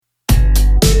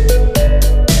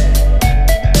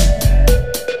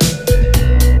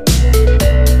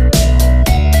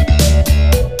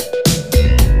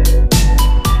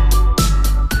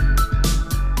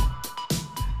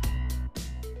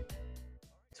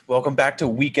Welcome back to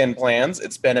Weekend Plans.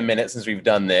 It's been a minute since we've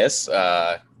done this,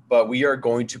 but we are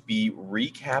going to be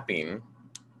recapping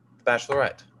The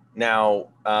Bachelorette. Now,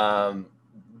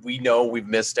 we know we've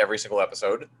missed every single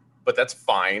episode, but that's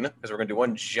fine because we're going to do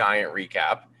one giant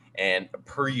recap. And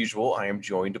per usual, I am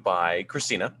joined by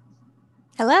Christina.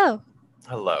 Hello.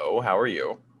 Hello, how are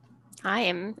you? I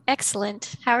am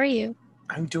excellent. How are you?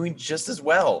 I'm doing just as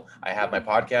well. I have my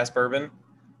podcast, Bourbon,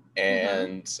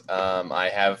 and I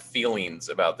have feelings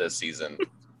about this season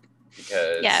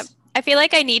because Yeah, I feel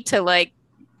like I need to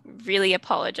really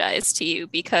apologize to you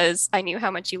because I knew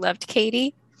how much you loved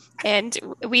Katie, and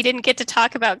we didn't get to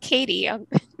talk about Katie on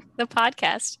the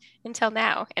podcast until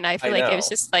now, and I feel like it was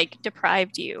just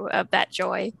deprived you of that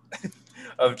joy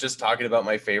of just talking about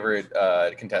my favorite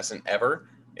contestant ever.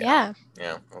 Yeah.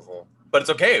 But it's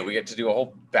okay. We get to do a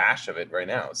whole bash of it right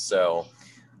now. So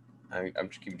I'm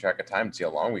just keeping track of time to see how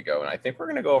long we go. And I think we're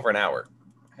going to go over an hour.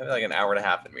 I have like an hour and a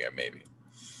half in me, maybe.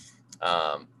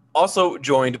 Also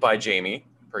joined by Jamie,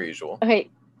 per usual. Okay,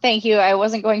 thank you. I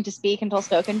wasn't going to speak until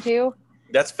spoken to.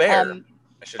 That's fair.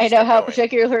 I know how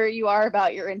particular you are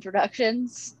about your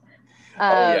introductions.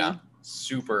 Yeah.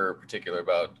 Super particular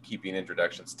about keeping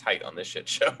introductions tight on this shit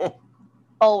show.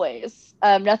 Always.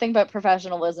 Nothing but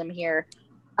professionalism here.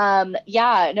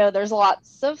 There's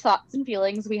lots of thoughts and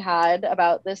feelings we had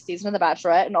about this season of The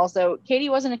Bachelorette, and also Katie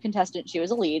wasn't a contestant, she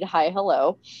was a lead. Hi,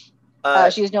 hello.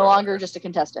 She's no longer just a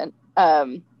contestant.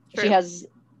 She has,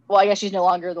 I guess she's no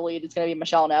longer the lead. It's going to be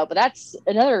Michelle now, but that's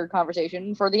another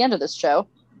conversation for the end of this show.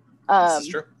 This is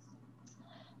true.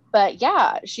 But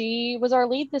yeah, she was our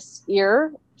lead this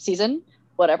season,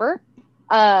 whatever.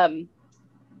 We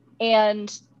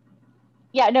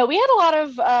had a lot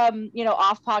of,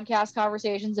 off podcast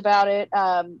conversations about it.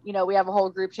 We have a whole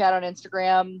group chat on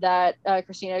Instagram that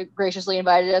Christina graciously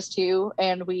invited us to,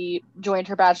 and we joined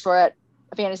her Bachelorette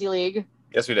Fantasy League.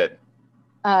 Yes, we did.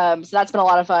 So that's been a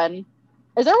lot of fun.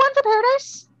 Is there one for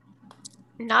Paradise?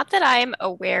 Not that I'm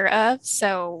aware of,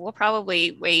 so we'll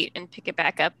probably wait and pick it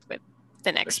back up with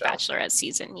the next Bachelorette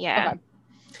season. Yeah.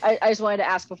 Okay. I just wanted to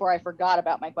ask before I forgot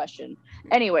about my question.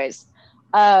 Anyways,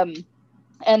 and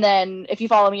then if you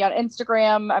follow me on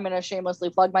Instagram, I'm going to shamelessly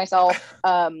plug myself.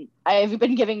 I've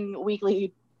been giving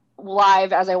weekly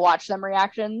live as I watch them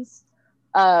reactions.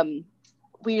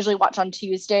 We usually watch on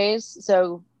Tuesdays.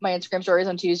 So my Instagram stories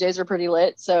on Tuesdays are pretty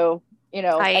lit. So,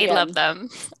 I love them.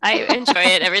 I enjoy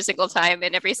it every single time.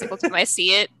 And every single time I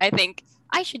see it, I think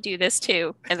I should do this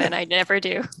too. And then I never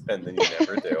do. And then you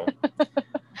never do.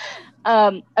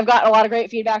 I've gotten a lot of great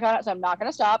feedback on it, so I'm not going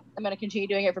to stop. I'm going to continue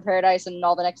doing it for Paradise and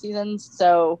all the next seasons.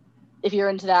 So if you're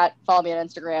into that, follow me on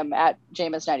Instagram at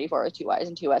Jameis94 with 2 Y's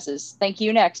and 2 S's. Thank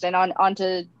you. Next. And on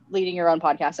to leading your own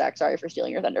podcast, Zach. Sorry for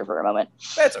stealing your thunder for a moment.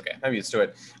 That's okay. I'm used to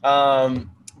it.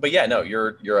 But yeah, no,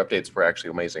 your updates were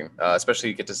actually amazing. Especially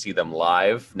you get to see them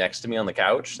live next to me on the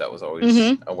couch. That was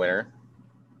always a winner.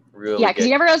 Really? Yeah, because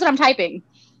you never know what I'm typing.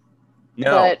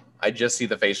 No, but I just see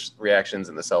the face reactions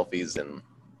and the selfies, and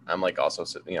I'm also,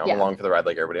 I'm along for the ride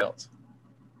like everybody else.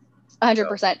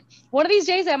 100%. So. One of these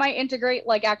days I might integrate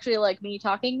actually me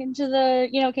talking into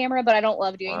the, camera, but I don't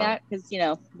love doing that because,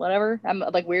 whatever. I'm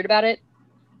weird about it,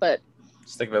 but.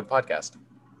 Just think of a podcast.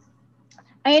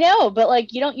 I know,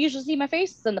 but you don't usually see my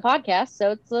face in the podcast.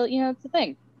 So it's it's a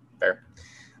thing. Fair.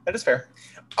 That is fair.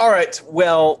 All right.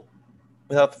 Well,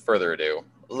 without further ado,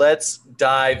 let's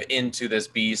dive into this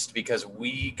beast because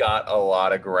we got a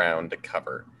lot of ground to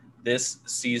cover. This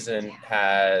season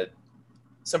had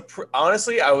some.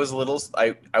 Honestly, I was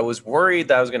I was worried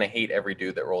that I was going to hate every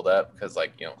dude that rolled up because,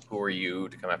 who are you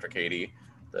to come after Katie,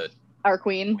 our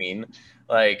queen?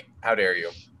 How dare you?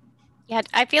 Yeah,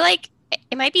 I feel like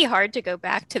it might be hard to go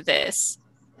back to this,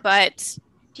 but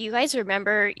do you guys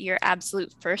remember your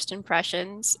absolute first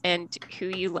impressions and who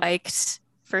you liked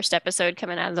first episode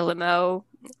coming out of the limo?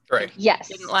 Right. Yes.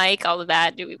 Didn't like all of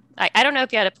that. I don't know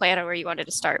if you had a plan on where you wanted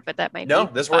to start, but that might be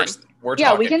this fun. works.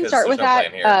 We can start with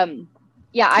that.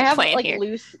 I have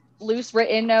loose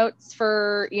written notes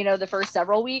for the first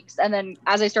several weeks, and then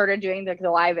as I started doing the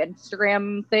live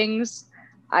Instagram things,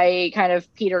 I kind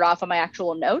of petered off on my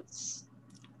actual notes.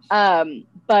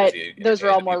 But those were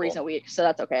all more recent weeks, so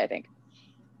that's okay, I think.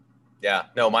 Yeah.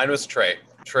 No, mine was Trey.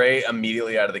 Trey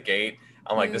immediately out of the gate.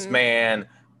 I'm like, this man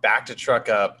backed a truck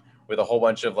up with a whole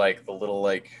bunch of the little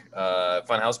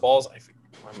funhouse balls.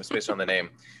 I'm spaced on the name,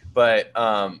 but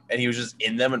and he was just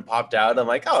in them and popped out. I'm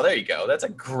like, oh, there you go. That's a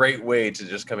great way to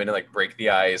just come in and break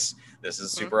the ice. This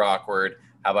is super awkward.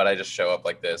 How about I just show up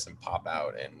like this and pop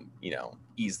out and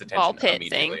ease the tension ball pit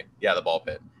immediately? Thing. Yeah, the ball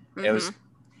pit. It was,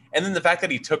 And then the fact that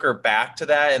he took her back to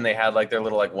that and they had like their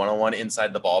little like one-on-one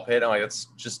inside the ball pit, I'm like, that's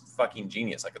just fucking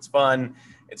genius. Like, it's fun,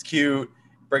 it's cute,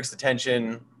 breaks the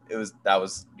tension.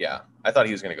 Yeah. I thought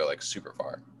he was gonna go like super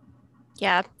far.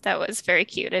 Yeah, that was very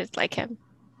cute. I like him.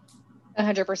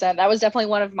 100%. That was definitely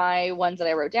one of my ones that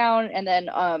I wrote down. And then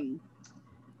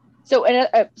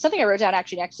something I wrote down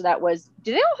actually next to that was,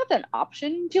 do they all have an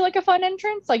option to like a fun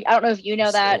entrance? Like, I don't know if you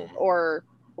know that or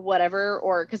whatever,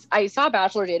 or because I saw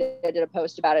Bachelor Data did a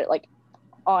post about it like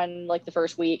on like the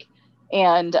first week,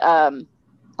 and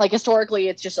like historically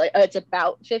it's just like it's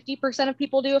about 50% of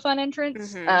people do a fun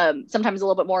entrance. Sometimes a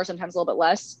little bit more, sometimes a little bit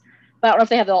less, but I don't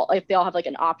know if they all have like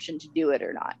an option to do it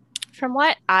or not. From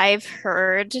what I've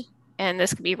heard, and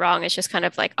this could be wrong, it's just kind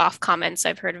of like off comments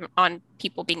I've heard on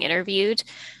people being interviewed,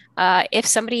 if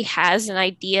somebody has an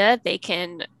idea, they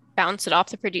can bounce it off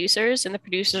the producers, and the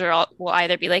producers will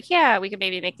either be like, yeah, we could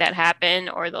maybe make that happen,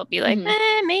 or they'll be like,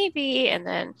 maybe. And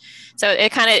then so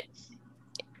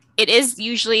it is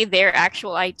usually their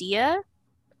actual idea,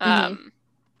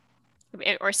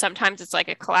 or sometimes it's like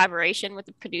a collaboration with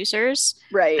the producers,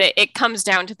 right? But it comes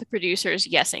down to the producers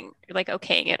guessing, like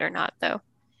okaying it or not, though.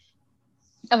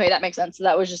 Okay, that makes sense. So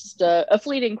that was just a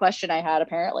fleeting question I had,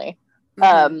 apparently.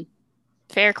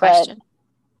 Fair question.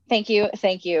 Thank you.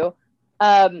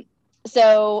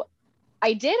 So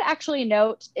I did actually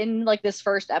note in like this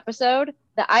first episode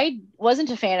that I wasn't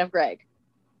a fan of Greg,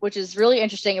 which is really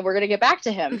interesting, and we're going to get back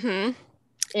to him. In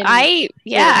the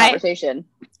conversation.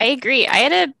 I agree.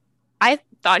 I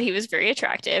thought he was very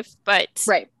attractive, but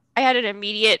I had an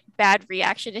immediate bad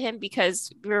reaction to him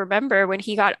because remember when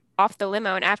he got off the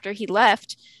limo and after he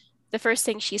left, the first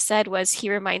thing she said was, he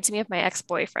reminds me of my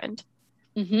ex-boyfriend.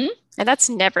 And that's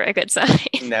never a good sign.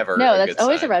 Never. No, that's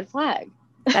always a red flag.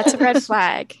 That's a red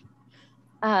flag.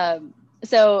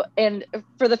 So, and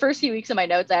for the first few weeks of my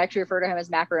notes, I actually refer to him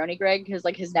as Macaroni Greg because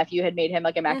like his nephew had made him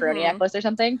like a macaroni necklace or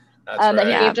something that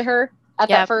he gave to her at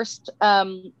that first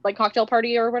like cocktail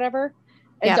party or whatever.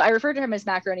 And so I referred to him as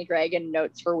Macaroni Greg in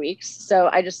notes for weeks. So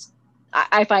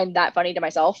I find that funny to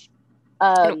myself.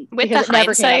 With because the it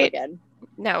never came hindsight, up again.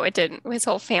 No, it didn't. His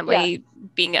whole family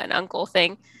being an uncle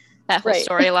thing, that whole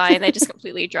storyline, they just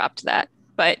completely dropped that.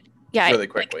 But yeah, really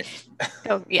quickly.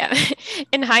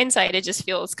 In hindsight, it just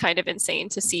feels kind of insane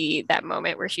to see that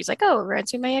moment where she's like, "Oh,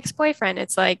 reminds me of my ex-boyfriend."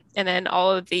 It's like, and then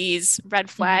all of these red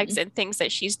flags and things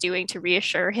that she's doing to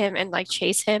reassure him and like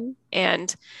chase him,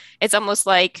 and it's almost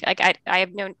like I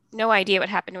have no idea what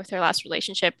happened with their last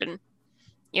relationship, and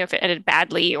if it ended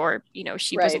badly or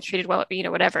she wasn't treated well,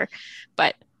 whatever.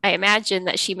 But I imagine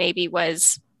that she maybe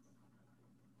was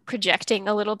projecting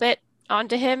a little bit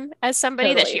onto him as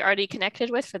somebody that she already connected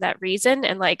with for that reason,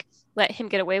 and like let him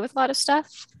get away with a lot of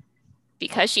stuff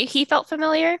because he felt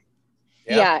familiar.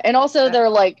 And also they're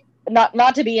like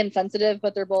not to be insensitive,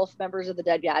 but they're both members of the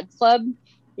Dead Dads Club,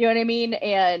 you know what I mean?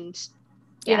 And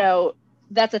you know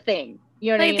that's a thing,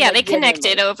 you know what I mean? Like, they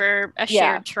connected over a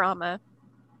shared trauma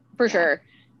for sure.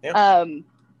 But I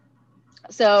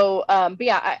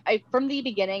from the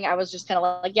beginning I was just kind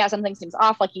of like, something seems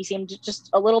off, like he seemed just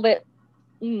a little bit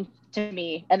to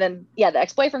me. And then the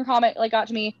ex-boyfriend comment like got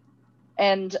to me,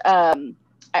 and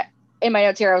in my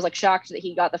notes here I was like shocked that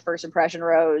he got the first impression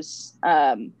rose,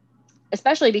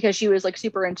 especially because she was like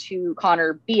super into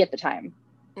Connor B at the time,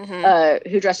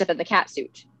 who dressed up in the cat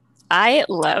suit. I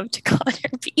loved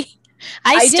Connor B.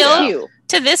 I still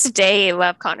to this day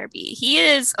love Connor B. He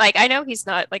is like, I know he's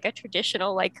not like a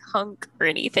traditional like hunk or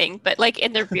anything, but like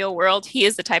in the real world he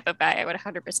is the type of guy I would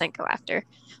 100% go after.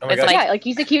 Oh my God. Like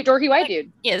he's a cute dorky white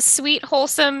dude. Yeah, sweet,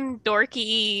 wholesome,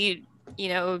 dorky,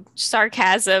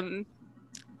 sarcasm,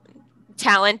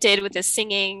 talented with his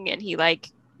singing, and he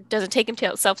like doesn't take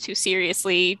himself too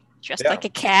seriously, dressed like a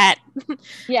cat.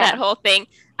 That whole thing.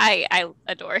 I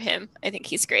adore him. I think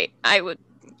he's great. I would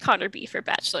Connor B for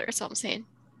Bachelor, is all I'm saying.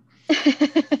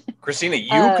 Christina,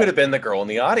 you could have been the girl in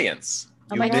the audience.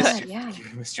 Oh my God, you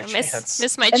missed your chance.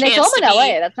 Missed my and chance. And they film in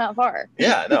LA. That's not far.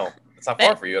 Yeah, no. It's not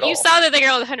far for you at all. You saw that the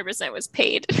girl 100% was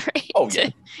paid, right? Oh, yeah.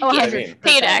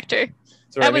 Paid actor.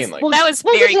 So that was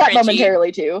very that cringy.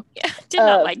 Momentarily too. Yeah, did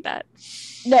not like that.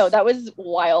 No, that was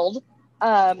wild.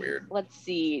 Weird. Let's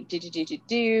see.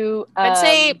 I'd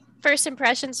say first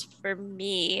impressions for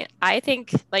me, I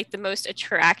think like the most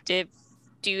attractive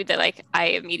dude that like I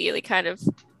immediately kind of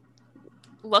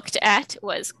looked at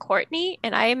was Courtney,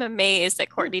 and I am amazed that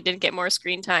Courtney didn't get more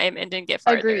screen time and didn't get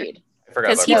farther. Agreed.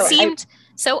 Because he seemed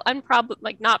so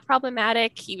not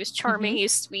problematic. He was charming. He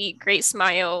was sweet, great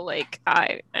smile. Like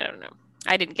I don't know.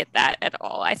 I didn't get that at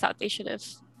all. I thought they should have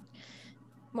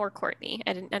more Courtney.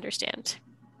 I didn't understand.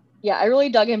 Yeah, I really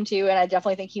dug him too, and I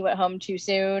definitely think he went home too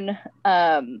soon.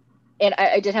 And and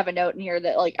I did have a note in here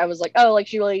that like I was like, oh, like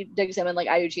she really digs him and like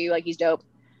I do too, like he's dope.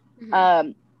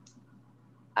 Mhm.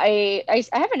 I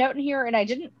have a note in here and I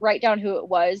didn't write down who it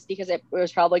was because it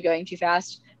was probably going too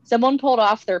fast. Someone pulled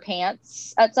off their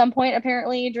pants at some point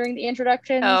apparently during the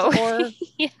introductions. Oh, Or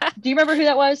yeah. do you remember who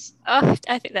that was? Oh,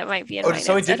 I think that might be in Oh, my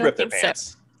somebody notes. I did don't rip their think so.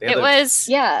 pants. They had It the- was.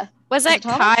 Yeah, Was it that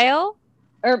Thomas? Kyle?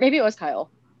 or maybe it was Kyle.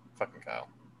 fucking Kyle.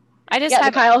 I just Yeah, the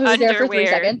have Kyle who was there for 3 underwear.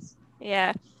 seconds.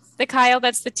 Yeah, the Kyle.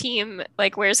 That's the team.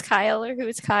 Like, where's Kyle or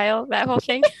who's Kyle? That whole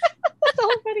thing. That's so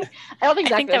funny. I don't think I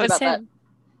Zach think knows that was about him.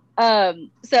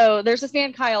 that. So there's this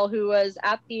man Kyle who was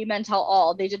at the Mentel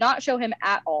All. They did not show him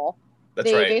at all. That's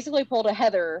They right. basically pulled a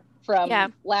Heather from Yeah.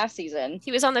 last season.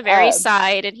 He was on the very Um,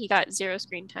 side, and he got 0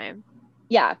 screen time.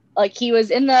 Yeah, like he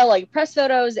was in the like press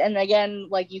photos, and again,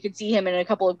 like you could see him in a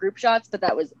couple of group shots, but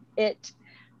that was it.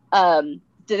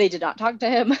 They did not talk to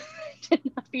him, did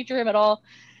not feature him at all.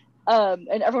 And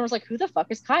everyone was like, "Who the fuck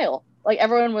is Kyle?" Like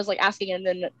everyone was like asking, and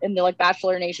then in the like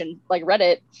Bachelor Nation like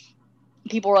Reddit,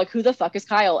 people were like, "Who the fuck is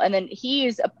Kyle?" And then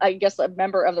he's, I guess, a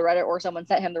member of the Reddit, or someone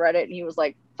sent him the Reddit, and he was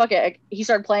like, "Fuck it." He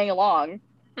started playing along.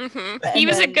 Hmm And He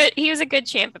was then- he was a good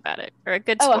champ about it, or a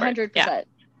good Oh, sport. 100%.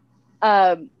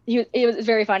 It was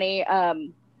very funny.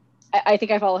 I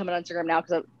think I follow him on Instagram now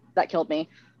because that killed me.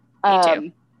 Me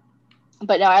too.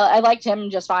 But no, I liked him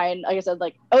just fine. Like I said,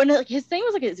 like, oh, and like, his thing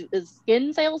was like his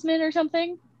skin salesman or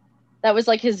something. That was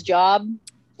like his job,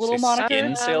 little Say moniker.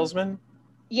 Skin salesman.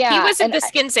 Yeah, He wasn't and the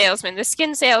skin salesman. The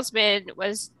skin salesman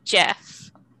was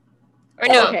Jeff. Or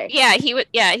no, okay. yeah, he was.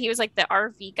 Yeah, he was like the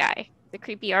RV guy, the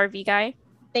creepy RV guy.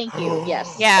 Thank you.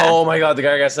 Yes. Yeah. Oh my god, the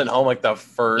guy got sent home like the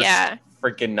first Yeah.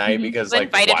 freaking night Mhm. because Who like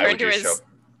invited why her would into you his show?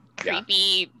 Yeah.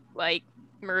 creepy like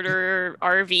murder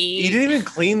RV. He didn't even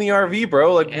clean the RV,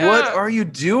 bro. Like, what Yeah. are you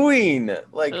doing?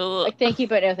 Like, Ugh. Like, thank you,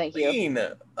 but no, thank you. clean.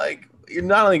 Like, you're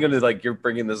not only going to like you're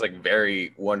bringing this like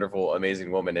very wonderful,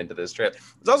 amazing woman into this trip.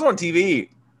 It's also on TV.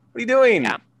 What are you doing?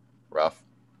 Yeah. Rough.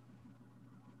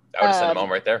 I would have sent him Um,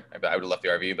 home right there. I would have left the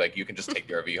RV. Like, you can just take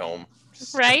the RV home.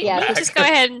 Just Right? Yeah, come Just back.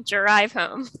 go ahead and drive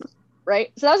home.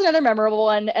 Right. So that was another memorable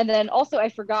one. And then also, I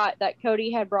forgot that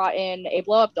Cody had brought in a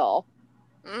blow up doll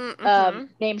Mhm.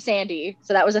 named Sandy.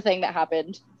 So that was a thing that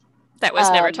happened. That was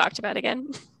never um, talked about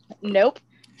again. Nope.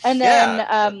 And then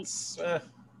that's,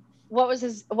 what was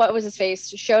his face?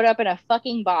 Showed up in a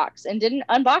fucking box and didn't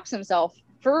unbox himself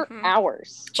for Mhm.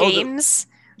 hours. Oh, the- James.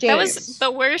 James. That was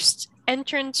the worst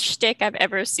entrance shtick I've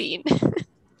ever seen. well,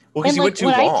 because and he like went too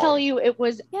when long. I tell you, it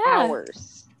was Yeah.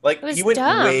 hours. Like It was he went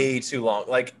dumb. way too long.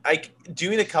 Like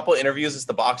doing a couple interviews as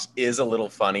the box is a little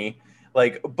funny.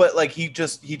 Like, but like he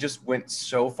just went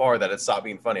so far that it stopped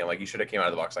being funny. I'm like, you should have came out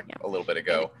of the box like Yeah. a little bit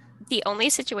ago. The only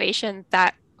situation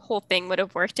that whole thing would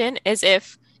have worked in is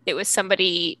if it was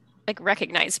somebody like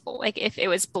recognizable, like if it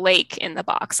was Blake in the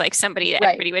box, like somebody that Right.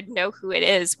 everybody would know who it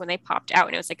is when they popped out,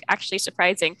 and it was like actually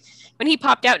surprising when he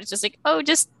popped out. It's just like, oh,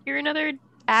 just you're another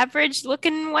average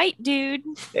looking white dude.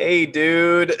 Hey,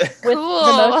 dude. With Cool.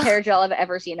 the most hair gel I've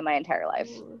ever seen in my entire life.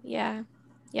 Yeah.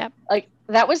 Like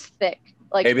that was thick.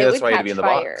 Like Maybe it that's would why he had to catch be in the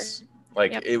fire. box.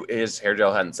 Like Yep. his hair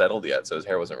gel hadn't settled yet, so his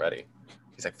hair wasn't ready.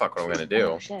 He's like, "Fuck, what am I gonna do?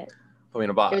 Oh, shit. Put me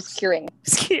in a box." It was curing.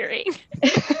 Scary.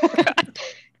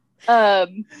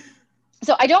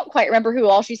 So I don't quite remember who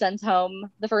all she sends home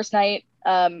the first night,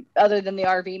 other than the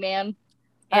RV man.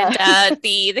 And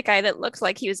the guy that looked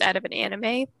like he was out of an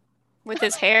anime with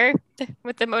his hair,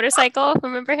 with the motorcycle.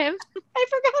 Remember him? I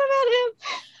forgot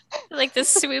about him. Like the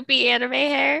swoopy anime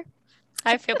hair.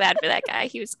 I feel bad for that guy.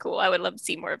 He was cool. I would love to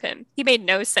see more of him. He made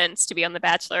no sense to be on The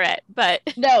Bachelorette, but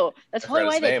No, that's I probably forgot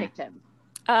why his they name. picked him.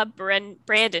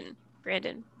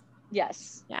 Brandon.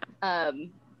 Yes. Yeah.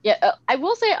 I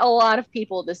will say a lot of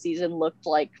people this season looked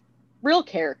like real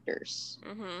characters.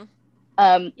 Hmm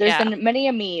There's Yeah. been many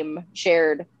a meme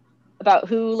shared about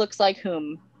who looks like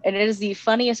whom, and it is the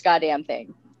funniest goddamn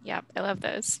thing. Yeah, I love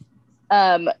those.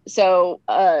 So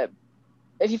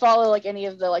if you follow like any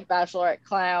of the like Bachelorette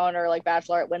Clown or like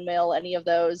Bachelorette Windmill, any of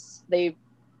those, they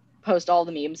post all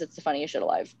the memes. It's the funniest shit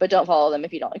alive. But don't follow them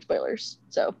if you don't like spoilers.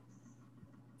 So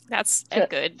That's Sure.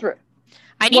 good. for,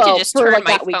 I need to just for, turn like,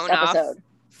 my that week's phone off episode.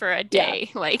 for a day,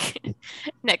 like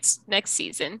next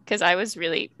season, because I was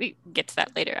really we can get to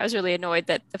that later. I was really annoyed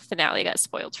that the finale got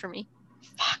spoiled for me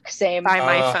Fuck, same. by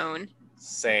my Uh, phone.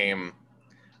 Same.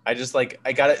 I just like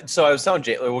I got it. So I was telling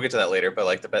Jay, we'll get to that later. But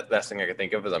like the best thing I could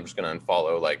think of is I'm just gonna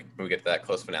unfollow. Like when we get to that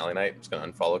close finale night, I'm just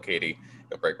gonna unfollow Katie.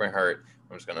 It'll break my heart.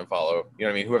 I'm just gonna unfollow. You know what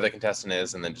I mean? Whoever the contestant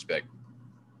is, and then just be like,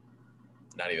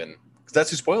 not even because that's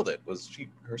who spoiled it was she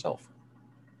herself.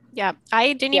 Yeah,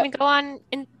 I didn't Yep. even go on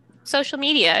in social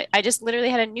media. I just literally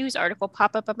had a news article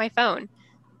pop up on my phone. It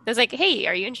was like, "Hey,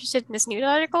 are you interested in this news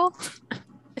article?"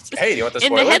 Hey, do you want the In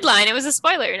spoiler? the headline, it was a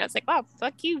spoiler, and I was like, "Wow,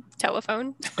 fuck you,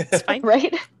 telephone." It's fine.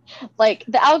 Right? Like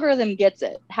the algorithm gets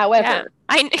it. Yeah. However,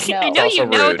 I No. know It's you also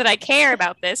know rude. that I care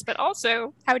about this, but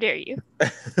also, how dare you?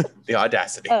 The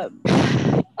audacity.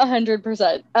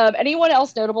 100%. Anyone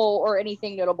else notable or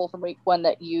anything notable from week 1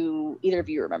 that either of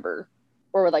you remember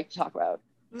or would like to talk about?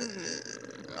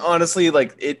 Honestly,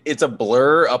 like it's a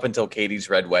blur up until Katie's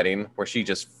red wedding, where she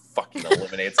just fucking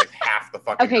eliminates like half the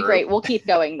fucking Okay, group. great. We'll keep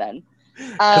going then.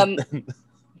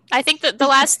 I think that the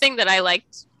last thing that I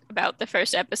liked about the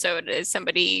first episode is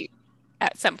somebody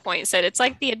at some point said it's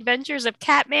like the adventures of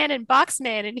Catman and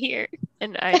Boxman in here,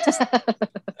 and I just thought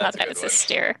That's a that good was one.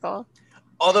 hysterical.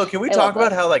 Although, can we I talk love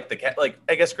about how like the cat, like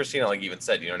I guess Christina like even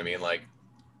said, you know what I mean, like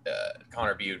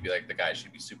Connor B would be like the guy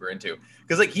she'd be super into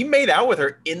because like he made out with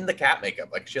her in the cat makeup,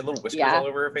 like she had little whiskers Yeah. all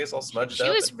over her face, all smudged She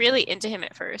up. was really into him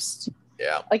at first.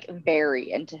 Yeah, Like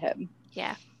very into him.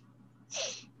 Yeah.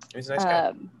 he's a nice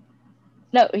guy.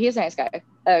 No, he's a nice guy.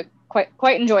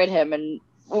 Quite enjoyed him and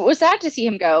was sad to see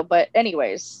him go. But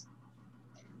anyways,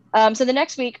 so the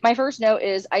next week, my first note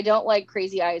is I don't like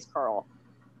Crazy Eyes Carl.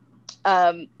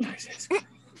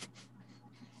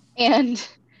 And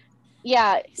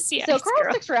yeah, See, so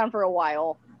Carl sticks around for a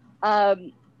while. I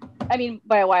mean,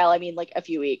 by a while, I mean like a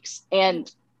few weeks. And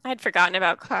I'd forgotten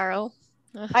about Carl.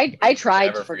 I tried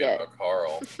Never to forget. about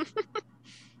Carl.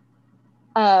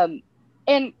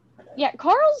 And yeah,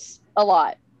 Carl's a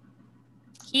lot.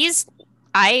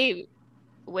 I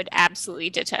would absolutely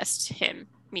detest him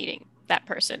meeting that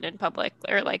person in public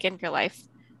or like in real life.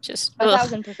 Just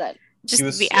 1,000%.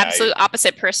 just the absolute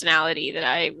opposite personality that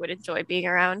I would enjoy being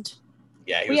around.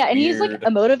 Yeah, he was And he's like weird. a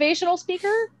motivational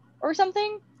speaker or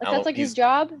something. Like No, that's like his he's-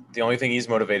 job. The only thing he's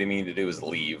motivating me to do is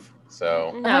leave.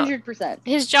 So No, 100%.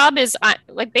 his job is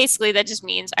like basically that just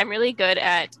means I'm really good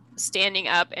at standing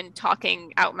up and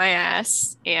talking out my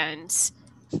ass and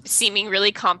seeming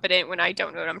really confident when I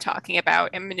don't know what I'm talking about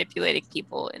and manipulating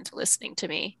people into listening to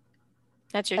me.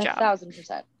 That's your job.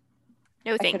 1,000%.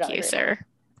 No, could thank not you, agree sir.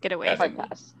 Get away Yeah, from Hard me.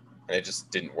 pass. and it just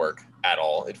didn't work at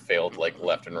all. It failed like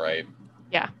left and right.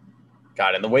 Yeah.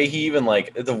 God, and the way he even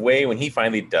like the way when he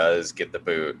finally does get the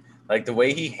boot, like the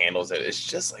way he handles it, it's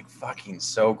just like fucking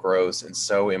so gross and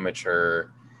so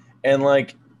immature, and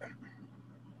like,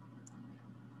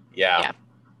 yeah.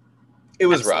 It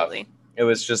was Absolutely. rough. It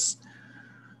was just,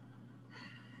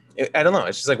 I don't know.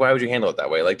 It's just like, why would you handle it that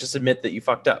way? Like, just admit that you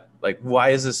fucked up. Like, why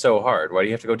is this so hard? Why do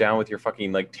you have to go down with your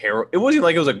fucking like terrible? It wasn't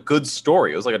like it was a good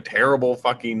story. It was like a terrible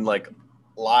fucking like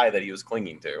lie that he was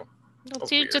clinging to. Well, That's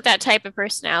dudes weird. with that type of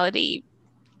personality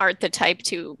aren't the type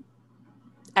to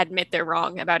admit they're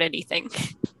wrong about anything.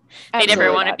 They never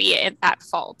Absolutely want to not. be at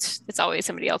fault. It's always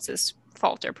somebody else's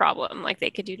fault or problem. Like they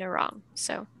could do no wrong.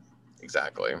 So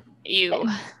Exactly.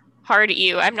 hard at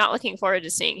you. I'm not looking forward to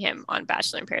seeing him on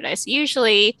Bachelor in Paradise.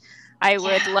 Usually, I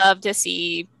would love to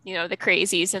see the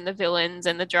crazies and the villains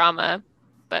and the drama,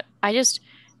 but I just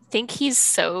think he's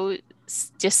so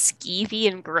just skeevy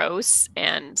and gross,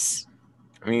 and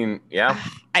I mean, yeah.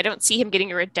 I don't see him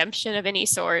getting a redemption of any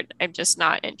sort. I'm just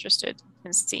not interested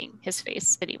in seeing his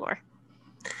face anymore.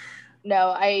 No,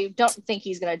 I don't think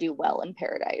he's gonna do well in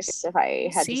Paradise. If I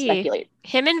had to See. speculate,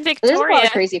 Him and there's a lot Victoria.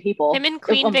 of crazy people. Him and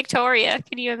Queen Um, Victoria.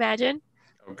 Can you imagine?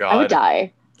 Oh I would God,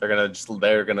 die.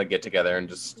 they're gonna get together and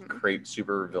just create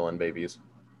super villain babies.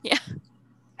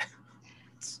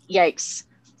 Yikes.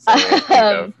 So, think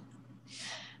of-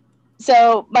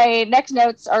 So my next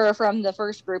notes are from the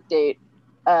first group date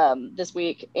this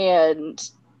week, and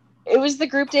it was the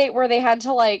group date where they had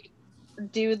to like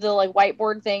do the like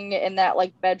whiteboard thing in that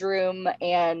like bedroom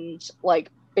and like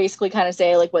basically kind of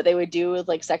say like what they would do with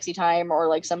like sexy time or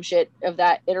like some shit of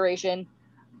that iteration.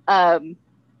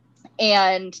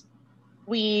 And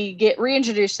we get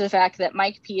reintroduced to the fact that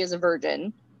Mike P is a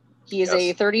virgin. He is a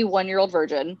Yes. 31-year-old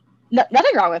virgin.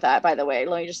 Nothing wrong with that, by the way.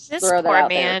 Let me just This throw that poor out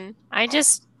there. man.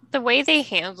 The way they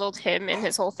handled him and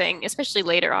his whole thing, especially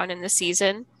later on in the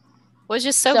season, was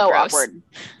just so gross. awkward.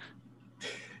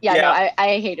 Yeah, Yeah. no,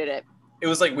 I hated it. it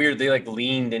was like weird. They like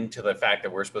leaned into the fact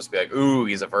that we're supposed to be like, ooh,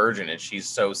 he's a virgin and she's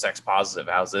so sex positive.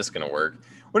 How's this gonna work?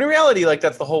 When in reality, like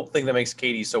that's the whole thing that makes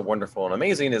Katie so wonderful and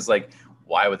amazing is like,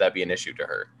 why would that be an issue to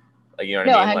her? Like, you know what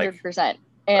No, I mean? 100%. And like,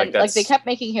 like they that's- kept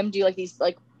making him do like these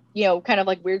like kind of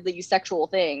like weirdly sexual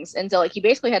things, and so like he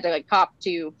basically had to like cop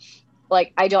to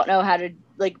like I don't know how to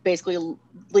like basically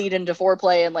lead into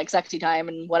foreplay and like sexy time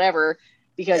and whatever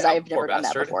because Yeah, I've poor never done that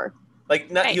bastard. before.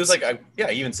 Like, not, he was Right. like,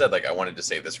 he even said like, I wanted to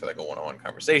save this for like a one-on-one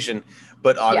conversation,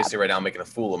 but obviously right now I'm making a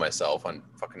fool of myself on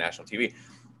fucking national TV.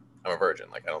 I'm a virgin.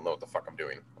 Like, I don't know what the fuck I'm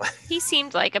doing. He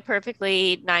seemed like a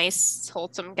perfectly nice,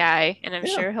 wholesome guy, and I'm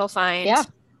Yeah. sure he'll find Yeah.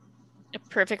 a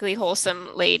perfectly wholesome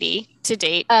lady to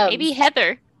date. Um, Maybe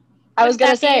Heather. I was Wouldn't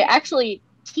gonna that say, be- actually,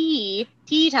 tea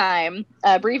time,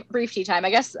 brief tea time. I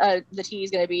guess the tea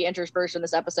is gonna be interspersed in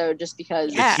this episode just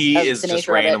because The Yeah. tea of is the just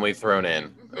nature of it. randomly thrown in.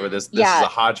 Or Mhm. this Yeah. is a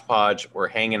hodgepodge. We're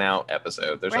hanging out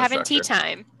episode. There's We're no having tea structure.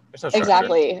 time. There's no structure.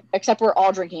 Exactly. Except we're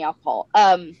all drinking alcohol.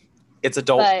 It's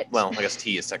adult. But- Well, I guess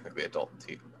tea is technically adult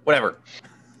tea. Whatever.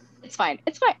 It's fine.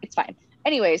 It's fine. It's fine.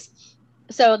 Anyways,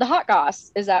 so the hot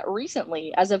goss is that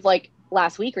recently, as of like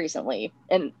last week recently,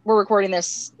 and we're recording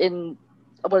this in,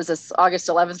 what is this, August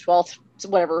 11th, 12th,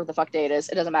 whatever the fuck day it is.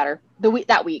 It doesn't matter.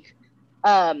 That week.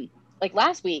 Like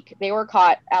last week, they were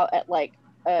caught out at like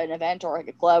an event or like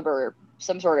a club or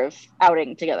some sort of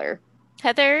outing together.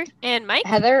 Heather and Mike.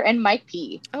 Heather and Mike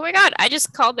P. Oh my god, I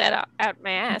just called that out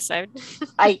my ass.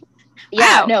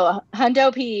 Yeah, Wow. no,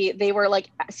 Hundo P. They were like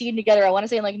seen together. I want to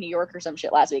say in like New York or some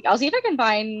shit last week. I'll see if I can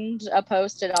find a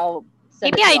post and I'll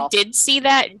send Maybe it to I y'all. did see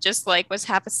that and just like was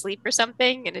half asleep or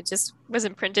something and it just was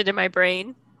imprinted in my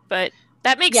brain. But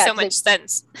that makes Yeah, so it's like- much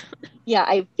sense. Yeah,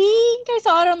 I think I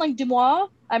saw it on like Dumois.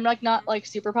 I'm like not like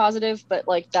super positive, but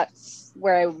like that's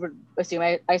where I would assume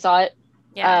I saw it.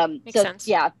 Yeah, makes so sense.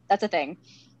 yeah, that's a thing.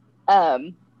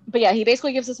 But yeah, he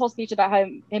basically gives this whole speech about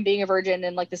him being a virgin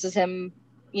and like this is him,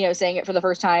 you know, saying it for the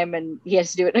first time and he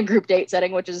has to do it in a group date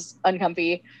setting, which is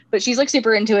uncomfy. But she's like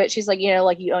super into it. She's like, you know,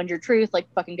 like you owned your truth, like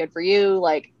fucking good for you,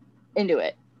 like into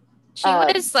it. She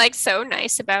was like so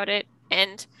nice about it.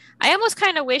 And I almost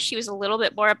kind of wish she was a little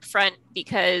bit more upfront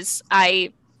because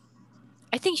I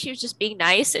think she was just being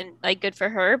nice and like good for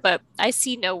her, but I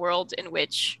see no world in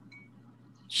which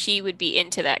she would be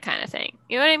into that kind of thing.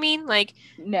 You know what I mean? Like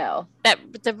No. that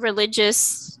the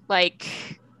religious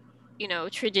like you know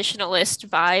traditionalist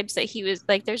vibes that he was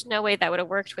like there's no way that would have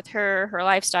worked with her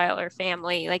lifestyle or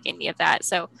family like any of that.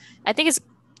 So I think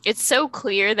it's so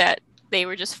clear that they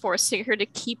were just forcing her to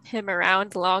keep him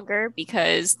around longer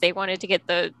because they wanted to get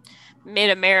the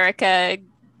mid-America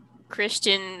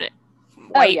Christian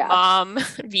white yeah. mom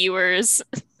viewers.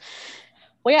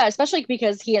 Well, yeah, especially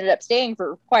because he ended up staying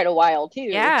for quite a while too.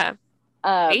 Yeah,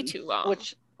 way too long.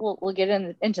 Which we'll get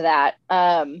into that.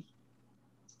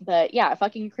 But yeah,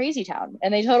 fucking crazy town,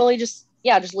 and they totally just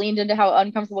leaned into how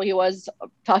uncomfortable he was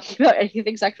talking about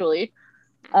anything sexually.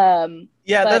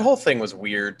 Yeah, But- that whole thing was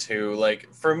weird too.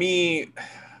 Like for me,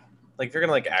 like if you're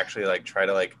gonna like actually like try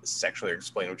to like sexually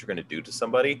explain what you're gonna do to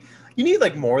somebody, you need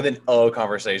like more than a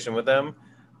conversation with them.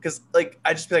 Because like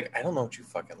I just be like, I don't know what you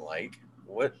fucking like.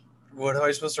 What am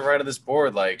I supposed to write on this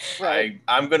board? Like Right.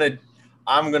 I'm gonna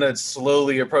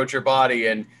slowly approach your body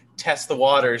and test the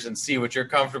waters and see what you're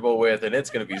comfortable with, and it's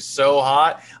gonna be so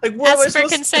hot. Like what am I Ask for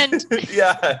supposed consent. to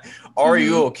yeah. Are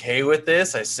you Mhm. okay with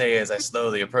this? I say as I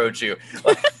slowly approach you.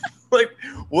 Like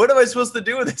what am I supposed to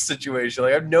do in this situation?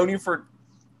 Like I've known you for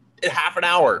half an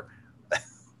hour.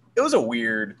 It was a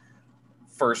weird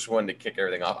first one to kick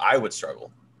everything off. I would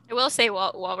struggle. I will say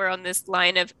while we're on this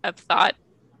line of thought,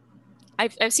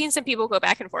 I've seen some people go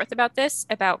back and forth about this,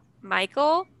 about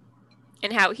Michael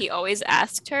and how he always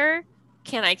asked her,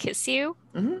 "Can I kiss you?"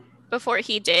 Mhm. before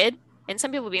he did. And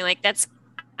some people being like, that's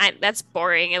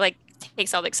boring. It like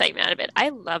takes all the excitement out of it. I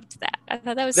loved that. I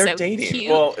thought that was They're so dating.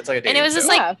 cute. Well, it's like a dating And it was just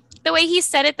show. like the way he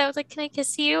said it, that was like, "Can I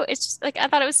kiss you?" It's just like I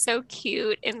thought it was so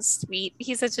cute and sweet.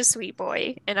 He's such a sweet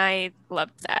boy, and I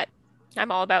loved that.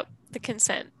 I'm all about the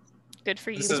consent. Good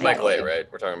for you. This is Michael A, Michael.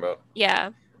 right? We're talking about. Yeah.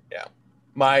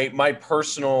 My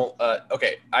personal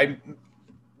okay, I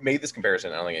made this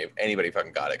comparison. I don't think anybody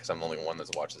fucking got it because I'm the only one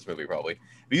that's watched this movie probably.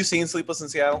 Have you seen Sleepless in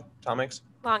Seattle, Tom Hanks?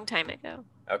 Long time ago.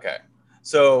 Okay.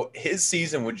 So his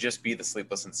season would just be the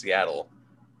Sleepless in Seattle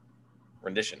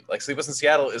rendition. Like Sleepless in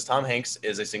Seattle is Tom Hanks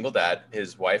is a single dad.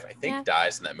 His wife, I think, Yeah.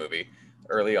 dies in that movie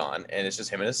early on, and it's just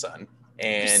him and his son.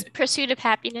 And Just pursuit of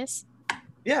happiness.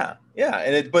 yeah,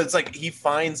 and but it's like he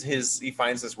finds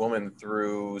this woman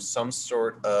through some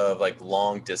sort of like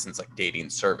long distance like dating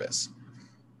service,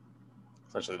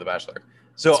 essentially The Bachelor.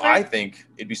 So That's right. I think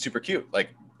it'd be super cute. Like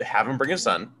have him bring his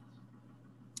son.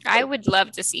 I would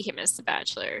love to see him as the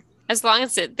Bachelor, as long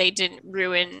as they didn't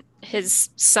ruin his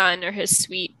son or his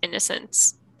sweet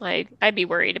innocence. Like I'd be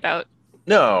worried about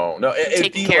No, it'd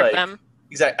taking be care like of them.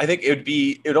 exactly. I think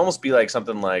it'd almost be like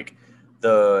something like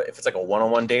if it's like a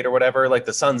one-on-one date or whatever. Like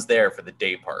the son's there for the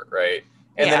date part, right?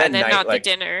 And yeah, then at and then night, not like the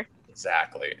dinner.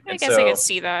 exactly. I And guess I could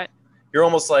see that. you're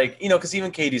almost like, because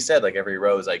even Katie said, like, every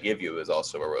rose I give you is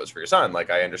also a rose for your son. Like,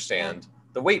 I understand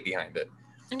the weight behind it.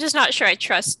 I'm just not sure I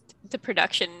trust the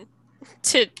production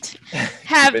to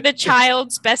have But the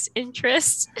child's best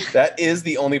interest. that is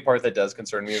the only part that does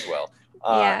concern me as well.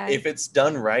 Yeah. If it's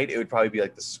done right, it would probably be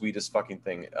like the sweetest fucking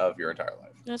thing of your entire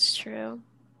life. That's true.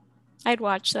 I'd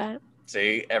watch that.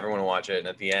 See, everyone will watch it, and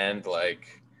at the end,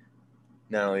 like,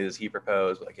 not only does he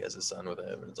propose, but like he has his son with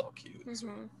him, and it's all cute.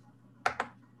 Mhm.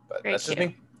 But Very that's just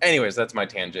cute. me. Anyways, that's my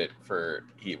tangent for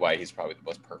why he's probably the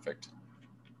most perfect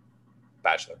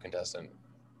Bachelor contestant,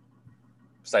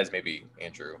 besides maybe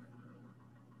Andrew.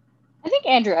 I think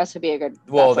Andrew has to be a good.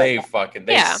 Well, Bachelor.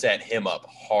 they Yeah. set him up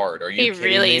hard. Are you They kidding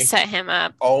really me? set him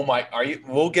up. Oh my, are you?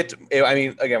 We'll get to. I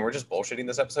mean, again, we're just bullshitting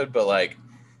this episode, but like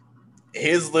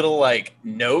his little like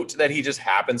note that he just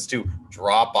happens to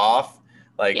drop off,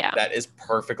 like Yeah. that is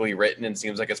perfectly written and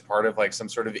seems like it's part of like some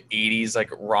sort of 80s like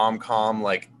rom-com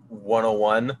like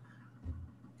 101.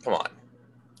 Come on.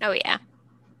 Oh yeah,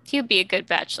 he would be a good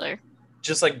bachelor.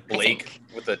 Just like I Blake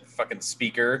think. with the fucking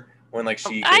speaker when like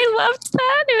she I loved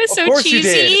that. It was Of so course you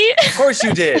cheesy. did. Of course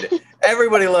you did.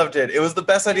 Everybody loved it. It was the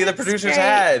best idea the It's producers great.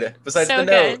 had, besides So the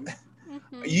note. good.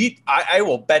 Mhm. I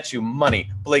will bet you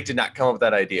money Blake did not come up with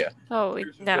that idea. Oh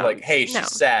Producers were no! like, hey, she's no,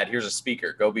 sad. Here's a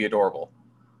speaker. Go be adorable.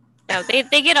 no. They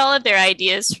get all of their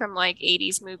ideas from like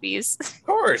 '80s movies. Of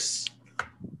course. It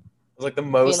was like the I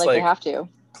mean, most like like they have to.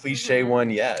 cliche Mhm. one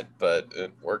yet, but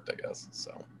it worked, I guess.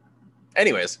 So,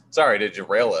 anyways, sorry to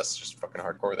derail us. Just fucking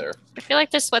hardcore there. I feel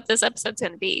like that's what this episode's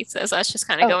going to be. So us just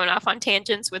kind of Oh. going off on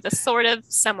tangents with a sort of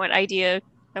somewhat idea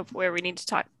of where we need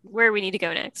to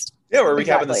go next. Yeah, we're recapping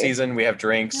the Exactly. season. We have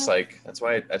drinks. Yeah. Like that's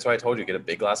why I told you get a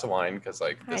big glass of wine because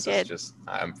like I this is did. just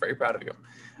I'm very proud of you.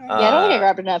 Yeah, I don't think I Uh,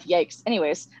 grabbed enough. Yikes.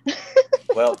 Anyways,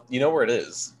 Well, you know where it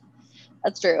is.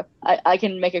 that's true. I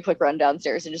can make a quick run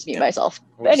downstairs and just mute Yeah. myself.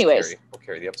 We'll But just anyways, we'll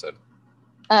carry the episode.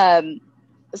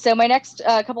 So my next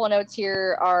couple of notes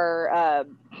here are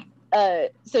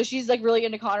so she's like really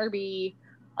into Connor B.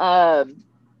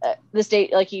 This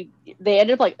date, like they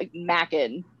ended up like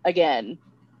macking again,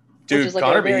 Dude, which is like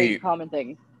Connor a very B, common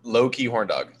thing. low key horn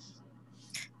dog.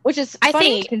 Which is I funny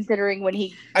think- considering when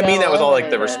he. I mean, that was all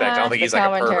like the Oh, respect. I don't think the he's like a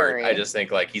pervert. commentary. I just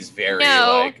think like he's very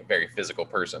No. very physical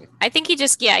person. I think he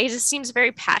just seems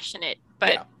very passionate,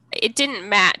 but Yeah. it didn't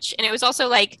match, and it was also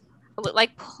like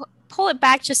pull it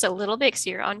back just a little bit because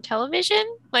you're on television.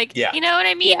 Like, Yeah. you know what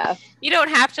I mean? Yeah, You don't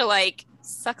have to like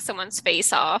suck someone's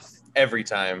face off. Every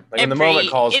time, like when the moment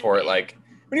calls for it, like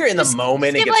when you're in the Just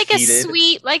moment, it give gets like heated. a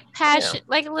sweet, like passion,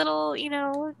 like a little,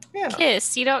 Yeah,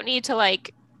 kiss. You don't need to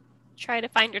like try to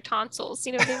find your tonsils.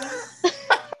 You know what I mean?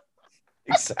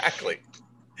 exactly.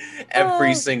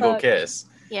 Every Oh, single fuck. kiss.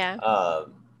 Yeah.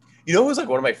 You know who's like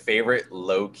one of my favorite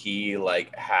low key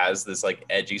like has this like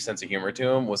edgy sense of humor to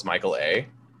him was Michael A.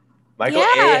 Michael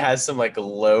Yeah. A has some like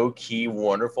low key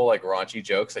wonderful like raunchy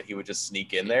jokes that he would just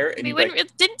sneak in there and We he'd wouldn't,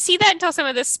 like, didn't see that until some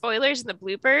of the spoilers and the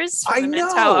bloopers from I the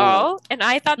Men's know. Hall, and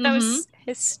I thought that was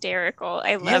hysterical.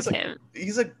 I has, love like, him.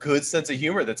 he's a good sense of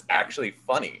humor that's actually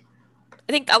funny.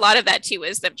 I think a lot of that too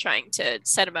was them trying to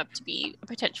set him up to be a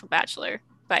potential bachelor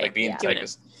by Like being doing like it.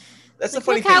 this. That's Like, the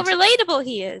funny look how thing. relatable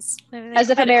he is. as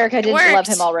if But America it didn't love worked,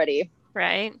 him already.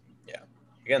 right?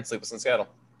 Again, Sleepless in Seattle.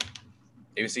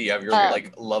 ABC, you have your Um,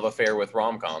 like love affair with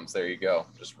rom-coms. There you go.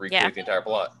 Just recreate Yeah. the entire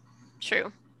plot.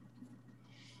 True.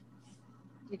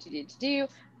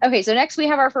 Okay, so next we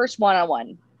have our first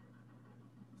one-on-one,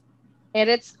 and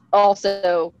it's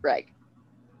also Greg.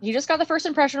 He just got the first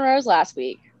impression rose last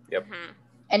week, Yep. Mhm.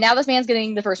 and now this man's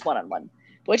getting the first one-on-one,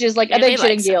 which is like a Really big shitting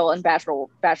likes him. deal in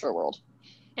Bachelor world.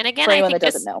 And again, For I anyone think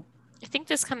that doesn't know, I think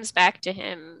this comes back to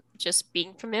him just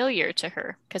being familiar to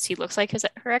her because he looks like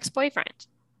her ex-boyfriend.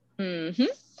 hmm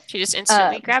She just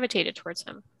instantly Um, gravitated towards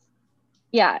him.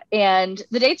 yeah, and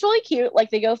the date's really cute.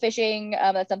 Like they go fishing.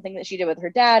 That's something that she did with her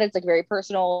dad. It's like very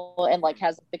personal and like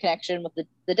has the connection with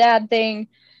the dad thing.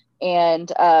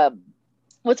 And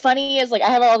what's funny is like I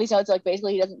have all these notes. Like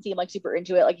basically, he doesn't seem like super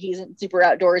into it. Like he isn't super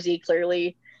outdoorsy.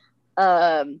 Clearly,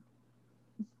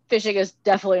 fishing is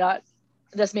definitely not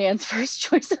this man's first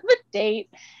choice of a date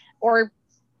or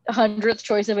 100th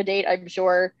choice of a date. I'm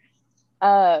sure.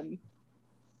 And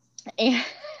I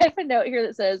have a note here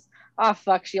that says, "Oh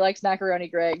fuck, she likes macaroni,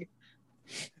 Greg."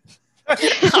 Oh,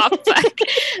 fuck.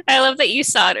 I love that you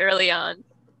saw it early on.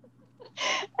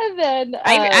 And then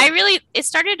I really, it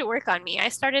started to work on me. I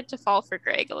started to fall for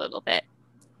Greg a little bit.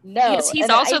 no, Because he's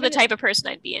and I also the even- type of person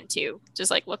I'd be into, just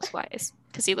like looks wise.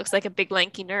 Because he looks like a big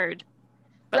lanky nerd,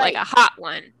 but Right. like a hot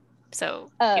one.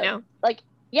 So, like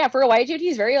yeah, for a white dude,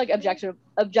 he's very like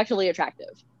objectively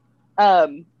attractive.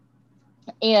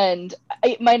 And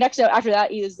my next note after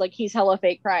that is like he's hella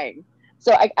fake crying.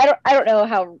 So I don't know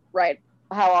how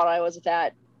on I was with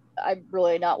that. I'm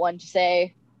really not one to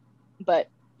say, but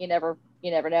you never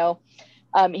know.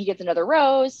 He gets another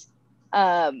rose,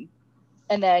 and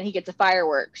then he gets a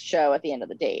fireworks show at the end of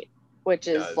the date, which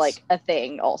is Does. like a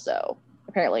thing also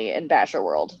apparently in Bachelor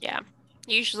world. Yeah.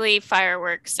 Usually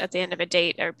fireworks at the end of a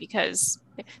date are because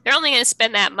they're only going to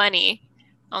spend that money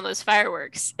on those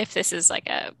fireworks if this is like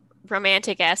a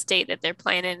romantic ass date that they're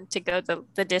planning to go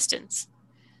the distance.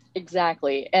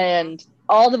 Exactly. And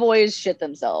all the boys shit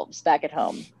themselves back at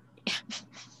home.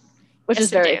 Which Yes, is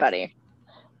very they do. funny.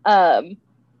 And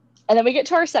then we get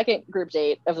to our second group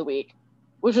date of the week,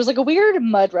 which was like a weird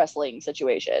mud wrestling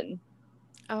situation.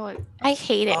 Oh, I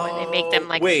hate it when they make them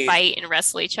like wait. fight and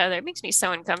wrestle each other. It makes me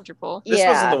so uncomfortable. This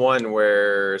Yeah. wasn't the one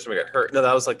where somebody got hurt. No,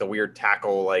 that was like the weird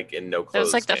tackle, like in no That clothes.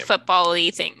 was like the game. football-y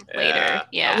thing later. Yeah.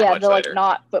 Yeah. Yeah, much the like later.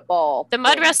 not football. The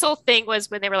mud thing. wrestle thing was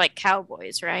when they were like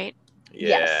cowboys, right? Yeah.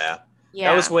 Yes. Yeah.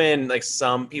 That was when like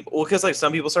some people, well, because like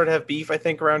some people started to have beef, I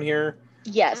think, around here.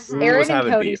 Yes. Who was Aaron and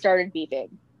having Cody beef? started beefing.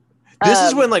 This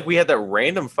is Um, when like we had that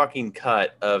random fucking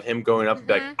cut of him going up and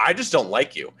be like, Mhm. I just don't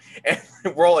like you.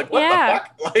 And we're all like, what Yeah.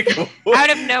 the fuck? Like what? Out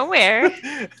of nowhere.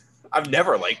 I've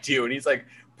never liked you. And he's like,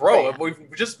 bro, Right.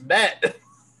 we've just met.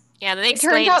 Yeah, then they It turns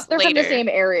explained out they're later. from the same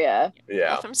area.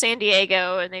 Yeah. From San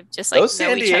Diego, and they've just like Those know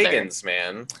San each other. Diegans,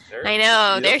 man. I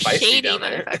know, they're feisty shady down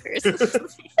there.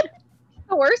 motherfuckers.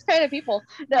 The worst kind of people.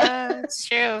 No. It's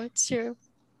true. It's true.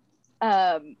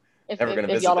 If Never gonna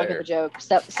y'all visit don't there. get the joke,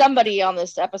 somebody on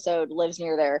this episode lives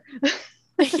near there.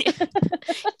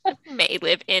 May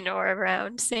live in or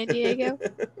around San Diego.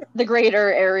 The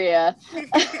greater area.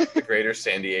 The greater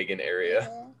San Diegan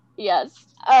area. Yes.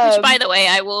 Which, by the way,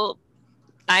 I will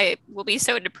be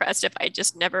so depressed if I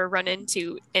just never run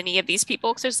into any of these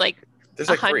people because there's like There's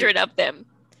like 100 of them.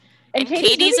 And Katie's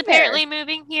Katie's moving there. apparently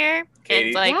moving here. Katie,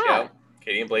 And like, Yeah.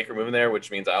 Katie and Blake are moving there,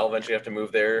 which means I'll eventually have to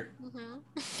move there. Mhm.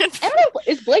 I don't know.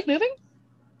 Is Blake moving?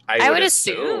 I would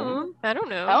assume. I don't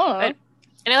know. I don't know. But-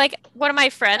 and I like one of my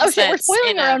friends. Oh shit, we're that's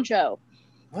spoiling in our a- own show.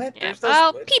 What? Yeah. There's no Well,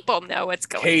 split. people know what's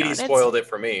going on. Katie It's spoiled it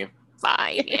for me.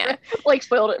 fine. Yeah. Blake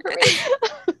spoiled it for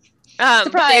me.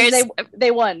 Surprise! there's- They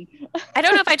won. I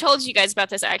don't know if I told you guys about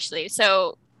this actually.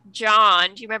 So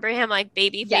John, do you remember him? Like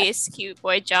baby Yes. face, cute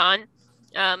boy John.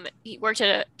 He worked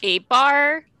at a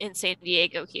bar in San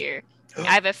Diego here.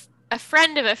 I have a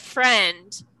friend of a friend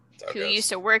That's how it who goes. used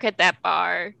to work at that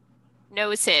bar,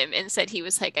 knows him and said he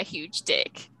was like a huge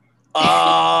dick,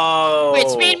 Oh.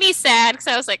 which made me sad because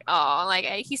I was like, oh, like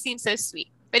he seems so sweet.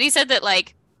 But he said that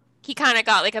like he kind of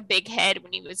got like a big head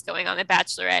when he was going on The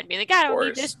Bachelorette and being like, I don't need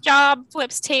course. this job,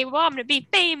 flips table, I'm gonna be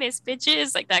famous,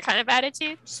 bitches, like that kind of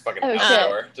attitude. Just fucking Oh,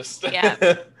 power. Just Yeah.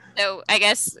 So I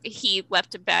guess he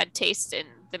left a bad taste in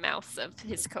the mouths of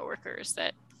his coworkers.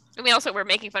 That, and we also were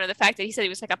making fun of the fact that he said he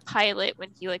was like a pilot when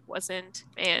he like wasn't,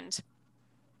 and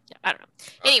yeah, I don't know.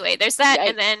 Anyway, there's that, Yikes.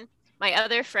 and then my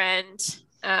other friend,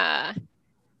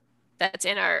 that's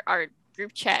in our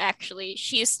group chat. Actually,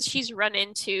 she's run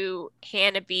into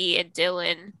Hannah B and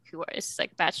Dylan, who is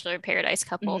like Bachelor in Paradise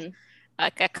couple, Mhm.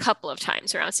 like a couple of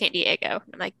times around San Diego.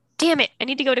 I'm like, damn it, I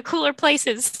need to go to cooler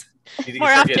places. You need to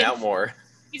More start getting often. out more.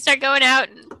 You start going out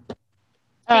and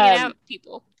hanging Um, out with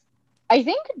people. I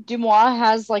think Dumois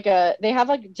has like they have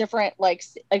like different like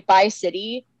by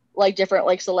city, like different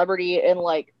like celebrity and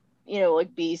like, you know,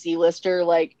 like BC lister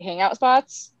like hangout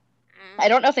spots. I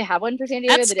don't know if they have one for San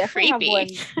Diego. That's They definitely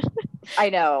creepy. have one. I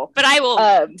know. But I will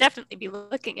Um, definitely be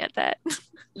looking at that.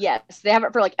 Yes, they have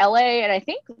it for like LA and I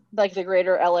think like the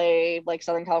greater LA, like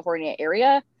Southern California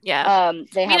area. Yeah.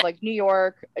 They I mean- have like New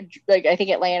York, like I think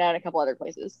Atlanta and a couple other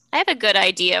places. I have a good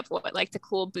idea of what like the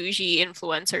cool bougie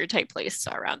influencer type places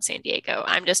are around San Diego.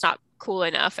 I'm just not cool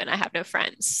enough and I have no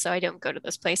friends, so I don't go to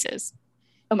those places.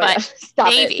 Oh my But god, stop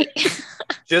Maybe. it.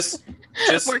 Just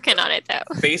Working on it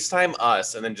though. FaceTime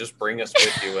us and then just bring us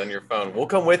with you on your phone. We'll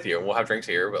come with you and we'll have drinks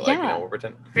here, but like, you Yeah. know, we'll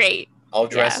pretend. Great. I'll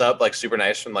dress up like super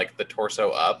nice from like the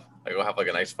torso up. Like we'll have like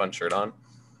a nice fun shirt on.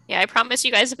 Yeah, I promise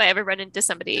you guys if I ever run into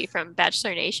somebody from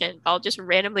Bachelor Nation, I'll just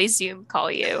randomly Zoom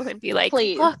call you and be like,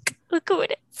 Please. look who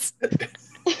it is.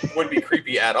 Wouldn't be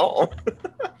creepy at all.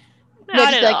 No,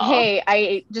 Not just at like, all. hey,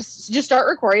 I just start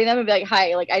recording them and be like,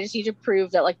 hi, like I just need to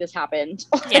prove that like this happened.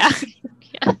 Yeah.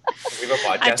 We have a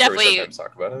podcast where we definitely- sometimes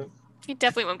talk about it. You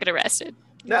definitely won't get arrested.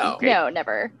 No, Great. No,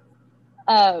 never.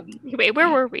 Wait, where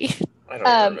were we? I don't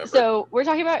even remember. So we're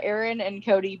talking about Aaron and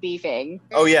Cody beefing.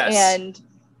 Oh yes. And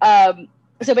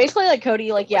so basically like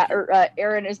Cody like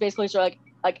Aaron is basically sort of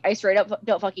like I straight up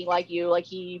don't fucking like you, like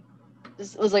he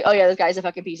was like, oh yeah, this guy's a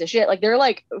fucking piece of shit, like they're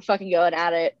like fucking going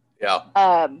at it. Yeah.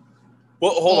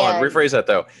 Well, hold on. and- Rephrase that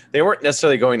though. They weren't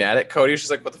necessarily going at it. Cody was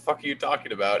just like, "What the fuck are you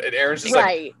talking about?" And Aaron's just like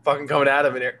right. fucking coming at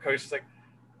him, and Cody's just like,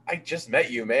 "I just met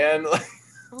you, man."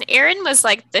 Like, Aaron was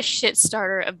like the shit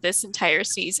starter of this entire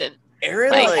season.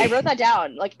 Aaron, Like, I wrote that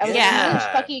down. Like I was Yeah. a huge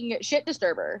fucking shit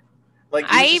disturber. like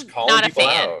he was I'm just calling not a people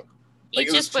fan. out. He Like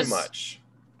it was just too much.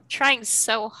 trying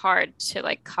so hard to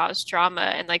like cause drama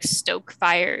and like stoke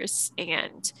fires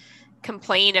and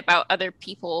complain about other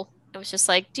people. It was just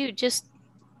like, dude, just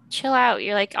chill out.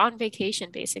 You're like on vacation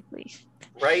basically.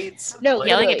 Right? No, Like,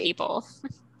 Yelling at literally. people.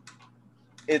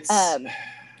 it's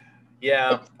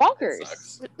It's bonkers.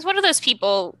 sucks. It's one of those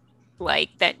people like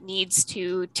that needs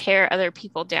to tear other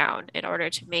people down in order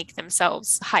to make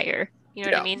themselves higher. You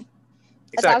know what I Yeah. mean?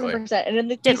 Exactly. 1,000%. And in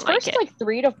these Didn't like first it. like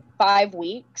 3 to 5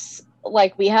 weeks,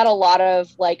 like we had a lot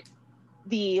of like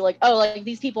the like, oh, like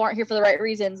these people aren't here for the right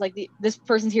reasons. Like this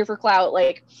person's here for clout.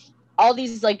 Like all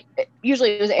these like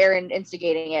usually it was Aaron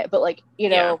instigating it, but like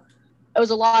it was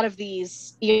a lot of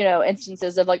these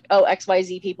instances of like, oh,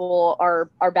 XYZ people are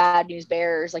bad news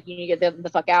bearers. Like you need to get them the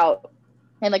fuck out,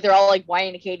 and like they're all like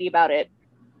whining to Katie about it,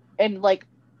 and like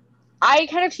I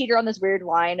kind of teeter on this weird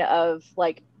line of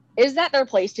like, is that their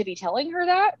place to be telling her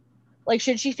that? Like,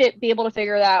 should she be able to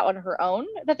figure that on her own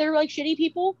that they're like shitty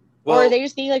people, or are they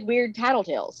just being like weird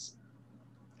tattletales?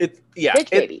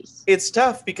 Bitch babies. It's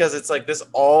tough because it's like this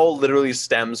all literally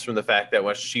stems from the fact that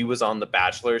when she was on The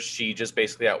Bachelor, she just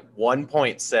basically at one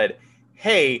point said,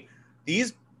 "Hey,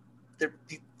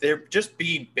 they're just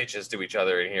being bitches to each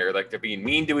other in here. Like they're being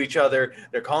mean to each other.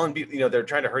 They're calling they're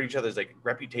trying to hurt each other's like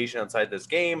reputation outside this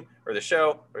game or the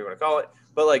show, whatever you want to call it."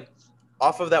 But like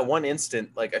off of that one instant,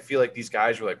 like I feel like these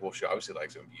guys were like, "Well, she obviously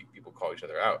likes him." People call each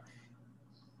other out,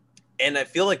 and I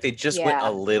feel like they just went a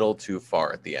little too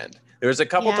far at the end. There was a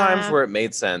couple times where it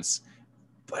made sense,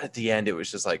 but at the end it was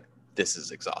just like, this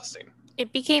is exhausting.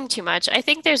 It became too much. I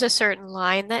think there's a certain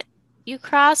line that you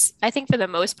cross. I think for the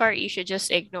most part, you should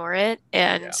just ignore it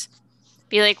and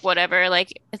be like, whatever.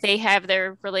 Like they have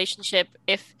their relationship.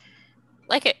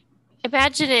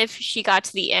 Imagine if she got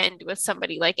to the end with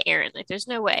somebody like Aaron. Like there's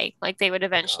no way. Like they would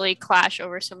eventually clash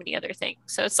over so many other things.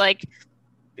 So it's like,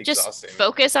 exhausting. Just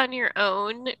focus on your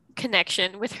own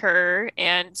connection with her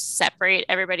and separate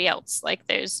everybody else. Like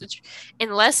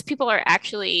unless people are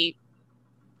actually,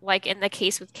 like in the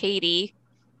case with Katie,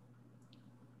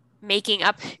 making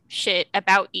up shit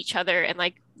about each other and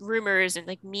like rumors and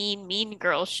like mean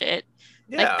girl shit.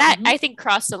 Like that, I think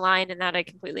crossed the line, and that I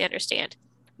completely understand.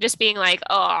 Just being like,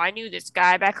 oh, I knew this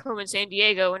guy back home in San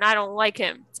Diego and I don't like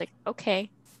him. It's like, okay.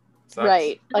 Sucks.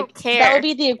 Right. Like that would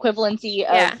be the equivalency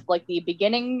of like the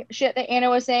beginning shit that Anna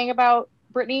was saying about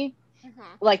Brittany.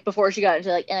 Like before she got into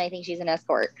like, and I think she's an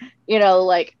escort,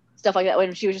 like stuff like that,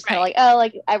 when she was just kind of like, oh,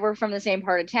 like I work from the same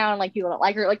part of town, like people don't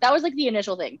like her. Like that was like the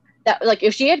initial thing. That like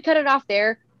if she had cut it off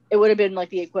there, it would have been like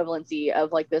the equivalency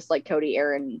of like this like Cody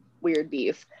Aaron weird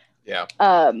beef. Yeah.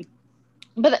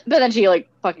 But then she like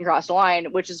fucking crossed the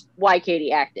line, which is why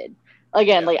Katie acted.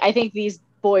 Again, like I think these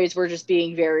boys were just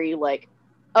being very like,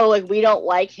 oh, like we don't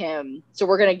like him, so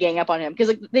we're gonna gang up on him, because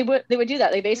like they would do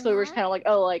that. They basically were just kind of like,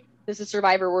 oh, like this is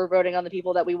Survivor, we're voting on the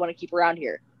people that we want to keep around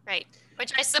here. Right.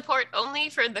 Which I support only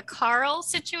for the Carl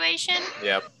situation.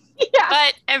 Yep. Yeah.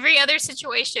 But every other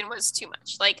situation was too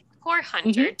much. Like poor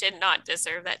Hunter did not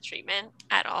deserve that treatment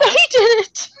at all. He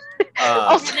didn't.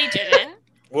 Really didn't.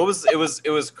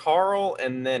 It was Carl,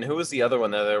 and then who was the other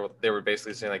one that they were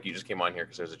basically saying like, you just came on here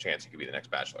because there's a chance you could be the next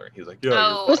Bachelor. And he was like, yeah.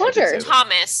 Oh, it was Hunter.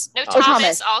 Thomas. No, Oh,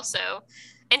 Thomas also.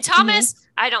 And Thomas,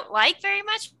 I don't like very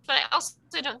much, but I also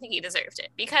don't think he deserved it,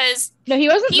 because no, he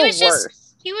wasn't the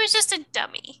worst. He was just a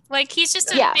dummy. Like he's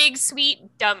just a big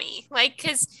sweet dummy. Like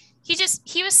because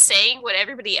he was saying what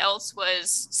everybody else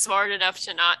was smart enough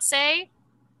to not say,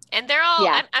 and they're all.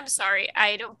 I'm sorry,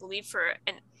 I don't believe for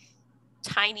an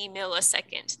tiny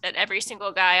millisecond that every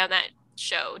single guy on that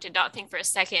show did not think for a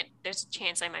second there's a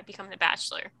chance I might become the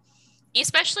Bachelor,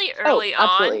 especially early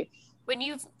on when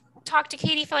you've talked to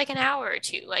Katie for like an hour or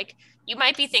two. Like you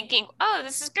might be thinking, oh,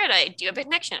 this is good, I do have a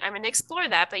connection, I'm gonna explore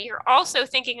that, but you're also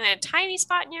thinking in a tiny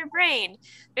spot in your brain,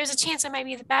 there's a chance I might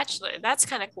be the Bachelor. That's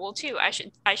kind of cool too. I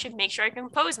should make sure I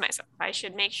compose myself. I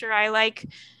should make sure I like,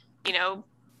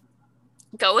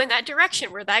 go in that direction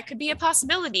where that could be a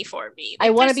possibility for me. Like,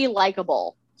 I want to be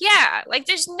likable. Yeah, like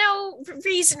there's no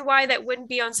reason why that wouldn't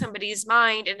be on somebody's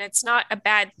mind, and it's not a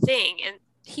bad thing. And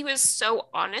he was so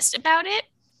honest about it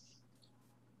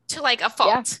to like a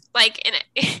fault. Like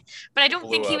but I don't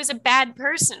think he was a bad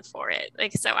person for it.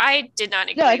 Like so I did not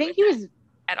agree. No, I think he was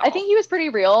at all. I think he was pretty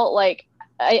real. Like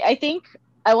I think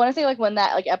I want to say like when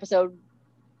that like episode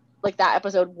I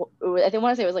want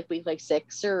to say it was like week like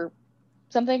 6 or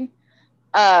something.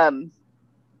 I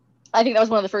think that was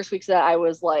one of the first weeks that I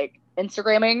was like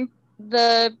Instagramming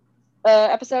the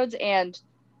episodes, and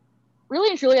really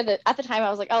and truly at the time I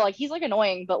was like, oh, like he's like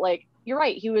annoying, but like you're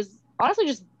right, he was honestly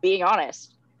just being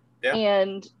honest. Yeah.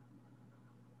 And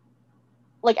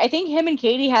like I think him and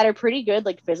Katie had a pretty good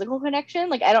like physical connection.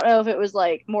 Like I don't know if it was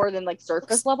like more than like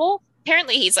surface level.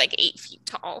 Apparently he's like 8 feet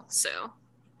tall, so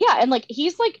Yeah, and like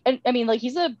he's like I mean like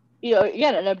he's a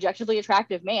again an objectively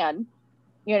attractive man.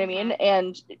 You know what I mean?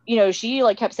 And she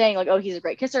like kept saying like, oh, he's a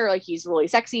great kisser, like he's really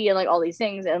sexy and like all these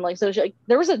things, and like so she, like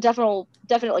there was a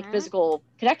definite like physical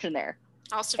connection there.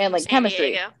 Also and like San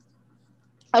chemistry. Diego.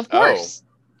 Of course.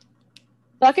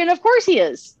 Fucking of course he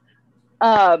is.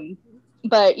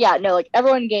 But yeah, no, like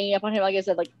everyone ganging up on him, like I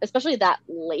said, like especially that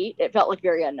late, it felt like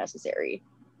very unnecessary.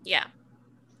 Yeah.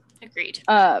 Agreed.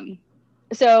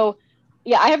 So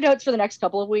yeah, I have notes for the next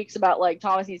couple of weeks about like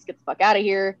Thomas needs to get the fuck out of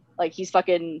here. Like he's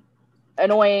fucking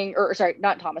annoying, or sorry,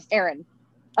 not Thomas, Aaron.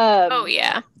 Oh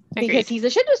yeah. Agreed. Because he's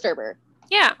a shit disturber.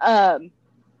 Yeah.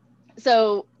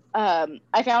 So I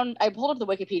pulled up the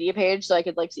Wikipedia page so I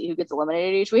could like see who gets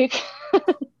eliminated each week.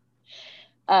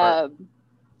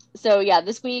 So yeah,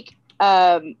 this week,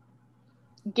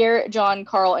 Garrett, John,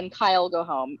 Carl, and Kyle go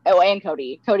home. Oh, and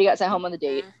Cody. Cody got sent home on the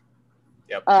date.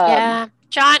 Yep. Yeah.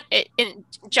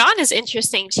 John is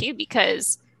interesting too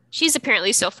because she's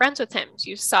apparently still friends with him.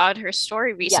 You saw in her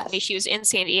story recently. Yes. She was in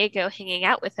San Diego hanging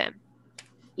out with him.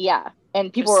 Yeah.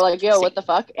 And people were like, yo, what the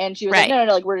fuck? And she was like, no,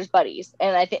 like we're just buddies.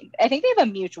 And I think they have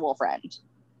a mutual friend.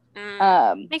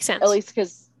 Makes sense. At least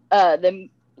because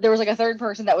there was like a third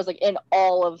person that was like in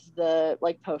all of the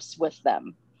like posts with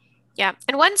them. Yeah.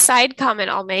 And one side comment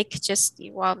I'll make just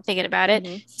while I'm thinking about it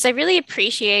is I really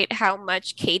appreciate how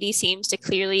much Katie seems to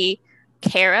clearly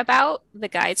care about the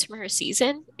guys from her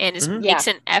season and makes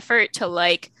an effort to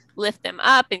like lift them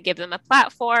up and give them a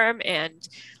platform. And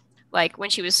like when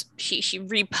she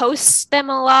reposts them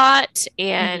a lot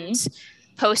and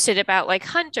posted about like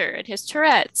Hunter and his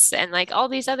Tourette's and like all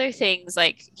these other things.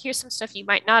 Like here's some stuff you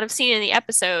might not have seen in the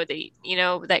episode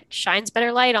that that shines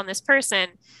better light on this person.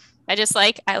 I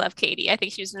love Katie. I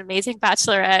think she was an amazing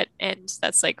bachelorette, and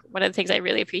that's like one of the things I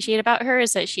really appreciate about her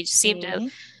is that she seemed to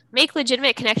make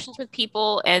legitimate connections with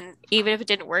people, and even if it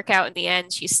didn't work out in the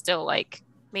end, she still like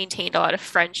maintained a lot of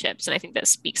friendships, and I think that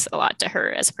speaks a lot to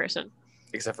her as a person.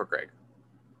 Except for Greg.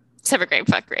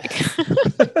 Fuck Greg.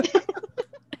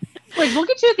 Like we'll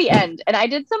get to at the end, and I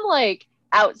did some like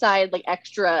outside like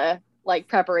extra like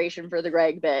preparation for the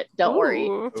Greg bit. Don't worry.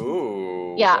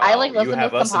 Ooh. Yeah, wow. I like listened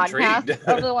to some podcasts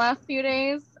over the last few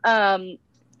days. About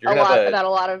a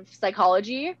lot of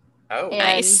psychology. Oh,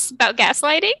 nice. About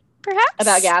gaslighting, perhaps.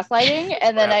 About gaslighting,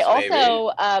 and then I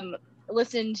also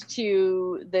listened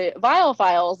to the Vile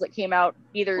files that came out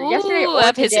either yesterday or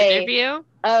of today his interview.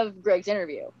 Of Greg's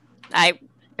interview. I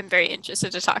am very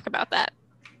interested to talk about that.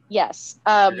 Yes.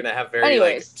 You're gonna have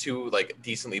very two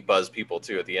decently buzzed people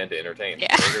too at the end to entertain.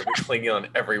 Yeah. They're gonna be clinging on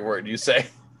every word you say.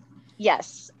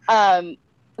 Yes. So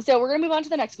we're gonna move on to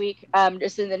the next week.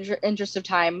 Just in the interest of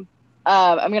time,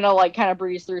 I'm gonna like kind of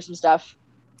breeze through some stuff.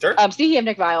 Sure. Speaking of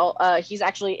Nick Viall, he's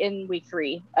actually in week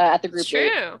 3 at the group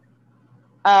date. True.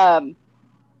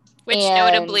 Which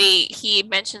notably, he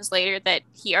mentions later that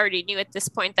he already knew at this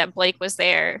point that Blake was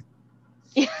there.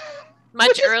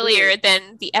 Much earlier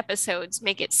than the episodes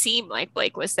make it seem like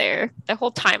Blake was there. The whole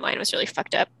timeline was really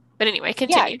fucked up. But anyway,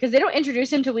 continue. Yeah, because they don't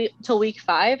introduce him till week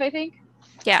 5, I think.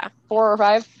 Yeah. 4 or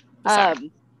 5.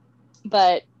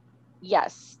 But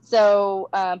yes. So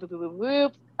and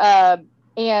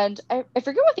I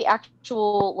forget what the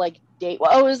actual like date was.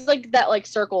 Oh, it was like that like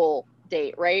circle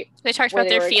date, right? They talked about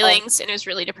their feelings and it was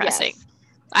really depressing. Yes.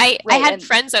 I had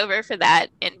friends over for that,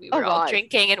 and we were all God.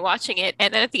 drinking and watching it,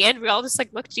 and then at the end we all just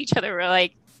like looked at each other. We're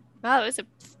like, "Wow, that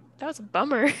was a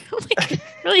bummer. Like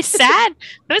really sad,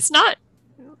 but it's not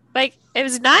like it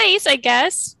was nice, I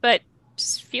guess, but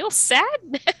just feels sad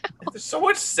now." There's so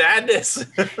much sadness.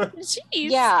 Jeez.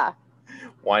 Yeah.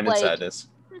 Wine and sadness.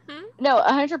 No,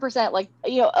 100%. Like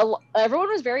everyone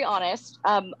was very honest.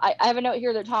 I have a note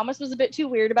here that Thomas was a bit too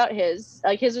weird about his.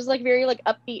 Like his was like very like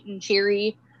upbeat and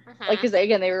cheery. Like, because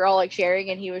again, they were all like sharing,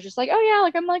 and he was just like, "Oh yeah,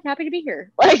 like I'm like happy to be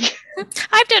here." Like,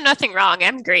 I've done nothing wrong.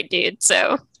 I'm a great dude,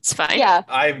 so it's fine. Yeah,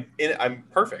 I'm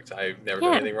perfect. I've never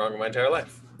done anything wrong in my entire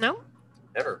life. No,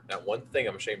 never. Not one thing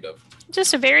I'm ashamed of.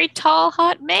 Just a very tall,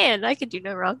 hot man. I could do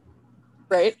no wrong.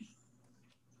 Right.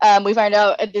 We find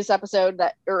out in this episode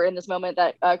or in this moment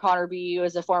that Connor B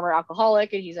was a former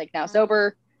alcoholic, and he's like now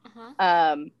sober.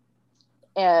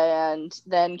 And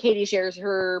then Katie shares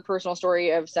her personal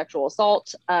story of sexual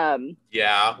assault.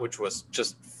 Yeah, which was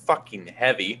just fucking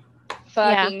heavy.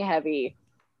 Heavy.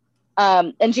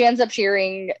 And she ends up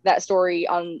sharing that story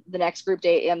on the next group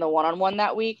date and the one-on-one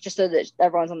that week, just so that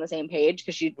everyone's on the same page,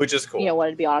 because she, which is cool.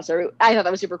 Wanted to be honest. I thought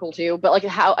that was super cool too. But like,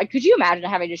 how could you imagine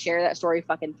having to share that story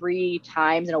fucking 3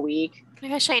 times in a week? Oh my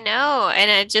gosh, I know.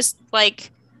 And it just like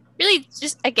really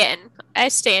just again, I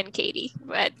stand Katie,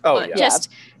 but Oh, yeah. just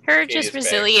her Katie's just bae.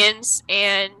 resilience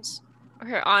and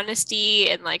her honesty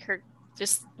and like her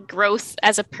just growth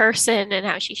as a person and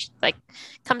how she like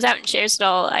comes out and shares it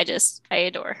all. I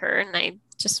adore her and I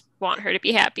just want her to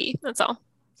be happy. That's all.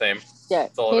 Same. Yeah,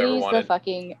 That's all I've ever Katie's the wanted.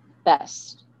 fucking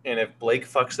best. And if Blake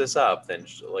fucks this up, then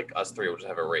like us three will just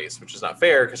have a race, which is not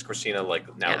fair because Christina like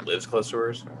now Yeah. lives close to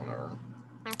her. So I don't know.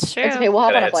 It's true. It's okay. We'll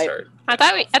hop Got a on a head flight. start. I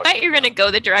thought you were gonna go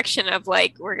the direction of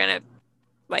like we're gonna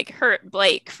like hurt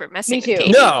Blake for messing Me with too.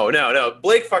 Katie. No.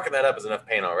 Blake fucking that up is enough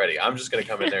pain already. I'm just gonna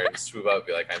come in there and swoop up and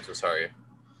be like, I'm so sorry.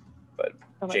 But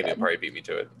Oh my Jamie will God. probably beat me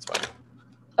to it. It's fine.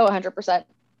 Oh, 100%.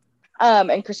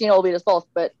 And Christina will beat us both,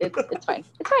 but it's fine.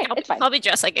 It's fine. It's fine. I'll be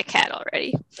dressed like a cat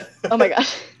already. Oh my God.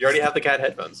 You already have the cat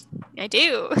headphones. I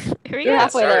do. Here we You're go.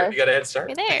 halfway there. You got a head start.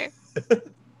 We're there.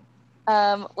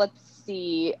 Let's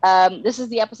see. This is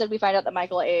the episode we find out that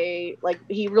Michael A. like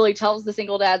he really tells the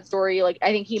single dad story. Like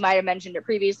I think he might have mentioned it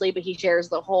previously, but he shares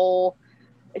the whole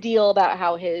deal about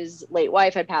how his late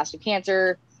wife had passed of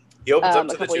cancer. He opens up a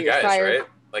to the couple two years guys, prior. right?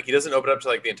 Like he doesn't open up to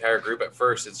like the entire group at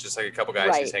first. It's just like a couple guys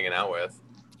Right. he's hanging out with.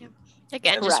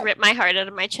 Again, just Correct. ripped my heart out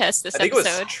of my chest this I think it was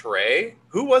episode. Trey.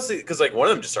 Who was it? Because like one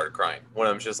of them just started crying. One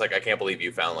of them's just like, I can't believe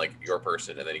you found like your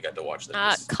person, and then you got to watch them.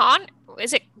 just-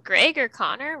 Is it Greg or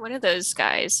Connor? One of those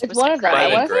guys. It's was one it of them. Might I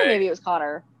have want been to say Greg. maybe it was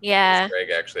Connor. Yeah. Greg,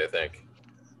 actually, I think.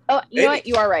 Oh, you know Maybe. what?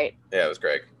 You are right. Yeah, it was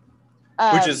Greg,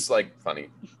 Um, which is like funny.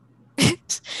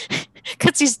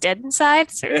 Because he's dead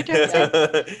inside. So you're doing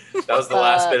that. That was the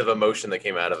last bit of emotion that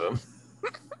came out of him.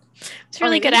 He's a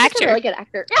really good he's actor. A really good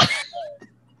actor.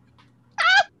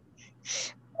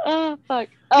 Oh fuck.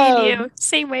 Me and you,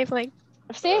 same wavelength.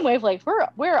 Same wavelength.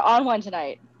 We're on one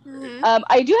tonight. Mhm.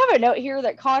 I do have a note here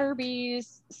that Connor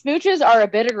B's smooches are a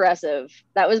bit aggressive.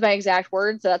 That was my exact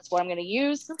word, so that's what I'm going to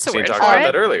use. That's a So you word talked for about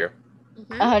it. that earlier.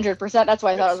 Mhm. 100%. That's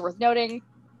why I thought it was worth noting.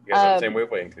 You guys are on the Um, same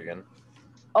wavelength again.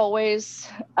 Always.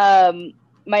 My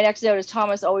next note is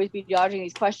Thomas always be dodging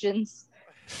these questions.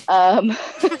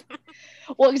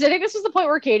 Well, because I think this was the point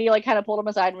where Katie like kind of pulled him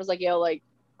aside and was like, "Yo, like,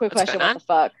 quick What's question, going what the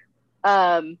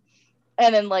fuck?"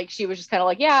 And then like she was just kind of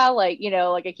like, "Yeah, like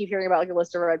like I keep hearing about like a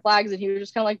list of red flags," and he was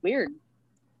just kind of like, "Weird.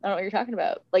 I don't know what you're talking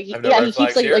about." Like, I've no yeah, red he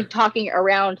flags keeps here. like talking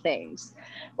around things.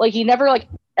 Like he never like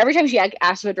every time she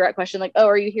asks him a direct question, like, "Oh,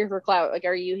 are you here for clout? Like,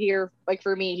 are you here like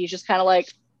for me?" He's just kind of like,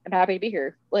 "I'm happy to be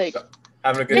here." Like,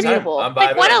 Having a good It's time. beautiful. I'm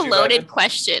Like, vibing. what aren't a you loaded vibing?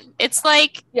 question. It's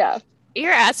like yeah,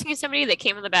 you're asking somebody that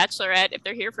came on The Bachelorette if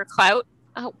they're here for clout.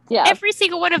 yeah. Every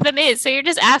single one of them is. So you're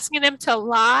just asking them to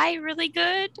lie really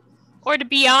good or to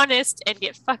be honest and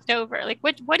get fucked over. Like,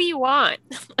 what do you want?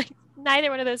 Like, neither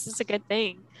one of those is a good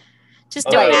thing. Just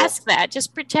don't Although- ask that.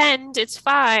 Just pretend it's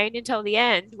fine until the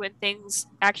end when things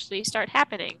actually start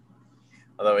happening.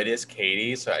 Although it is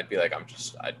Katie, so I'd be like, what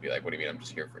do you mean I'm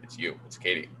just here for it's you? It's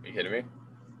Katie. Are you kidding me?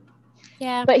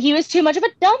 Yeah. But he was too much of a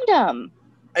dum dum.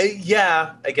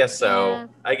 Yeah, I guess so. Yeah.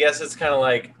 I guess it's kind of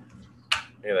like,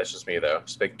 yeah, that's just me though.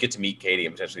 Just like get to meet Katie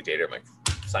and potentially date her. I'm like,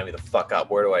 sign me the fuck up.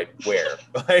 Where?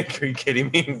 Like, are you kidding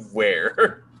me?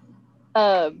 Where?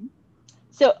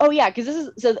 So because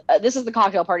this is the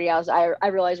cocktail party house. I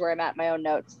realize where I'm at in my own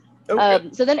notes. Okay.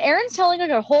 So then Aaron's telling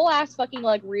like a whole ass fucking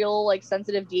like real like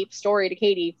sensitive deep story to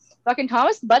Katie. Fucking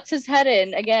Thomas butts his head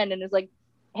in again and is like,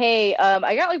 "Hey,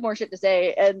 I got like more shit to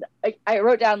say." And I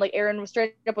wrote down like Aaron was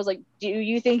straight up was like, "Do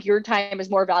you think your time is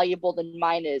more valuable than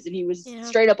mine is?" And he was Yeah.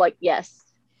 straight up like, "Yes."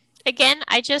 Again,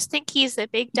 I just think he's a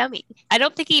big dummy. I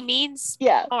don't think he means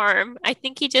Yeah. harm. I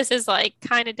think he just is like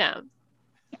kind of dumb.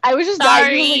 I was just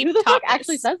Sorry, dying. Like, who the fuck Thomas.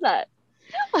 actually says that?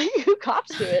 Like, who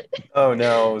cops to it? Oh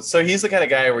no. So he's the kind of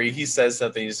guy where he says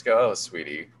something, you just go, "Oh,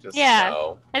 sweetie, just Yeah.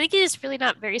 no." I think he's just really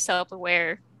not very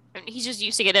self-aware. I mean, he's just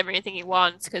used to get everything he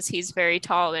wants because he's very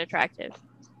tall and attractive.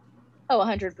 Oh,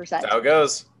 100%. That's how it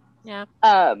goes.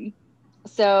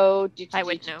 So I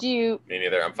wouldn't know. Do you? Me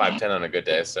neither. I'm 5'10" on a good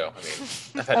day, so I mean,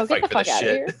 I've had Oh, to get fight the for fuck this out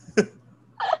shit. of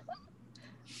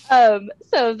here.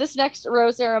 So this next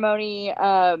rose ceremony,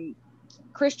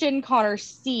 Christian, Connor,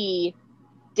 C,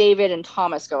 David, and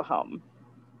Thomas go home.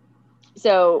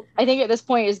 So I think at this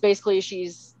point is basically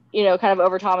she's kind of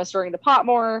over Thomas during the pot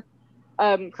more.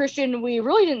 Christian, we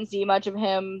really didn't see much of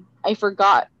him. I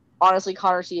forgot honestly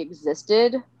Connor C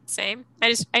existed. Same.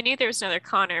 I knew there was another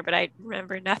Connor, but I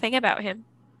remember nothing about him.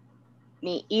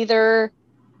 Me either.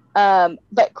 But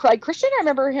like Christian, I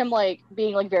remember him like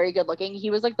being like very good looking. He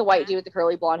was like the white dude with the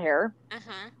curly blonde hair.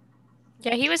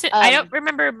 Yeah, he was. I don't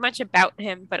remember much about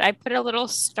him, but I put a little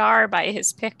star by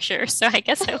his picture, so I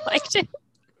guess I liked it.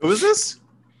 Who is this?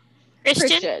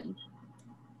 Christian.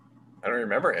 I don't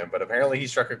remember him, but apparently he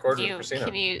struck a chord with Can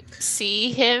Christina. you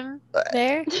see him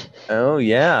there? Oh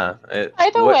yeah.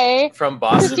 By the way, from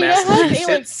Boston, Christina has a like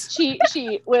Massachusetts. cheat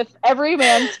sheet with every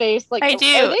man's face. Like I do,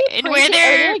 Are they and printed, where are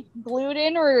they're they like glued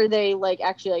in, or are they like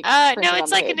actually like? no, printed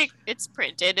it's on the like page? it's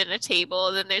printed in a table,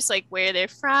 and then there's like where they're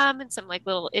from and some like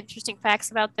little interesting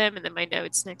facts about them, and then my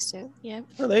notes next to it. Yeah,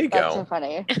 Oh, there you That's go. so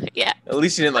funny. yeah, At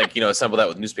least you didn't like assemble that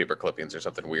with newspaper clippings or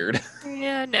something weird.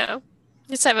 yeah. No,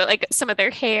 just have like some of their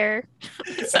hair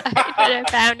that I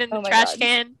found in the Oh my trash God.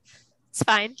 can. It's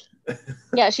fine.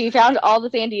 Yeah, she found all the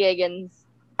San Diegans'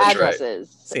 That's right.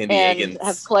 addresses San and Diegans.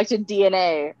 have collected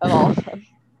DNA of all of them.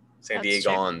 San That's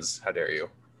true. Diegans, how dare you?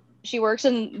 She works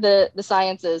in the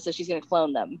sciences, so she's gonna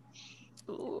clone them.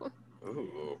 Ooh,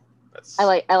 Ooh, that's. I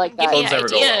like give that. me Clones never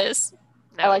go well. ideas.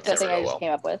 No, I like it that doesn't. thing I go just well.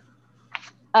 came up with.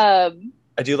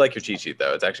 I do like your cheat sheet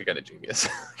though. It's actually kind of genius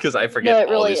because I No, forget it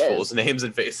all really these is. fools' names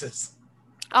and faces.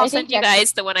 I'll I think send you next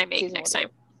guys the one I make season next we'll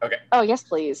time. do Oh yes,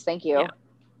 please. Thank you.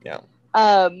 Yeah.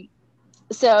 Yeah.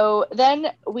 So then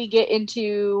we get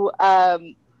into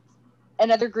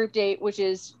another group date, which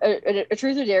is a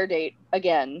truth or dare date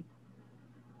again.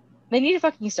 They need to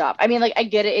fucking stop. I mean, like, I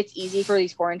get it. It's easy for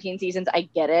these quarantine seasons. I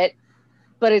get it.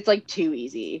 But it's, like, too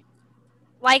easy.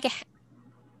 Like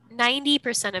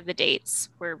 90% of the dates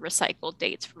were recycled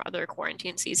dates from other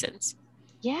quarantine seasons.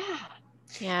 Yeah.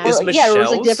 Yeah. Is Or, like, yeah, it was,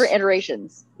 like, Michelle's- different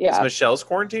iterations. Is Yeah. Michelle's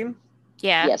quarantine?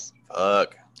 Yeah. Yes.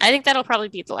 Fuck. I think that'll probably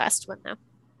be the last one though.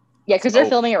 Yeah, because they're Oh.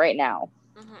 filming it right now.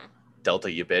 Delta,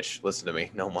 you bitch. Listen to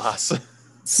me. No mas.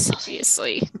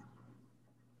 Seriously.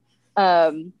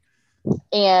 And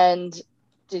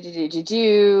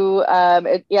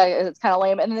it's kind of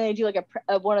lame. And then they do, like,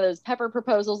 a one of those pepper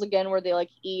proposals again where they, like,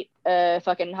 eat a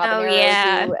fucking habanero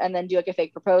yeah. too, and then do, like, a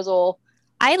fake proposal.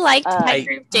 I liked that I-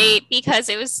 group date because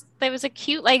there was a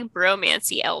cute like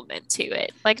bromancy element to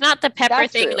it. Like not the pepper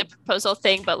That's thing true. and the proposal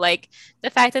thing, but like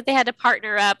the fact that they had to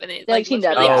partner up and it They, like, was teamed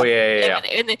up, really yeah. Oh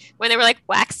yeah. and then when they were like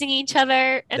waxing each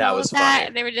other and That all was of that, funny.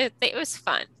 and they were just it was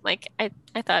fun. Like I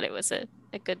thought it was a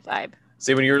good vibe.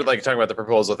 See, when you were like talking about the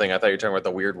proposal thing, I thought you were talking about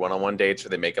the weird one-on-one dates where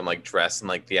they make them like dress in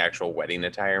like the actual wedding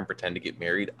attire and pretend to get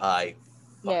married. I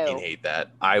fucking No. hate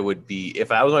that. I would be if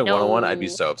that was my No. one-on-one, I'd be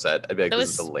so upset. I'd be like, this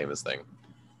is Those- the lamest thing.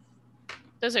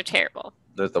 Those are terrible.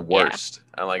 They're the worst.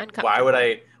 I'm like, why would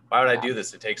I do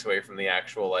this? It takes away from the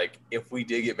actual like if we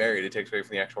did get married, it takes away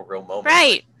from the actual real moment.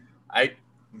 Right.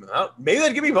 Well, maybe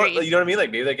they'd give me Agreed. you know what I mean? Like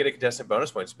maybe they get a contestant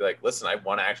bonus points to be like, listen, I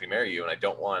want to actually marry you and I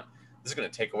don't want this is gonna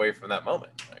take away from that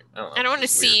moment. Like, I don't know. I don't want to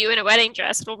It's see weird. you in a wedding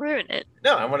dress. It'll ruin it.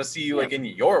 No, I want to see you Yeah. like in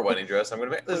your wedding dress. I'm gonna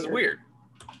make this is weird.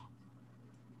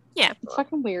 It's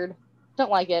fucking weird. Don't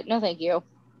like it. No, thank you.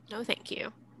 No, thank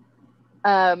you.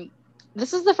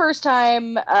 This is the first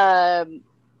time that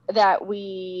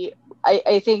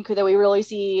I think that we really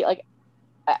see, like,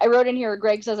 I wrote in here,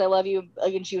 Greg says I love you,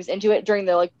 like, and she was into it during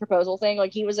the like proposal thing.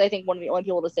 Like, he was, I think, one of the only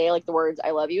people to say like the words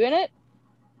I love you in it.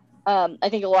 I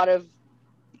think a lot of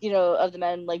of the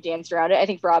men like danced around it, I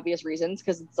think for obvious reasons,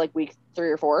 because it's like week 3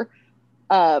 or 4.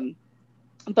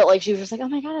 But like she was just like, oh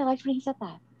my god, I liked when he said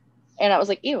that, and I was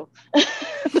like, ew.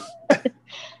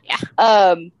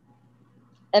 Yeah.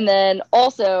 And then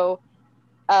also,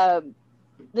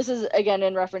 this is again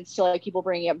in reference to like people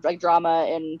bringing up like drama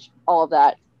and all of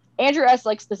that. Andrew S.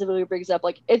 like specifically brings up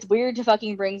like it's weird to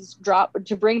fucking bring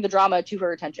the drama to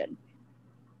her attention,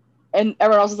 and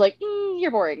everyone else is like,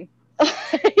 you're boring.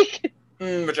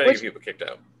 Which I think people kicked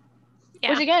out.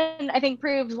 Yeah. Which again, I think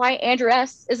proves why Andrew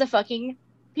S. is a fucking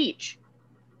peach,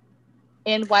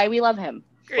 and why we love him.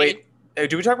 Wait,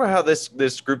 do we talk about how this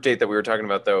group date that we were talking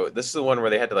about though? This is the one where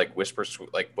they had to like whisper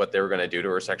like what they were gonna do to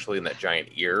her sexually in that giant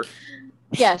ear.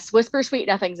 Yes, whisper sweet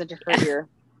nothings into her ear.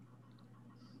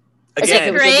 Was Again, it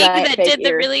it was a Greg giant that fake did the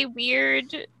ear. really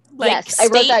weird like Yes, I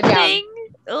wrote that state down. thing?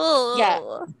 Ugh.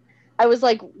 Yeah. I was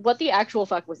like, what the actual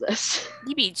fuck was this?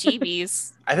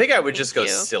 EBGBs. I think I would just go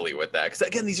Thank you. silly with that because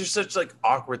again, these are such like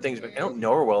awkward things. But I don't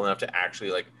know her well enough to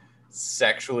actually like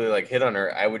sexually like hit on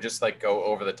her. I would just like go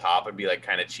over the top and be like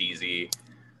kind of cheesy.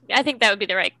 I think that would be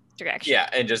the right direction. Yeah,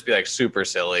 and just be like super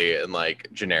silly and like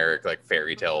generic like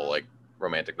fairy tale like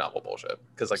romantic novel bullshit.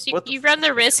 Because like So what you run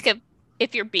the risk of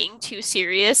if you're being too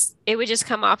serious, it would just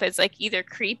come off as like either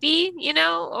creepy,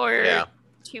 or Yeah.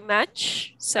 too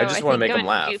much. So I just wanna think make 'em going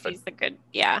laugh. Goofy's the good.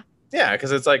 Yeah. Yeah,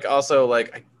 because it's like also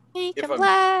like Make If them I'm-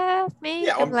 laugh. Make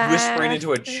yeah, 'em I'm laugh. whispering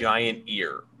into a giant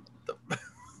ear.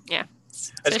 Yeah.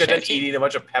 I just got done eating a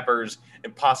bunch of peppers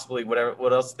and possibly whatever.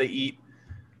 What else they eat?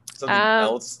 Something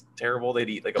else terrible. They'd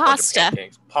eat like a pasta. bunch of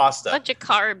pancakes. Pasta. Bunch of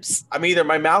carbs. I'm either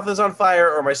my mouth is on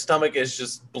fire or my stomach is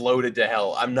just bloated to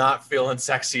hell. I'm not feeling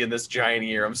sexy in this giant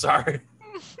ear. I'm sorry.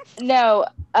 No,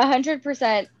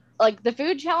 100%. like the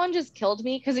food challenges killed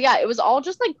me because it was all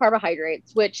just like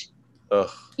carbohydrates, which Ugh,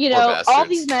 you poor know, all bastards.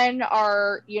 these men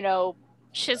are, you know,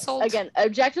 Chiseled. again,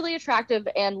 objectively attractive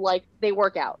and like they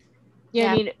work out. You know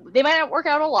Yeah. what I mean? They might not work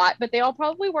out a lot, but they all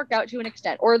probably work out to an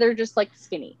extent, or they're just like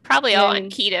skinny. Probably You know all what I on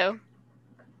mean? keto.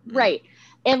 Right.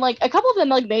 And like a couple of them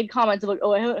like made comments of like,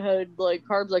 oh, I haven't had like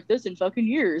carbs like this in fucking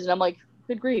years. And I'm like,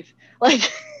 good grief. Like,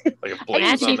 Like if Blake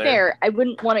and was to be on there. fair, I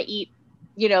wouldn't want to eat,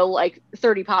 you know, like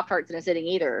 30 Pop-Tarts in a sitting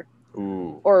either.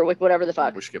 Ooh. Or like whatever the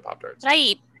fuck. We should get Pop-Tarts. But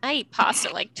I eat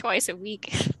pasta like twice a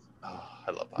week. Oh,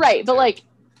 I love pasta. Right. But too. like,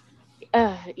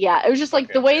 yeah, it was just like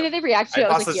Okay, the way yeah. that they reacted I to it,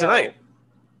 had I was pasta like, yo.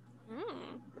 tonight.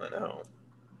 Mm, I know.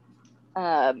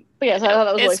 But yeah, so I thought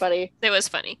that was really It's- funny. it was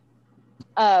funny.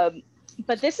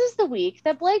 But this is the week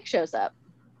that Blake shows up.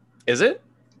 Is it?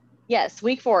 Yes,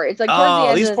 week 4. It's like towards the Oh,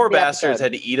 end these of poor the bastards episode.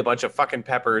 had to eat a bunch of fucking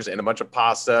peppers and a bunch of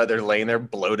pasta. They're laying there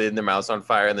bloated and their mouths on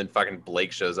fire, and then fucking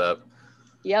Blake shows up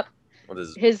Yep,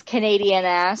 with his Canadian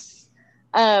ass.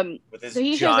 his So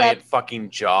he shows giant up. fucking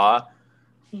jaw,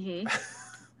 Mhm.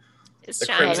 It's the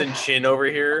giant. crimson chin over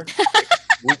here, like,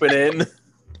 whooping in.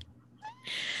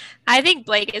 I think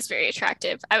Blake is very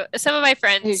attractive. Some of my Me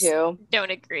friends too.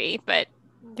 don't agree, but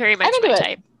very much into my it.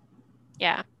 type.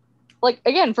 Yeah. Like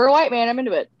again, for a white man, I'm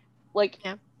into it. Like,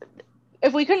 Yeah.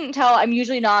 if we couldn't tell, I'm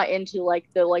usually not into like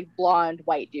the like blonde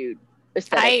white dude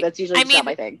aesthetic. That's usually I just not mean,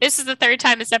 my thing. This is the third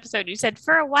time this episode you said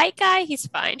for a white guy, he's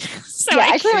fine. So Yeah, I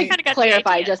I just want kind to of got clarify the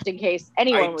idea. just in case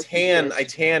anyone was I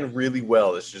confused. tan really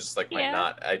well. It's just like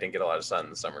Yeah. I didn't get a lot of sun in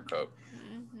the summer coat.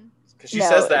 Mhm. Because she No,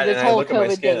 says that, this and I whole look at my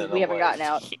COVID skin, thing and we I'm haven't like, gotten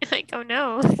out. Like, oh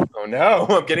no. oh no,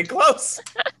 I'm getting close.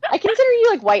 I consider you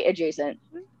like white adjacent.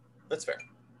 That's fair.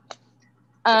 It's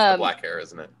the Um, black hair,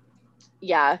 isn't it?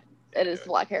 yeah, it is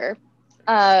black hair.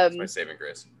 It's my saving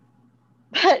grace.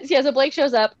 But yeah, so Blake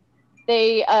shows up.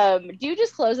 They do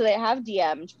disclose that they have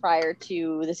DM'd prior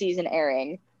to the season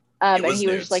airing. It And was he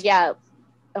was nudes. just like, yeah.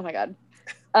 Oh my god.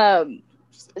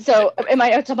 So in my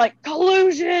notes, I'm like,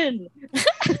 collusion.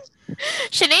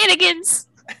 Shenanigans.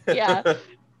 Yeah.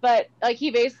 But like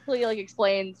he basically like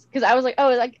explains because I was like,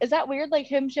 oh, is that weird? Like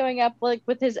him showing up like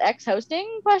with his ex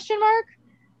hosting question mark?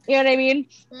 You know what I mean?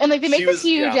 And like they make She this was-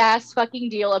 huge yeah. ass fucking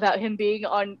deal about him being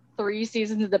on 3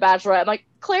 seasons of The Bachelorette. I'm like,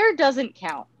 Claire doesn't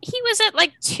count. He was at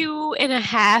like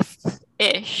 2.5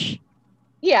 ish.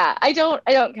 Yeah, I don't count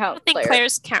I don't think Claire.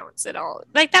 Claire's counts at all.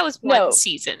 Like that was one No.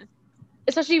 season.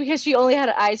 Especially because she only had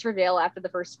eyes for Dale after the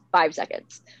first 5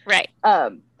 seconds. Right.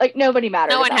 Like nobody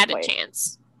mattered. No at one that had point. a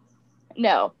chance.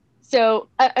 No. So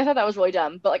I thought that was really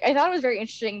dumb. But like I thought it was very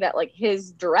interesting that like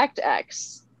his direct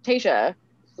ex, Tasha,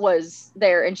 was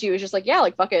there and she was just like, yeah,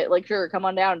 like fuck it, like sure, come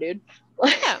on down, dude.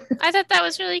 Like, Yeah. I thought that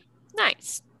was really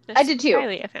nice. I did too.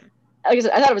 Highly of him. like I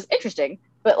said, I thought it was interesting,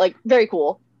 but like very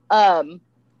cool.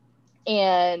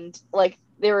 And like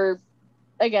they were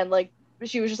again, like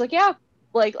she was just like, yeah,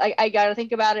 like I gotta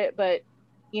think about it, but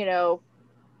you know,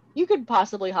 you could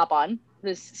possibly hop on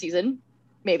this season,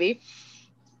 maybe.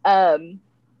 And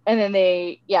then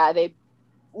they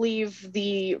leave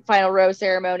the final rose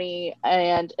ceremony,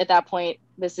 and at that point,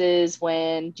 this is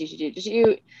when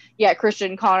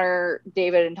Christian, Connor,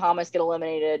 David, and Thomas get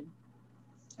eliminated.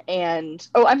 And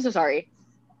I'm so sorry.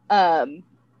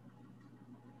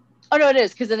 Oh no, it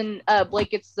is because then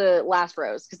Blake gets the last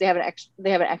rose because they have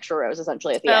an extra rose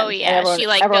essentially at the end. Oh And yeah. She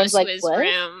like everyone's goes to his "What?"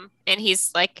 room and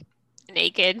he's like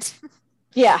naked.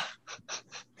 Yeah.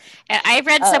 And I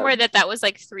read somewhere that was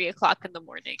like 3:00 in the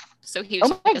morning. So he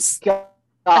was Oh my just god.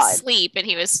 asleep and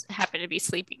he was happened to be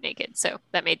sleeping naked. So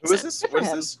that made Who is sense. this? What is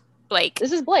him. this? Blake.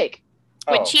 This is Blake.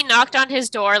 When Oh. she knocked on his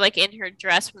door, like in her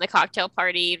dress from the cocktail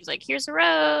party, it was like, "Here's a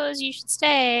rose. You should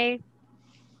stay."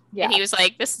 Yeah. And he was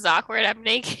like, "This is awkward. I'm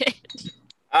naked."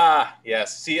 Ah,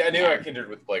 yes. See, I knew I kindred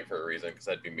with Blake for a reason because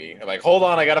that'd be me. I'm like, hold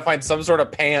on, I gotta find some sort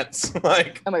of pants.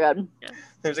 Like, Oh my god.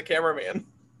 there's a cameraman.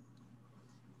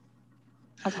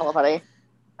 That's hella funny.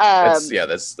 That's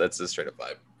a straight up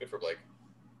vibe. Good for Blake.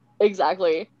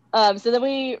 Exactly. So then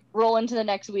we roll into the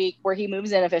next week where he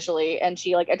moves in officially and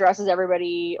she like addresses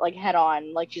everybody like head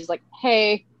on. Like she's like,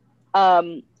 hey,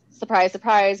 surprise,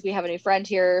 surprise, we have a new friend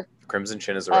here. Crimson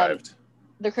Chin has arrived.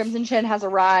 The Crimson Chin has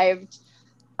arrived.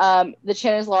 The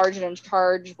Chin is large and in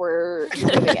charge. We're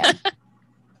moving in.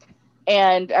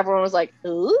 And everyone was like,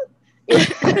 ooh.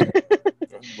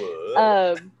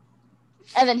 What?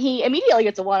 And then he immediately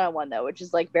gets a one-on-one though, which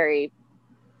is like very,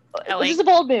 I which like- is a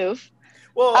bold move.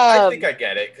 Well, I think I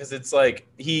get it because it's like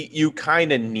you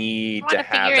kind of need Wanna to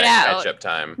have figure it that out. catch up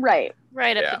time. Right.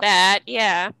 Right up Yeah. the bat,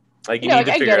 yeah. Like you No, need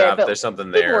to I figure get it, out but if there's something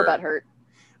People there. were butthurt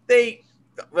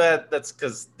That's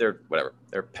because they're whatever.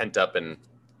 They're pent up and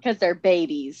because they're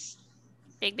babies.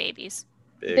 Big babies.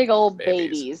 big old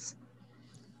babies.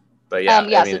 But yeah,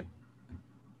 yeah, I mean,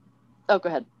 oh, go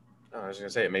ahead. I was gonna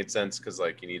say it made sense because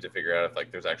like you need to figure out if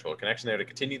like there's actual connection there to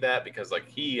continue that because like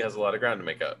he has a lot of ground to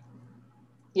make up.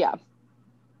 Yeah.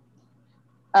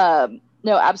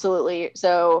 No, absolutely.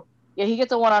 So yeah, he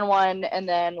gets a one-on-one, and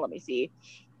then let me see.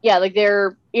 Yeah, like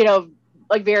they're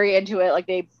like very into it. Like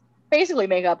they basically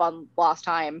make up on lost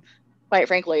time, quite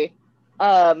frankly.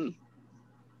 And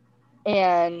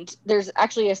there's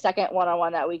actually a second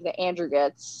one-on-one that week that Andrew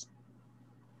gets.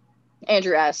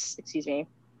 Andrew S. Excuse me.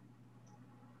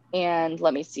 And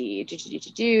let me see.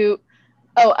 She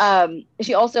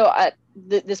also at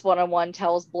this one-on-one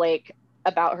tells Blake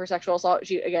about her sexual assault.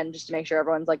 She, again, just to make sure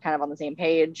everyone's like kind of on the same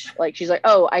page. Like she's like,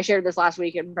 oh, I shared this last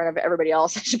week in front of everybody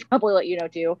else. I should probably let you know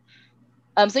too.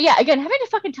 So yeah, again, having to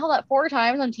fucking tell that 4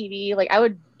 times on TV, like I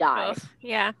would die. Oh,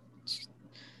 yeah.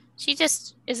 She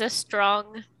just is a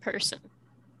strong person.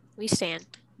 We stand.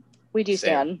 We do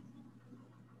stand.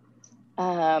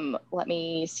 Let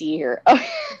me see here.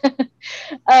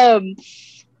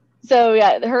 So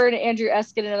yeah, her and Andrew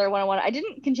S get another one-on-one. I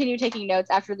didn't continue taking notes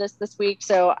after this week,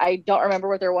 so I don't remember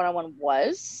what their one-on-one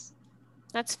was.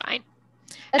 That's fine.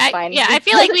 That's fine. Yeah, I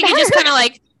feel like we can just kind of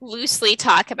like loosely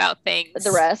talk about things.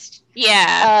 The rest.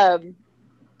 Yeah.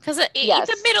 Because yes.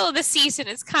 the middle of the season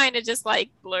is kind of just like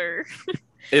blur.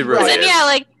 It really is. Yeah,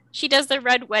 like she does the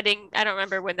red wedding. I don't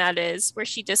remember when that is, where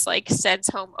she just like sends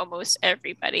home almost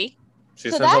everybody.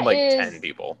 She sends home like 10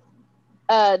 people.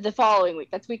 The following week.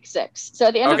 That's week 6. So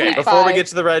at the end of week 5. Before we get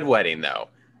to the red wedding, though,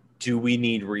 do we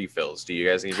need refills? Do you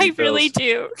guys need refills? I really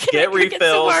do. Get refills. Get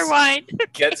some more wine.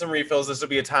 Get some refills. This will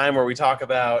be a time where we talk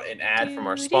about an ad from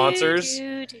our sponsors.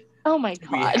 Oh my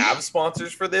God. We have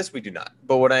sponsors for this. We do not.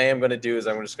 But what I am going to do is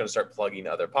I'm just going to start plugging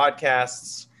other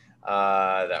podcasts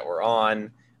that we're on.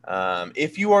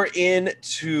 If you are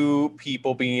into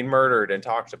people being murdered and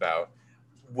talked about,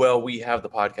 well, we have the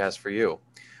podcast for you.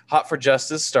 Hot for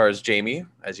Justice stars Jamie,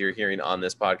 as you're hearing on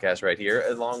this podcast right here,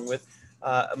 along with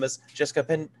Miss Jessica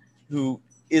Penn, who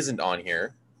isn't on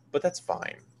here, but that's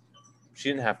fine. She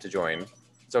didn't have to join.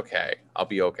 It's okay. I'll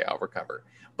be okay. I'll recover.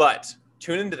 But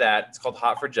tune into that. It's called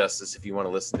Hot for Justice if you want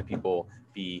to listen to people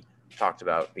be talked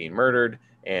about being murdered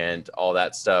and all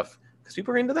that stuff. Because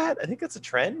people are into that. I think that's a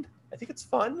trend. I think it's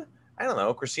fun. I don't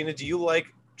know. Christina, do you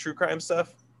like true crime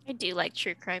stuff? I do like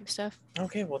true crime stuff.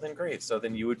 Okay, well then great. So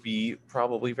then you would be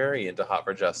probably very into Hot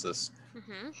for Justice.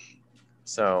 Mm-hmm.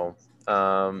 So,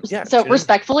 yeah. So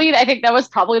respectfully, I think that was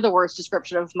probably the worst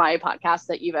description of my podcast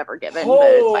that you've ever given. Oh,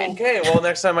 but it's fine. Okay. Well,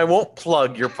 next time I won't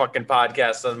plug your fucking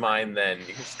podcast on mine. Then you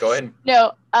can just go ahead.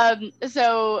 No.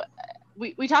 So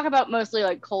we talk about mostly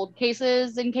like cold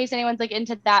cases in case anyone's like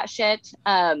into that shit.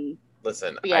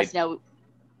 Listen. Yes.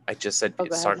 I just said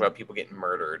it's talking about people getting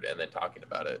murdered and then talking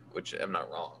about it, which I'm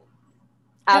not wrong.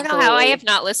 I don't know how I have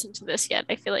not listened to this yet.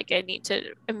 I feel like I need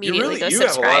to immediately go subscribe. You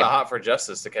have a lot of Hot for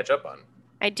Justice to catch up on.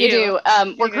 I do. You do.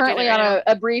 We're currently on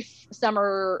a brief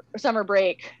summer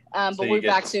break, but we'll be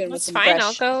back soon. That's with fine.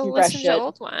 Fresh, I'll go listen to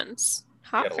old ones.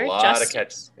 Hot for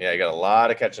Justice. You got a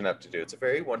lot of catching up to do. It's a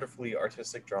very wonderfully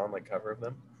artistic drawn like cover of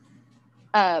them.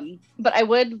 But I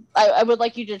would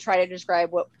like you to try to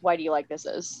describe why do you like this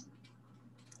is.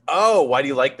 Oh, why do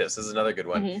you like this? This is another good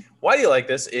one. Mm-hmm. Why do you like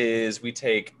this is we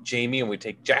take Jamie and we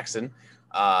take Jackson,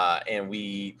 and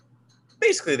we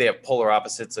basically they have polar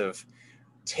opposites of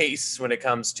tastes when it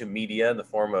comes to media in the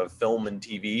form of film and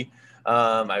TV.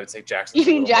 I would say Jackson. You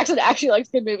mean Jackson actually likes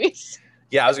good movies?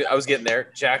 Yeah, I was getting there.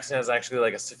 Jackson has actually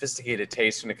like a sophisticated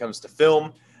taste when it comes to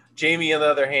film. Jamie, on the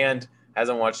other hand,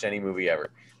 hasn't watched any movie ever.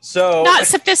 So not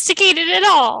sophisticated at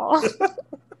all.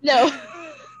 No.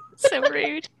 So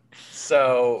rude.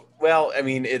 So, well, I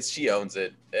mean, she owns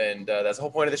it, and that's the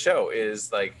whole point of the show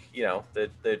is like, you know, the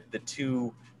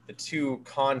two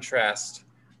contrast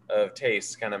of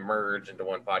tastes kind of merge into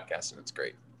one podcast, and it's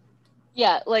great.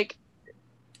 Yeah, like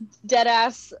dead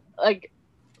ass. Like,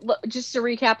 just to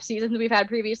recap seasons we've had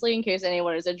previously, in case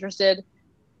anyone is interested.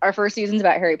 Our first season's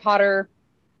about Harry Potter,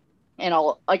 and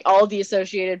all of the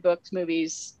associated books,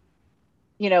 movies.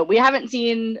 You know, we haven't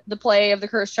seen the play of The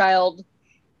Cursed Child.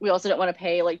 We also don't want to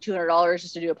pay like $200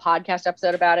 just to do a podcast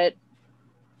episode about it.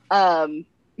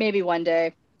 Maybe one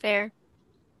day. Fair.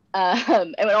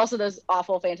 And also those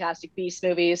awful Fantastic Beasts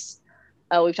movies.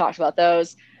 We've talked about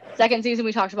those. Second season,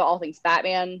 we talked about all things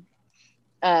Batman.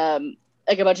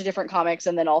 Like a bunch of different comics,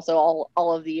 and then also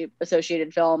all of the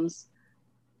associated films.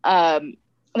 And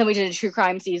then we did a true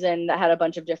crime season that had a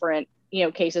bunch of different,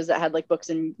 cases that had like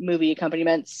books and movie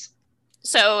accompaniments.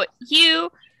 So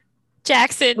you...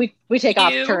 Jackson, we take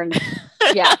off turns.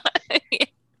 Yeah.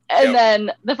 And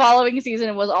then the following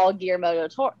season was all Guillermo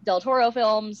del Toro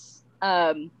films.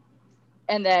 And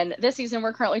And then this season,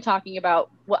 we're currently talking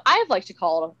about what I'd like to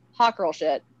call hot girl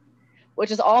shit, which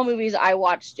is all movies I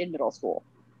watched in middle school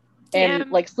and Yeah.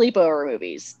 like sleepover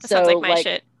movies. That So sounds like my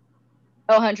shit.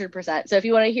 100%. So if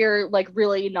you want to hear like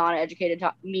really non-educated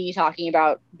me talking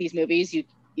about these movies, you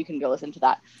can go listen to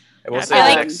that. I will I say feel the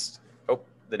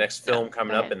like- next film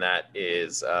coming go up ahead. in that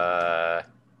is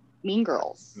Mean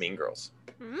Girls. Mean Girls.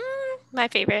 My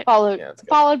favorite. Followed Yeah, it's good.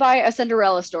 followed by a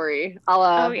Cinderella story, a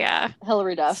la Oh yeah,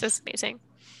 Hilary Duff. this is amazing.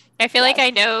 I feel like I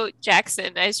Yes. know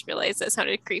Jackson. I just realized that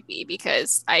sounded creepy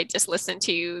because I just listened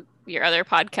to your other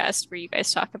podcast where you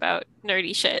guys talk about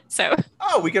nerdy shit. So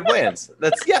Oh, Weekend Plans.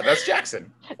 That's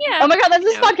Jackson. yeah, Oh my god, that's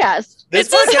this No. podcast. This it's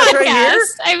this podcast right here.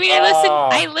 I mean, Oh.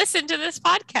 I listened to this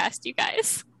podcast, you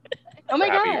guys. Oh my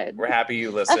We're god. happy you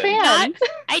A listen. fan. Not-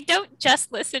 I don't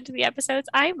just listen to the episodes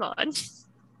I'm on.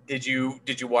 Did you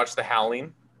watch The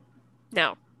Howling?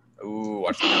 No. Ooh,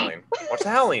 watch The Howling. Watch The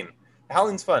Howling. The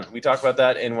Howling's fun. We talked about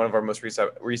that in one of our most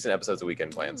recent episodes of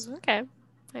Weekend Plans. Okay.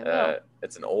 I will.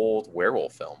 It's an old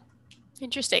werewolf film.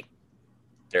 Interesting.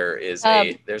 There's Um,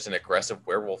 an aggressive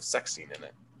werewolf sex scene in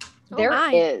it. Oh There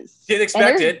my. is. Didn't And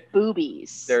expect there's it.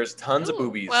 boobies. There's tons of Ooh,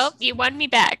 boobies. Well, you won me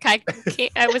back. I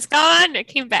was gone. I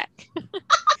came back.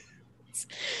 it's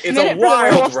Minute a for the wild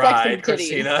werewolf sex ride, and titties.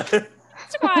 Christina.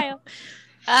 It's a while.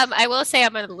 I will say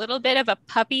I'm a little bit of a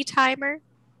puppy timer,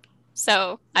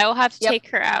 so I will have to Yep. take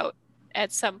her out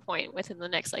at some point within the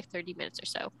next like 30 minutes or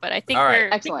so. But I think All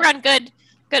right. I think we're on good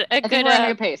I think we're on a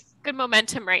good pace. good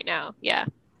momentum right now. Yeah.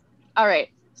 All right.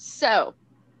 So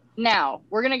now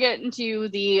we're gonna get into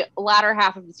the latter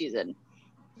half of the season.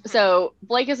 So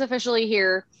Blake is officially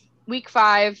here. Week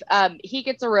 5, he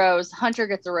gets a rose, Hunter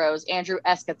gets a rose, Andrew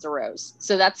S gets a rose.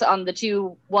 So that's on the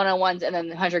 2 one-on-ones, and then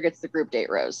Hunter gets the group date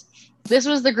rose. This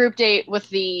was the group date with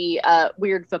the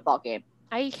weird football game.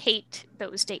 I hate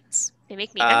those dates. They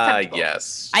make me uncomfortable.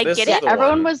 Yes. I This get is it. the Everyone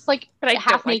one. was like But I don't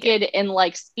half like naked in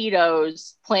like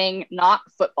Speedos playing not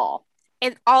football.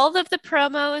 And all of the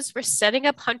promos were setting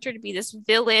up Hunter to be this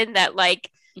villain that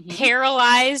like Mhm.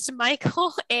 paralyzed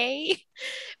Michael A.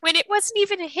 when it wasn't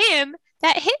even him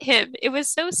that hit him. It was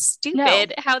so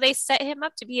stupid how they set him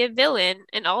up to be a villain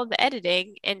in all of the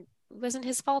editing, and it wasn't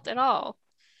his fault at all.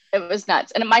 It was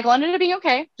nuts. And Michael ended up being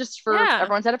okay, just for Yeah.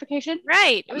 everyone's edification.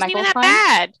 Right. It wasn't even Michael's that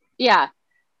fine. bad. Yeah,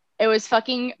 it was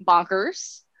fucking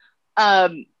bonkers.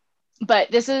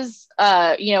 But this is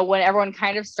when everyone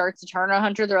kind of starts to turn on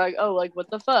Hunter, they're like, oh, like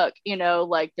what the fuck,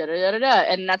 like da da da da da,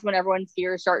 and that's when everyone's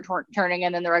gears start turning,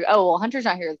 and then they're like, oh well, Hunter's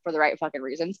not here for the right fucking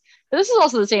reasons. But this is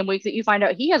also the same week that you find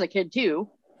out he has a kid too.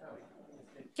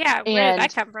 Yeah. Where did And-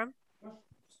 that come from?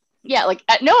 Yeah, like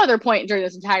at no other point during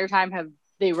this entire time have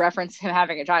they referenced him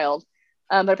having a child.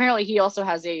 But apparently he also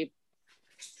has a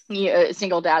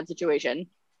single dad situation.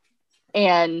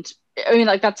 And I mean,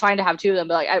 like, that's fine to have two of them,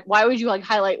 but like, why would you like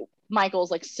highlight Michael's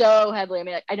like so heavily? I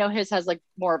mean, like, I know his has like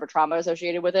more of a trauma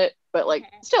associated with it, but like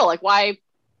still, like, why,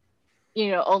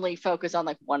 only focus on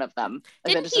like one of them? Like, that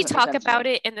Didn't just he doesn't make talk sense to about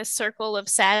me. it in the circle of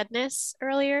sadness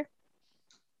earlier?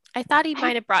 I thought he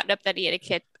might have brought up that he had a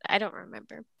kid. I don't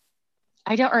remember.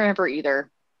 I don't remember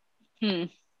either. The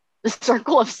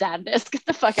circle of sadness. Get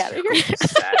the fuck out of here.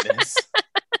 Sadness.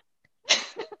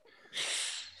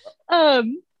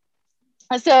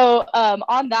 So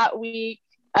on that week,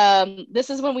 this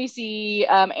is when we see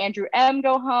Andrew M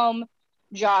go home,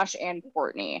 Josh and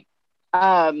Courtney.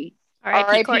 R.I.P.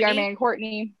 R.I.P. our Courtney. man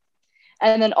Courtney.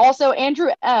 And then also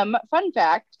Andrew M, fun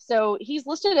fact, so he's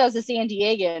listed as a San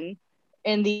Diegan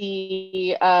in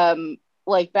the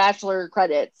like bachelor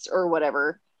credits or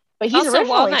whatever, but he's Also originally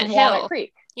Walnut from Hill. Walnut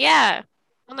Creek, Yeah.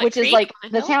 Walnut which is Creek, like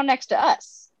Walnut the Hill? town next to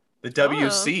us. The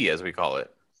WC, as we call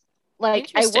it.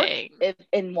 Like I Interesting. work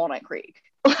in Walnut Creek.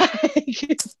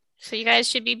 Like, So you guys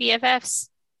should be BFFs.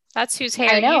 That's whose hair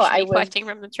I know, you should I be was- collecting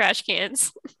from the trash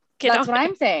cans. Get that's on what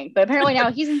I'm saying. But apparently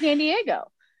now he's in San Diego.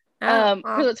 Oh,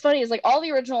 Because what's funny is like all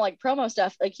the original like promo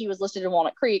stuff, like he was listed in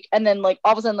Walnut Creek, and then like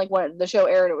all of a sudden like when the show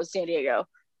aired, it was San Diego.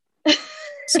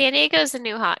 San Diego's the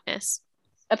new hotness.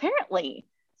 Apparently.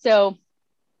 So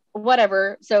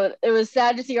whatever. So it was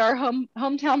sad to see our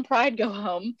hometown pride go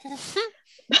home.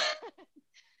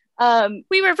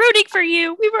 We were rooting for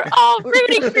you. We were all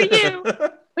rooting for you.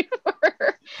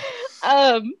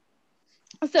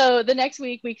 So the next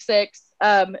week, week 6,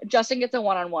 Justin gets a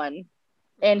one-on-one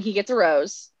and he gets a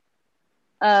rose.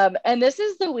 And this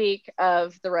is the week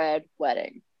of the red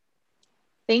wedding.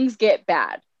 Things get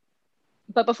bad.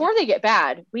 But before they get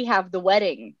bad, we have the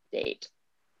wedding date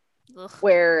Ugh.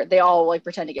 where they all like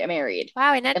pretend to get married.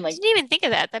 Wow, and like- didn't even think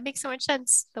of that. That makes so much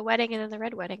sense. The wedding and then the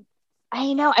red wedding.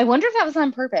 I know. I wonder if that was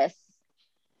on purpose.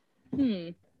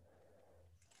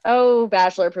 Oh,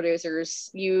 Bachelor producers,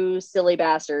 you silly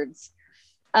bastards.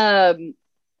 Um,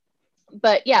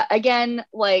 but yeah, again,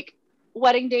 like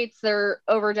wedding dates, they're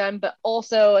overdone, but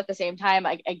also at the same time,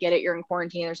 I get it. You're in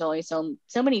quarantine. There's only so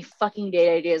many fucking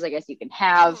date ideas I guess you can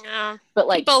have. Yeah. But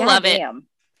like, People love it goddamn.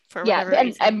 for Yeah, whatever and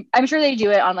reason. I'm sure they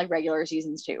do it on like regular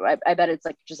seasons too. I bet it's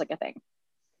like just like a thing.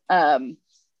 Um,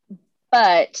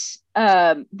 but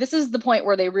this is the point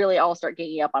where they really all start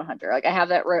ganging up on Hunter. Like I have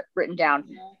that written down.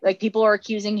 Like people are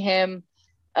accusing him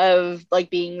of like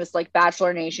being this like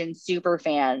Bachelor Nation super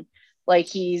fan. Like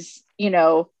he's, he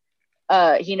knows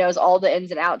all the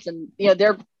ins and outs, and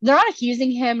they're not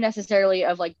accusing him necessarily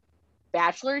of like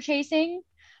Bachelor chasing,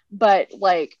 but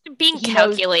like Being he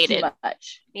knows too calculated.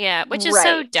 much. Yeah, which is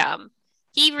so dumb.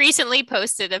 He recently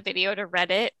posted a video to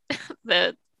Reddit,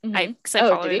 because I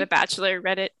follow the Bachelor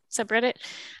Reddit subreddit.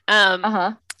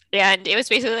 And it was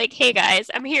basically like, hey guys,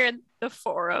 I'm here in the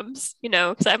forums,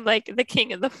 because I'm like the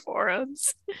king of the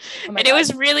forums. And it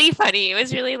was really funny. It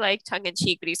was really like tongue in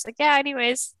cheek, but he's like, yeah,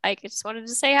 anyways, I just wanted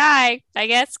to say hi. I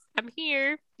guess I'm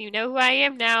here. You know who I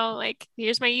am now. Like,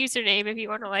 here's my username if you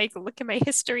want to like look at my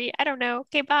history. I don't know.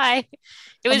 Okay, bye.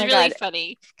 It was really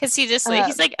funny because he just like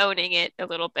he's like owning it a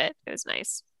little bit. It was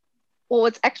nice. Well,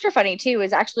 what's extra funny too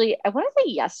is actually, I want to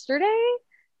say yesterday,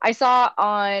 I saw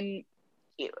on,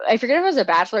 I forget if it was a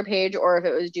Bachelor page or if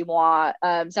it was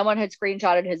DeuxMoi, someone had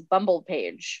screenshotted his Bumble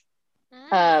page.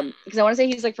 Because I want to say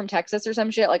he's like from Texas or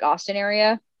some shit, like Austin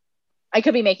area. I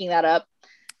could be making that up.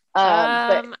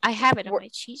 But I have it on my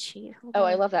cheat sheet.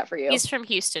 I love that for you. He's from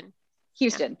Houston.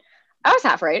 Houston. Yeah. I was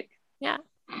half right. Yeah.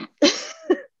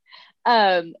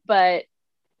 But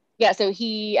yeah, so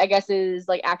he, I guess, is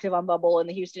like active on Bumble in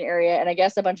the Houston area, and I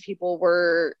guess a bunch of people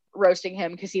were roasting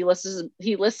him because he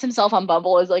lists himself on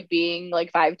Bumble as like being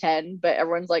like 5'10", but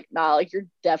everyone's like, nah, like you're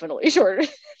definitely shorter.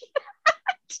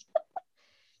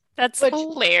 That's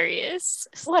hilarious.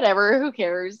 Whatever, who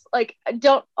cares? Like,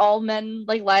 don't all men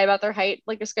like lie about their height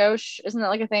like a skosh? Isn't that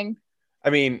like a thing?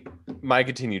 I mean, my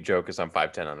continued joke is I'm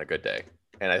 5'10" on a good day,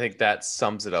 and I think that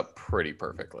sums it up pretty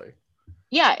perfectly.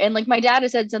 Yeah, and like my dad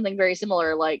has said something very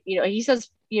similar. Like, he says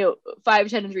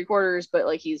 5'10" and 3/4, but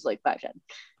like he's like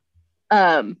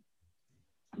 5'10".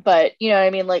 But you know what I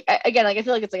mean? Like again, like I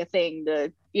feel like it's like a thing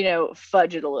to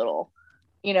fudge it a little,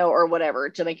 or whatever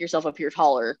to make yourself appear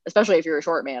taller, especially if you're a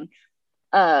short man.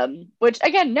 Which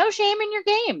again, no shame in your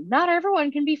game. Not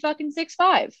everyone can be fucking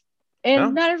 6'5",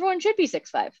 and not everyone should be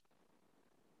 6'5".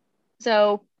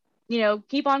 So,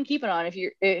 keep on keeping on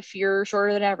if you're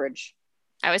shorter than average.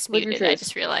 I was muted. I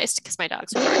just realized because my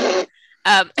dogs were barking.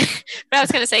 But I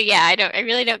was gonna say, yeah, I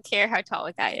really don't care how tall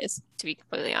a guy is, to be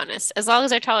completely honest, as long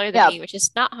as they're taller than me, which is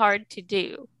not hard to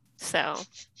do. So,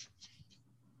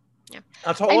 yeah.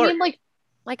 How tall are you?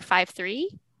 Like 5'3".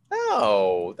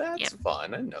 Oh, that's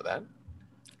fun. I didn't know that.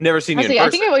 Never seen you in person. I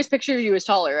think I always pictured you as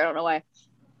taller. I don't know why.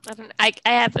 I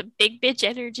have a big bitch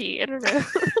energy. I don't know.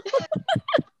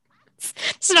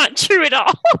 It's not true at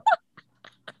all.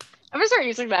 I'm gonna start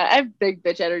using that. I have big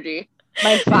bitch energy.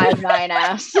 My 5'9"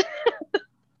 ass.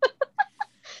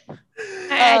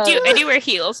 I do wear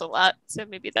heels a lot, so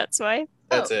maybe that's why.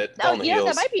 That's it. Yeah,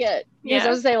 that might be it. Yeah, I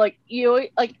was gonna say like you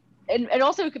like, and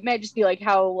also it might just be like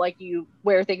how like you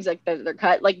wear things like they're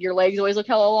cut. Like your legs always look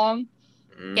hella long.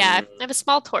 Yeah, I have a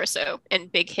small torso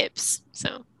and big hips.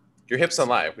 So your hips don't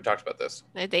lie. We talked about this.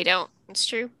 They don't. It's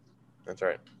true. That's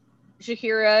right.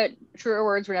 Shakira, truer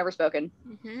words were never spoken.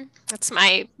 Mm-hmm. That's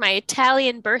my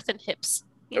Italian birth and hips.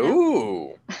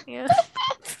 Ooh. Yeah.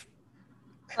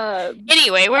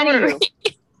 Anyway, where were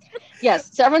we? Yes,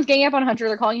 so everyone's ganging up on Hunter.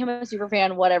 They're calling him a super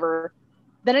fan, whatever.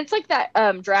 Then it's like that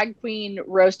drag queen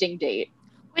roasting date.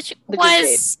 Which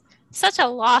was such a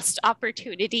lost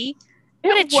opportunity.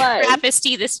 What a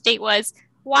travesty this date was.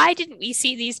 Why didn't we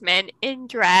see these men in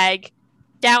drag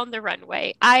down the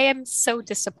runway? I am so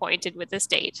disappointed with this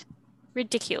date.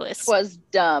 Ridiculous. It was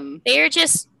dumb.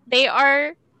 They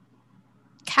are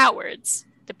cowards.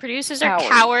 The producers are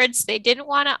cowards. They didn't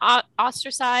want to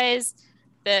ostracize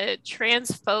the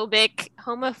transphobic,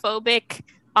 homophobic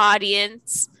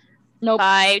audience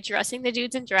by dressing the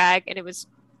dudes in drag, and it was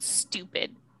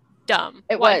stupid. Dumb.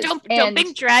 It was. Don't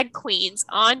bring drag queens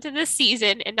onto the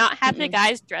season and not have the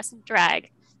guys dress in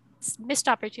drag. It's missed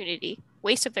opportunity.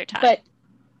 Waste of their time. But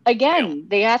again,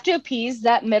 they have to appease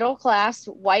that middle class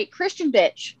white Christian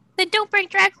bitch. Then don't bring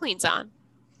drag queens on.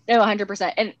 No,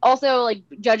 100%. And also, like,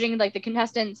 judging, like, the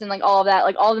contestants and, like, all of that,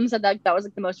 like, all of them said that was,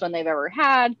 like, the most fun they've ever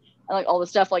had. And, like, all the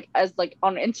stuff, like, as, like,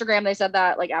 on Instagram, they said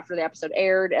that, like, after the episode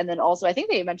aired. And then also, I think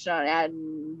they mentioned on ad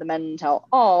the Men Tell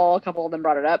All, a couple of them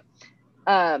brought it up.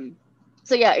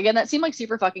 So, yeah, again, that seemed, like,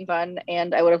 super fucking fun.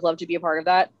 And I would have loved to be a part of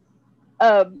that.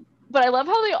 But I love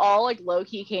how they all like low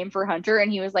key came for Hunter,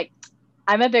 and he was like,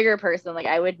 "I'm a bigger person. Like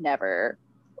I would never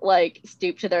like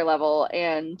stoop to their level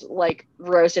and like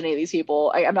roast any of these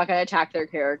people. I'm not gonna attack their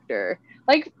character.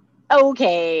 Like,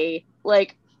 okay,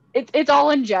 like it's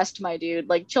all in jest, my dude.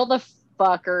 Like, chill the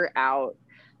fucker out.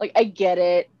 Like, I get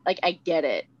it.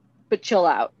 But chill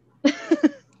out.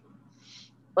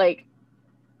 Like,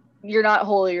 you're not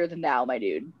holier than thou, my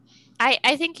dude.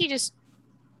 I think he just,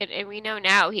 and we know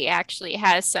now he actually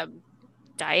has some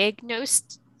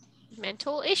diagnosed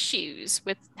mental issues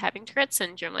with having Tourette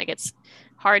syndrome. Like it's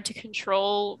hard to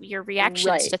control your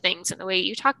reactions to things and the way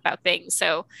you talk about things.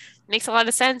 So it makes a lot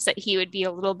of sense that he would be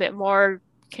a little bit more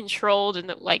controlled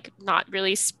and like not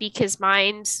really speak his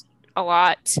mind a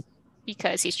lot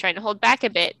because he's trying to hold back a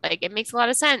bit. Like it makes a lot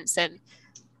of sense, and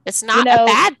it's not a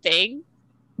bad thing.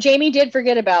 Jamie did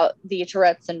forget about the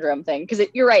Tourette syndrome thing because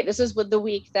you're right. This is with the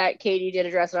week that Katie did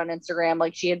address it on Instagram.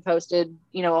 Like she had posted,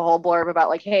 a whole blurb about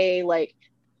like, hey, like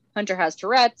Hunter has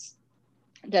Tourette's,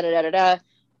 da da da da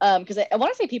da. Because I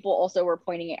want to say people also were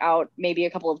pointing out maybe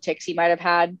a couple of tics he might have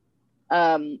had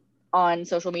on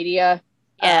social media.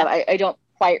 Yeah. I don't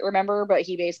quite remember, but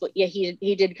he basically,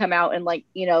 he did come out and like,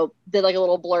 did like a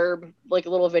little blurb, like a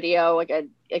little video, like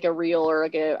a reel or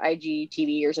like a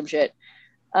IGTV or some shit.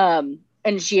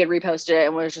 And she had reposted it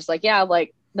and was just like, yeah,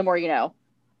 like the more you know.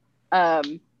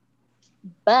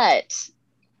 But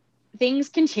things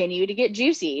continue to get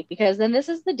juicy because then this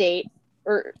is the date,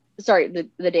 or sorry, the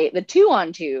date, the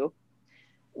 2-on-2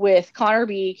 with Connor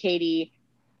B, Katie,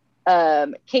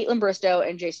 Caitlin Bristow,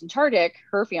 and Jason Tardik,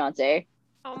 her fiance.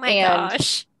 Oh my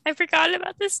gosh. I forgot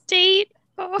about this date.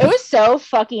 Oh. It was so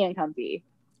fucking uncomfy.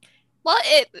 Well,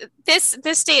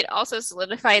 this date also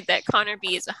solidified that Connor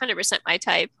B is 100% my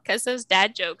type because those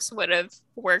dad jokes would have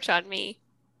worked on me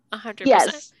 100%.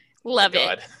 Yes. Love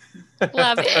it.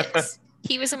 Love it.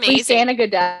 He was amazing. We stand a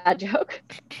good dad joke.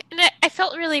 And I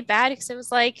felt really bad because it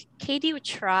was like Katie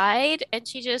tried and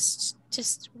she just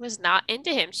was not into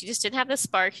him. She just didn't have the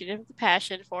spark. She didn't have the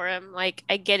passion for him. Like,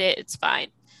 I get it. It's fine.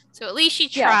 So at least she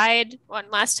tried one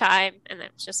last time, and then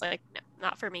it was just like, no,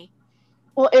 not for me.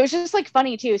 Well, it was just like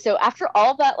funny too. So after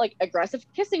all that like aggressive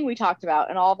kissing we talked about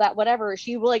and all that whatever,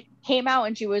 she like came out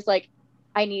and she was like,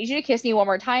 I need you to kiss me one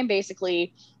more time,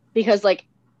 basically, because like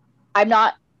I'm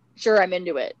not sure I'm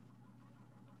into it.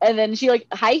 And then she like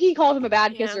high-key called him a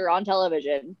bad kisser on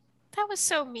television. That was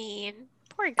so mean.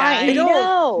 Poor guy. I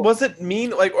know. Was it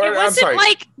mean? Like, or it wasn't I'm sorry.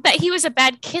 like that he was a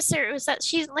bad kisser. It was that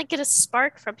she didn't like get a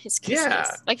spark from his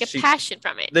kisses, like a passion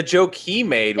from it. The joke he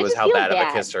made was how bad of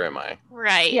a kisser am I?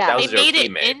 Right. Yeah. They made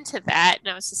it into that, and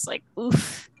I was just like,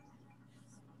 oof.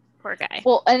 Poor guy.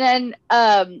 Well, and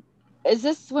then is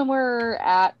this when we're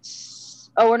at?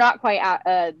 Oh, we're not quite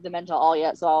at the mental all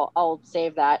yet, so I'll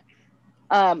save that.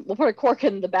 We'll put a cork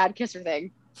in the bad kisser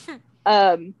thing.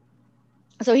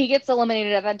 So he gets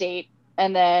eliminated at that date.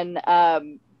 And then, like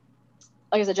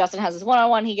I said, Justin has his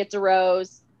one-on-one. He gets a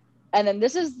rose. And then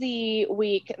this is the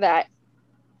week that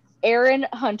Aaron,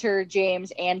 Hunter,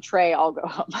 James, and Trey all go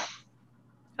home.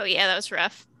 Oh, yeah, that was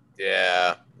rough.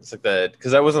 Yeah. It's like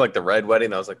because that wasn't like the red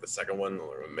wedding. That was like the second one,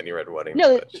 or a mini red wedding.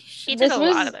 No, she did a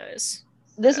lot of those.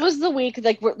 This was the week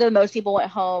like the most people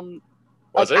went home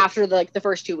like after the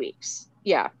first 2 weeks.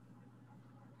 Yeah.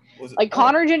 Like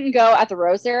Connor didn't go at the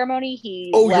rose ceremony.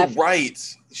 He left. You're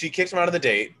right. She kicked him out of the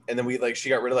date, and then she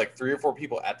got rid of like 3 or 4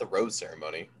 people at the rose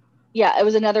ceremony. Yeah, it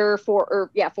was another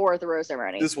 4 at the rose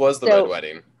ceremony. This was the red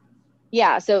wedding.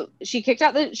 Yeah, so she kicked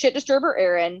out the shit disturber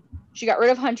Aaron. She got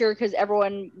rid of Hunter because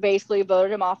everyone basically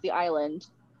voted him off the island.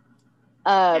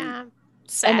 Sad.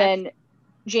 And then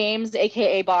James,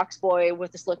 aka Box Boy,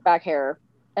 with the slick back hair,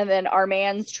 and then our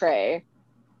man's Trey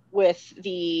with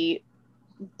the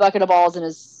bucket of balls in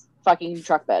his fucking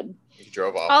truck bed. He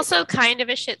drove off. Also kind of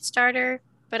a shit starter,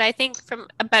 but I think from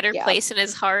a better place in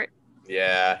his heart.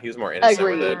 Yeah, he was more innocent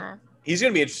with it. He's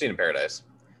gonna be interesting in Paradise.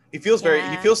 He feels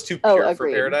too pure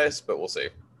for Paradise, but we'll see.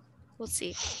 We'll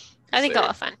see. I think I'll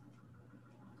have fun.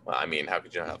 Well, I mean, how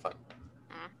could you not have fun?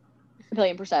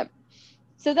 1,000,000%.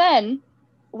 So then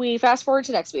we fast forward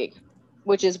to next week,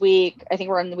 which is I think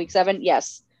we're in week 7.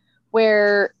 Yes.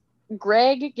 Where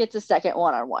Greg gets a second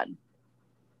one-on-one.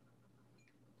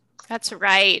 That's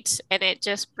right. And it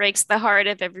just breaks the heart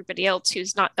of everybody else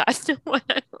who's not gotten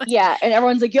one-on-one. Yeah. And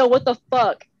everyone's like, yo, what the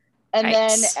fuck? And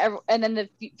then the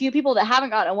few people that haven't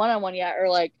gotten a one-on-one yet are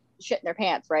like shitting their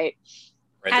pants, right?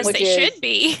 As they should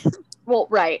be. Well,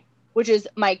 right. Which is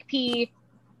Mike P,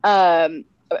 and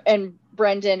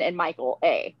Brendan and Michael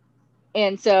A.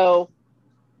 And so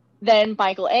then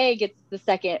Michael A gets the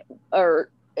second, or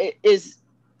is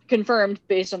confirmed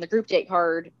based on the group date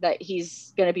card that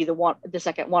he's going to be the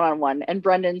second one-on-one. And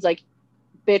Brendan's like,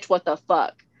 bitch, what the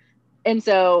fuck? And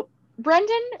so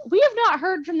Brendan, we have not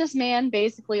heard from this man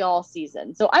basically all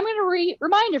season. So I'm going to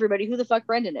remind everybody who the fuck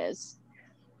Brendan is.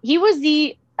 He was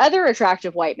the other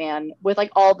attractive white man with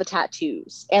like all the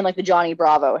tattoos and like the Johnny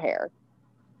Bravo hair,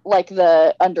 like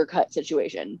the undercut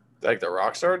situation. Like the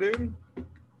rock star dude?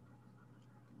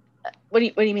 What do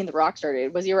you mean the rock star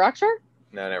dude? Was he a rock star?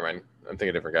 No, never mind. I'm thinking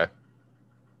a different guy.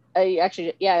 I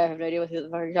have no idea what the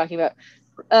fuck you're talking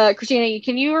about. Christina,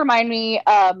 can you remind me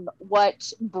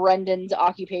what Brendan's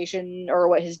occupation or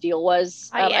what his deal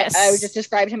was? Yes. I just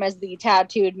described him as the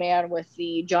tattooed man with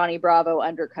the Johnny Bravo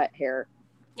undercut hair.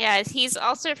 Yeah, he's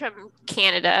also from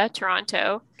Canada,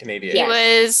 Toronto. Canadian. He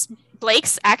was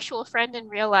Blake's actual friend in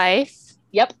real life.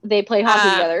 Yep, they play hockey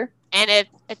together. And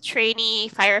a trainee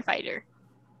firefighter.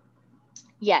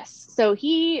 Yes. So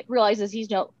he realizes he's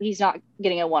not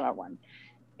getting a one-on-one.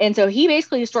 And so he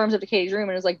basically storms up to Katie's room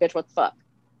and is like, bitch, what the fuck?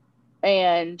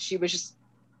 And she was just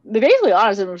basically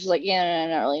honest and was just like, yeah, no, I'm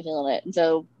not really feeling it. And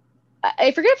so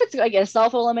I forget if it's like a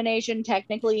self-elimination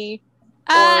technically,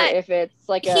 or if it's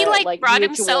like he brought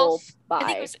himself. Buy.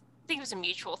 I think it was a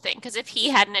mutual thing, because if he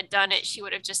hadn't have done it, she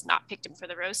would have just not picked him for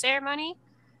the rose ceremony.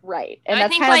 Right. And I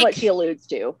that's think, kind of what she alludes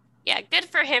to. Yeah, good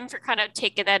for him for kind of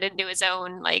taking that into his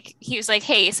own. Like, he was like,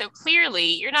 hey, so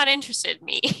clearly you're not interested in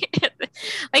me.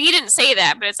 Like, he didn't say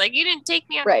that, but it's like, you didn't take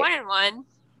me on one-on-one.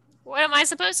 What am I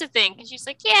supposed to think? And she's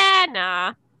like, yeah,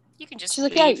 nah. You can just She's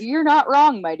leave. like, yeah, you're not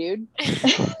wrong, my dude.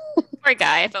 Poor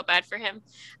guy. I felt bad for him.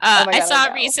 God, I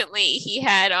saw recently he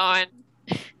had on,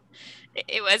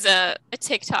 it was a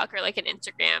TikTok or like an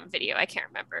Instagram video, I can't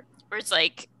remember, where it's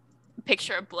like a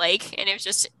picture of Blake, and it was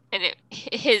just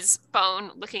his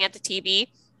phone looking at the TV.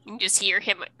 You can just hear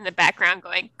him in the background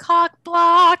going, cock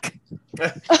block.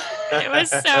 It was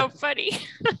so funny.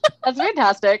 That's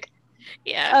fantastic.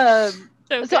 Yeah.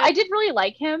 So I did really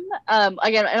like him.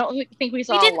 Again, I don't think we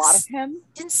saw a lot of him.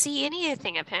 Didn't see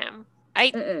anything of him.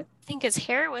 I think his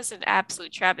hair was an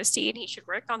absolute travesty, and he should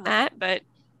work on that. But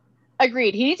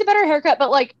agreed, he needs a better haircut.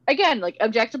 But like again, like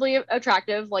objectively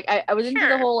attractive. Like I was into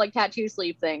the whole like tattoo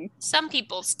sleeve thing. Some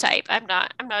people's type. I'm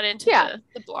not into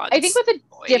the blondes. I think with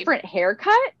a different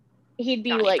haircut, he'd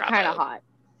be like kind of hot.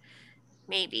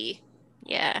 Maybe,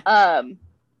 yeah.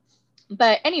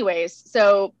 But anyways,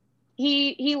 so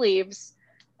he leaves.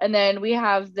 And then we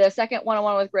have the second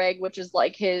one-on-one with Greg, which is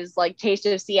like his like taste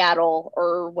of Seattle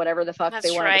or whatever the fuck they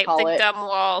wanted to call it. The gum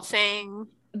wall thing.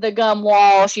 The gum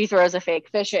wall. She throws a fake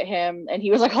fish at him, and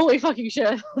he was like, "Holy fucking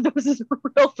shit!" That was a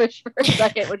real fish for a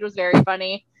second, which was very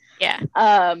funny. Yeah.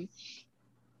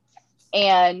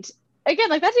 And again,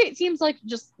 like it seems like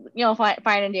just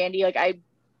fine and dandy. Like I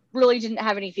really didn't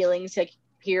have any feelings like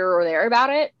here or there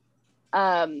about it.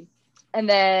 And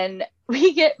then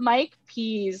we get Mike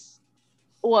P's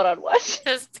one-on-one.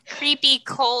 This creepy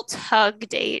cult hug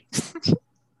date.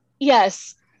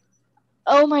 Yes.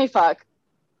 Oh my fuck.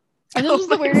 And this is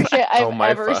the weirdest shit I've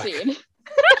ever seen.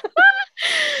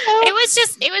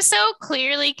 It was so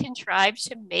clearly contrived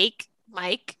to make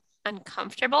Mike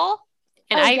uncomfortable.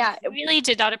 And I really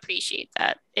did not appreciate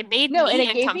that. It made me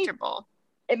uncomfortable.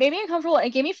 It made me uncomfortable, and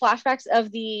it gave me flashbacks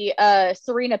of the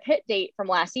Serena Pitt date from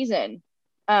last season.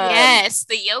 Yes,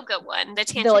 the yoga one, the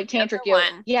tantric yoga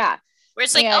one. Yeah. Where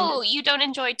it's like, oh, you don't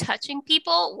enjoy touching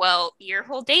people? Well, your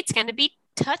whole date's going to be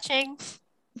touching.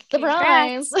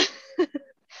 Surprise.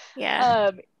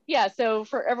 Yeah. Yeah, so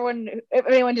for everyone, if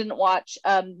anyone didn't watch,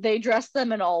 they dressed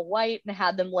them in all white and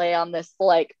had them lay on this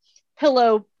like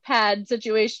pillow pad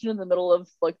situation in the middle of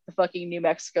like the fucking New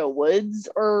Mexico woods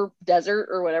or desert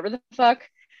or whatever the fuck,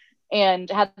 and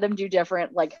had them do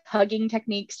different like hugging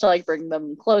techniques to like bring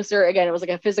them closer. Again, it was like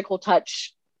a physical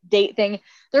touch date thing.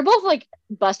 They're both like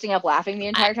busting up laughing the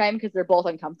entire time because they're both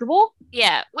uncomfortable.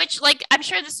 Yeah, which like I'm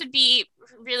sure this would be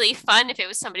really fun if it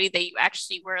was somebody that you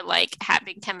actually were like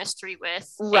having chemistry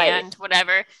with, and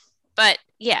whatever. But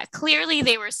yeah, clearly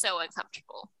they were so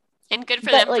uncomfortable, and good for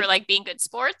them for like being good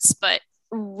sports. But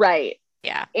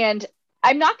yeah, and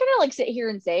I'm not gonna like sit here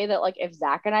and say that like if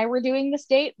Zach and I were doing this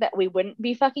date that we wouldn't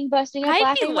be fucking busting up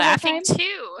I'd be laughing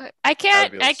too. I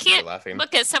can't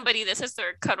look at somebody that says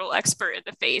they're a cuddle expert in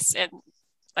the face and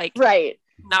like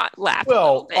not laugh.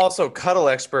 Well, also cuddle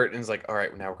expert is like, all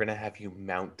right, now we're gonna have you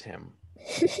mount him.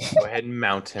 Go ahead and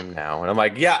mount him now. And I'm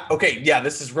like, yeah, okay, yeah,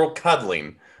 this is real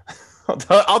cuddling.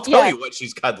 I'll tell you what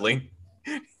she's cuddling.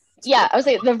 Yeah, I was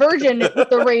saying the virgin with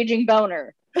the raging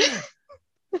boner.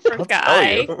 Poor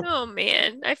guy. Oh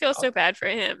man, I feel so bad for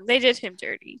him. They did him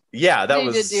dirty. Yeah, that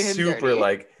was super dirty.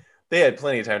 Like they had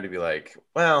plenty of time to be like,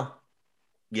 well,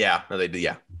 Yeah, no, they do.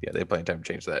 Yeah, they plan time to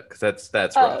change that because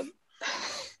that's rough.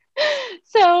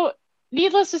 So,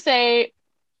 needless to say,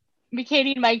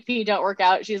 Katie and Mike P don't work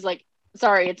out. She's like,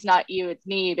 sorry, it's not you, it's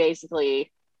me,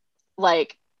 basically.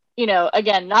 Like,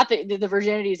 again, not that the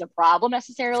virginity is a problem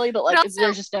necessarily, but like also,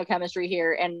 there's just no chemistry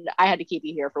here, and I had to keep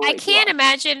you here for. I can't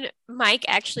imagine Mike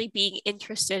actually being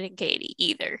interested in Katie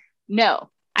either. No,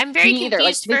 I'm very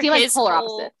confused for his polar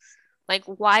whole. Opposites. Like,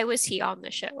 why was he on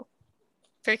the show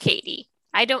for Katie?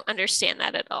 I don't understand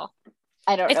that at all.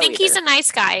 I think he's a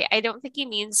nice guy. I don't think he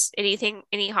means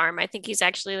any harm. I think he's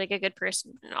actually like a good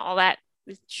person and all that.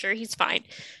 Sure, he's fine.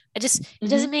 It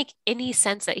doesn't make any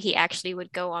sense that he actually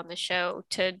would go on the show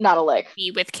to not a lick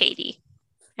be with Katie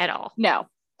at all. No.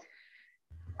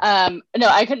 No,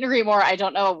 I couldn't agree more. I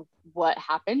don't know what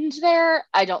happened there.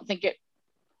 I don't think it.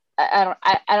 I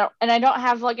don't, and I don't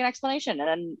have like an explanation,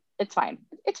 and it's fine.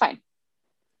 It's fine.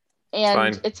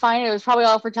 And it's fine. It was probably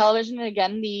all for television. And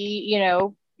again,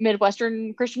 the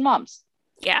Midwestern Christian moms.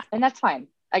 Yeah, and that's fine.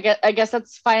 I guess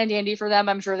that's fine and dandy for them.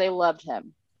 I'm sure they loved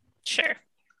him. Sure.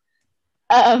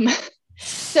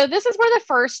 So this is where the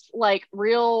first like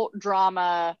real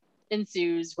drama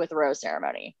ensues with the rose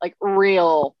ceremony, like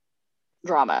real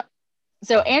drama.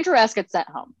 So Andrew S gets sent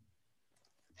home.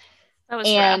 That was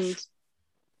rough.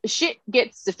 Shit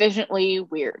gets sufficiently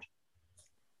weird.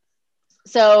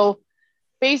 So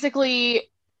basically,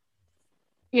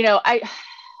 I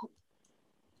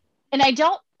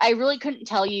really couldn't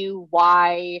tell you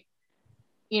why,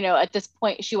 at this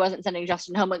point she wasn't sending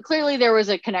Justin home. Like clearly there was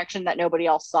a connection that nobody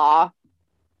else saw.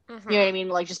 Mm-hmm. You know what I mean?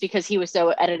 Like just because he was so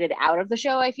edited out of the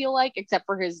show, I feel like, except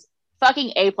for his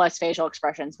fucking A+ facial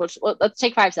expressions, which let's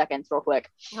take 5 seconds real quick.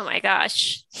 Oh my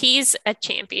gosh. He's a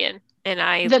champion.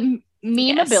 And the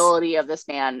memeability of this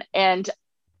man. And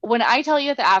when I tell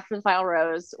you that after the final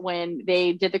rose, when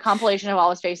they did the compilation of all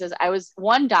his faces, I was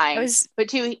one dying, but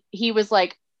two, he was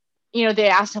like, they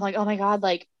asked him like, oh my God,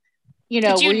 like,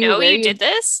 did you know you did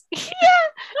this? Yeah.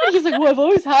 And he's like,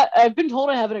 well, I've been told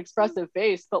I have an expressive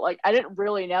face, but like, I didn't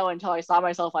really know until I saw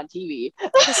myself on TV.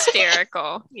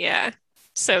 Hysterical. Yeah.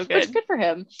 So good. It's good for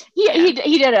him. He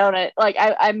did own it. Like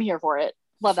I'm here for it.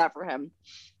 Love that for him.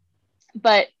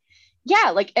 But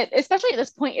yeah, like especially at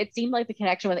this point, it seemed like the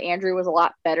connection with Andrew was a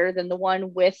lot better than the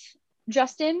one with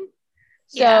Justin.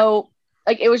 So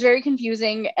like it was very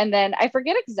confusing. And then I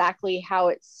forget exactly how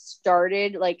it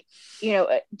started. Like,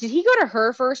 did he go to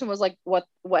her first and was like, what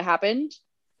happened?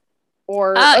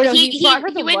 Or no, he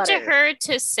went to her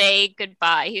to say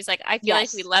goodbye. He's like, I feel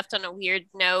like we left on a weird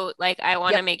note. Like, I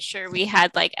want to make sure we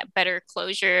had like a better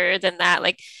closure than that.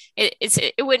 Like,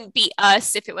 it wouldn't be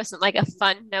us if it wasn't like a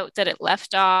fun note that it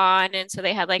left on. And so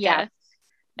they had like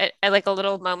a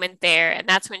little moment there, and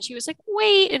that's when she was like,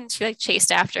 wait, and she like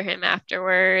chased after him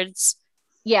afterwards.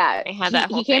 Yeah,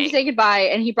 he came to say goodbye,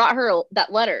 and he brought her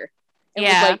that letter. And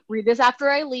was like, read this after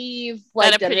I leave.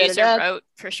 Like, that a producer wrote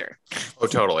for sure. Oh,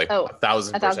 totally.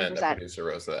 1,000%. The producer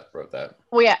wrote that.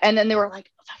 Well, yeah, and then they were like,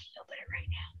 "I'll fucking open it right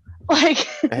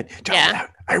now." Like,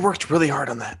 I worked really hard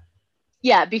on that.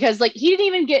 Yeah, because like he didn't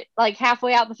even get like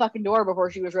halfway out the fucking door before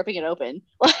she was ripping it open.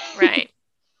 Right.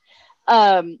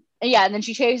 And then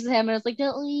she chases him, and it's like,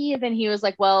 "Don't leave." And he was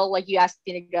like, "Well, like you asked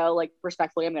me to go. Like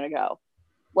respectfully, I'm gonna go."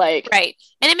 Like, right.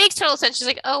 And it makes total sense. She's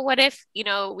like, oh, what if,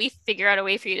 we figure out a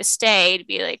way for you to stay? To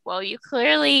be like, well, you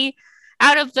clearly,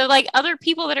 out of the like other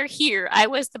people that are here, I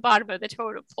was the bottom of the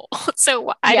totem pole.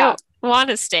 So I don't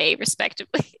want to stay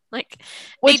respectively. Like,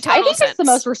 which I think is the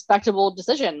most respectable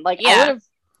decision. Like, I would have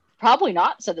probably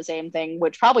not said the same thing,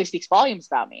 which probably speaks volumes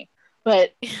about me.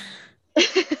 But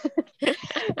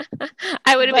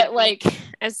I would have been like,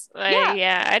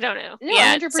 I don't know. No,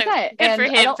 100%. So good for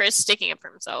him for sticking up for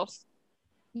himself.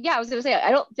 Yeah, I was gonna say,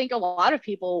 I don't think a lot of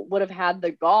people would have had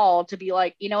the gall to be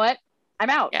like, you know what, I'm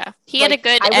out. Yeah, he had a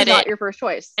good edit. I was not your first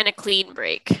choice and a clean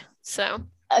break. So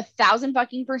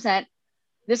 1,000%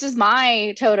 this is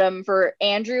my totem for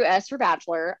Andrew S for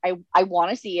Bachelor. I want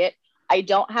to see it. I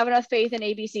don't have enough faith in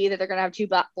ABC that they're gonna have 2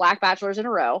 black bachelors in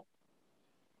a row,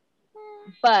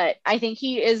 but I think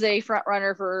he is a front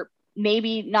runner for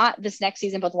maybe not this next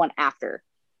season, but the one after.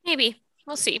 Maybe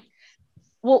we'll see.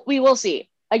 Well, we will see.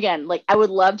 Again, like I would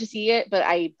love to see it, but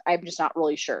I'm just not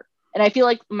really sure. And I feel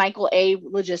like Michael A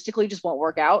logistically just won't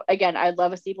work out. Again, I'd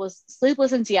love a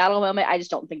sleepless in Seattle moment. I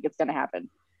just don't think it's going to happen.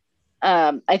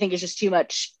 I think it's just too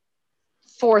much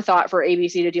forethought for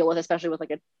ABC to deal with, especially with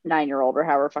like a 9-year-old or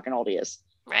however fucking old he is.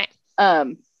 Right.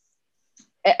 And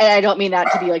I don't mean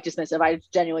that to be like dismissive. I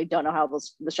genuinely don't know how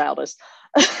this child is.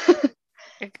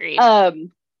 Agreed.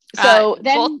 So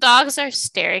then both dogs are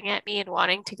staring at me and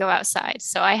wanting to go outside.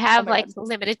 So I have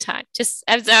limited time. Just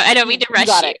I don't mean to rush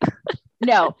you.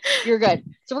 No, you're good.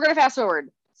 So we're gonna fast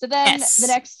forward. So then Yes. the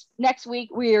next week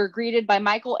we are greeted by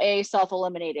Michael A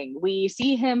self-eliminating. We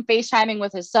see him FaceTiming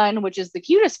with his son, which is the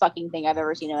cutest fucking thing I've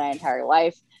ever seen in my entire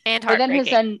life. And But then his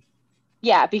heartbreaking. son,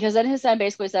 yeah, because then his son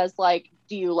basically says like,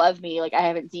 "Do you love me? Like I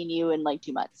haven't seen you in like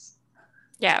 2 months."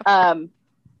 Yeah.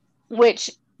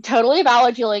 Which totally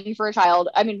valid feeling for a child.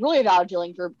 I mean, really valid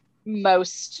feeling for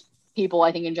most people.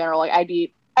 I think in general, like I'd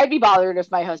be bothered if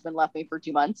my husband left me for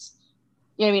 2 months.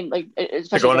 You know what I mean? Like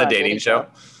especially To go on a going dating show.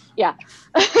 Yeah.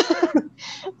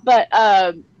 but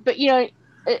you know,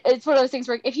 it's one of those things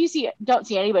where if you don't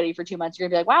see anybody for 2 months, you're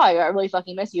gonna be like, wow, I really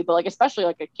fucking miss you. But like especially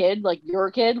like a kid, like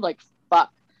your kid, like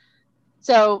fuck.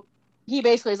 So he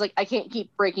basically is like, I can't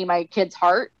keep breaking my kid's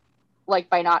heart like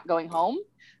by not going home.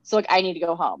 So like I need to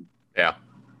go home. Yeah.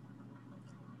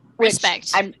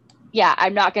 Respect. I'm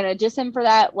not gonna diss him for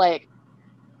that. Like,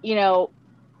 you know,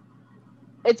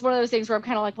 it's one of those things where I'm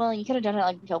kind of like, well, you could have done it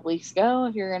like a couple weeks ago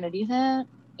if you're gonna do that.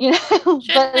 You know, Shouldn't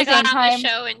but at the have same gone on time, the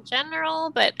show in general,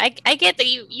 but I get that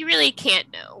you really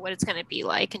can't know what it's gonna be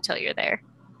like until you're there.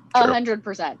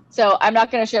 100%. So I'm not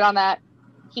gonna shit on that.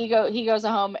 He goes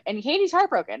home and Katie's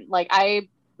heartbroken. Like and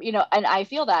I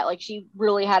feel that like she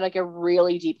really had like a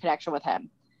really deep connection with him,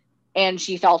 and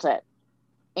she felt it,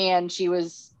 and she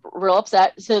was real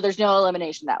upset. So there's no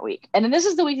elimination that week. And then this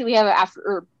is the week that we have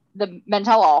after the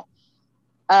Mentel All.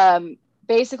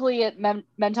 Basically,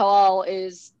 Mentel All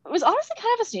it was honestly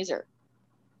kind of a snoozer.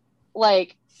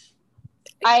 Like,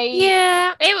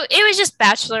 it was just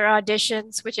bachelor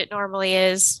auditions, which it normally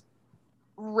is.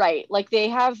 Right, like they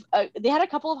had a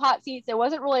couple of hot seats. It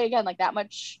wasn't really again like that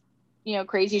much, you know,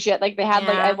 crazy shit. Like they had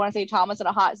like I want to say Thomas in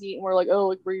a hot seat, and we're like, oh,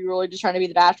 like, were you really just trying to be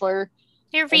the Bachelor?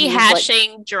 You're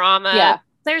rehashing like, drama. Yeah,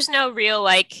 there's no real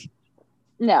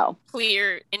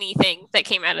clear anything that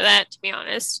came out of that, to be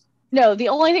honest. No, the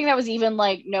only thing that was even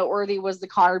like noteworthy was the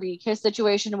Connor B. Kiss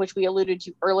situation, which we alluded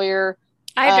to earlier.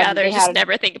 I'd rather just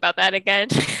never think about that again.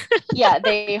 Yeah,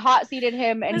 they hot seated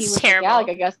him, and he was terrible. Like, yeah, like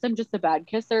I guess I'm just a bad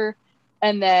kisser.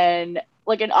 And then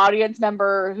like an audience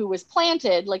member who was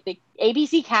planted, like the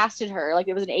ABC casted her, like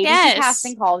it was an ABC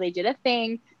casting call. They did a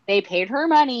thing. They paid her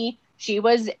money. She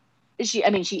is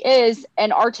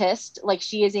an artist. Like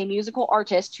she is a musical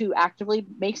artist who actively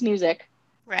makes music.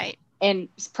 Right. And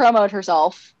promoted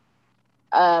herself.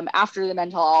 After the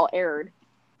Mentel All aired,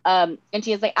 and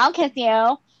she was like, "I'll kiss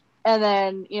you," and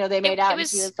then they made out, and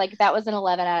she was like, "That was an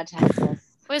 11 out of 10 kiss."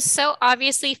 It was so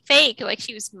obviously fake. Like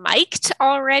she was mic'd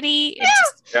already.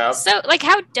 Yeah. So like,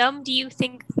 how dumb do you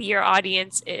think your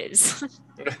audience is?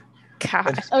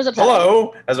 God.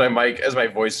 Hello, as my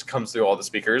voice comes through all the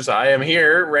speakers, I am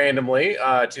here randomly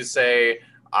to say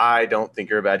I don't think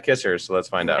you're a bad kisser. So let's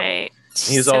find out.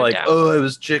 He's so all like, dumb. "Oh, I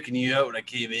was checking you out when I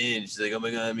came in." She's like, "Oh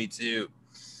my god, me too."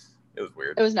 It was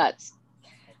weird. It was nuts.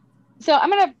 So I'm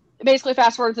going to basically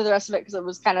fast forward through the rest of it because it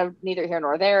was kind of neither here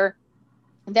nor there.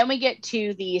 And then we get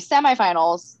to the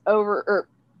semifinals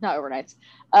not overnights.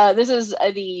 This is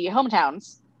the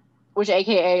hometowns, which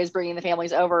AKA is bringing the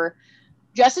families over.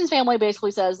 Justin's family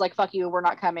basically says like, "Fuck you, we're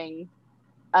not coming."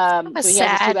 So he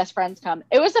has his two best friends come.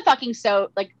 It was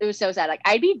it was so sad. Like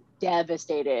I'd be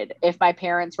devastated if my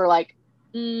parents were like,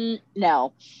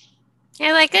 no.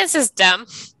 Yeah, like this is dumb.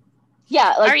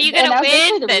 Yeah, like, are you gonna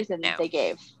win? The reason they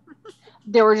gave.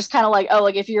 They were just kind of like, oh,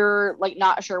 like if you're like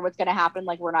not sure what's gonna happen,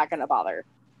 like we're not gonna bother.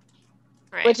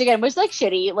 Right. Which again was like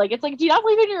shitty. Like it's like, do you not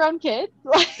believe in your own kid?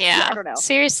 Like, yeah, I don't know.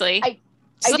 Seriously, I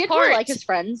did really like his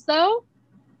friends though.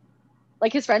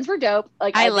 Like his friends were dope.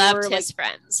 Like I loved his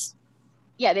friends.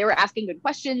 Yeah, they were asking good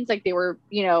questions. Like they were,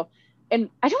 and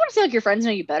I don't want to say like your friends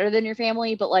know you better than your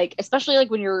family, but like especially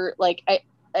like when you're like I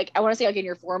want to say like in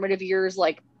your formative years,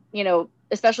 like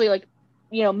especially like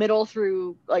middle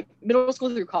school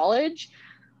through college,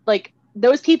 like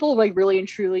those people like really and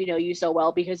truly know you so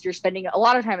well because you're spending a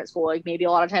lot of time at school, like maybe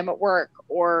a lot of time at work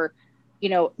or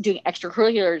doing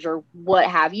extracurriculars or what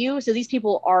have you. So these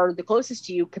people are the closest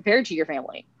to you compared to your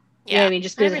family. Yeah, you know what I mean,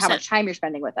 just because 100%. Of how much time you're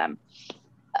spending with them.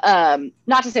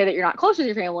 Not to say that you're not close with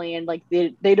your family and like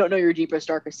they don't know your deepest,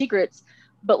 darkest secrets,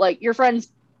 but like your friends,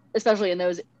 especially in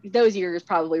those years,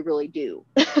 probably really do.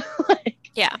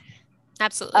 Yeah,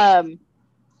 absolutely.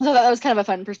 So that was kind of a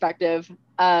fun perspective.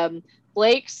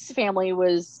 Blake's family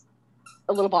was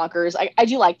a little bonkers. I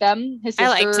do like them. His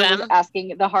sister was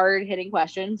asking the hard hitting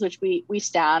questions, which we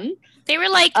stand. They were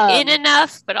like in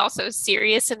enough, but also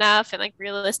serious enough and like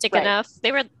realistic enough.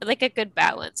 They were like a good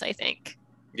balance, I think.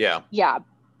 Yeah. Yeah.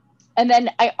 And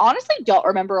then I honestly don't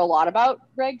remember a lot about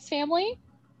Greg's family.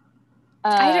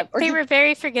 They were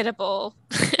very forgettable.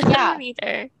 Yeah.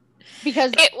 Either.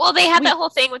 Because they had that whole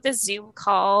thing with the Zoom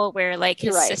call where like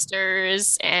his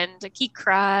sisters and like he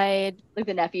cried. Like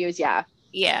the nephews, yeah.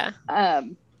 Yeah.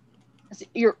 So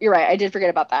you're right. I did forget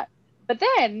about that. But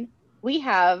then we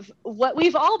have what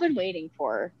we've all been waiting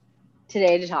for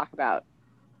today to talk about.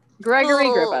 Gregory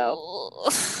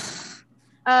Grippo.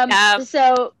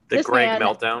 So The this Greg man,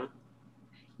 meltdown.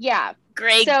 yeah.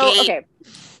 Greg So Gate. okay,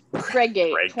 Greg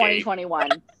Gate, Greg 2021.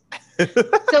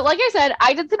 So like I said,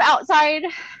 I did some outside,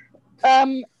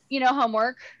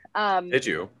 homework. Did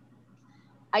you?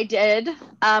 I did.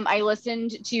 I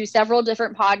listened to several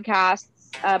different podcasts.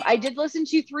 I did listen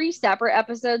to 3 separate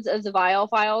episodes of the Vial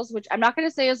Files, which I'm not going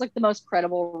to say is like the most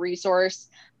credible resource,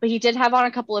 but he did have on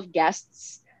a couple of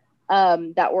guests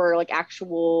that were like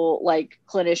actual like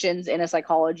clinicians in a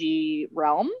psychology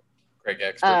realm. Greg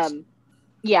experts.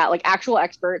 Yeah, like actual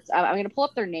experts. I'm going to pull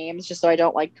up their names just so I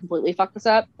don't like completely fuck this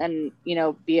up and,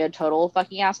 be a total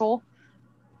fucking asshole.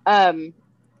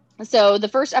 So the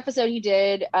first episode he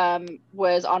did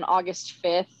was on August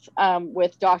 5th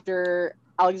with Dr.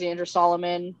 Alexandra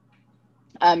Solomon.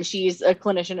 She's a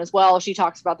clinician as well. She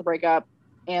talks about the breakup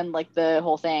and like the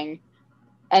whole thing.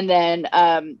 And then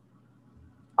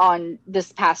on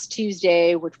this past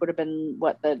Tuesday, which would have been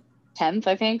the 10th,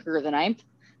 I think, or the 9th,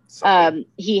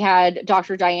 he had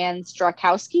Dr. Diane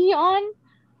Strakowski on,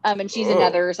 and she's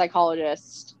another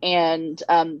psychologist. And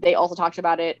they also talked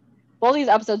about it. Both these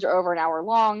episodes are over an hour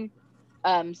long.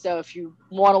 So if you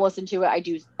want to listen to it, I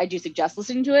do suggest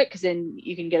listening to it, because then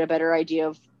you can get a better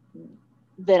idea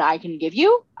than I can give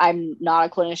you. I'm not a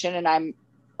clinician, and I'm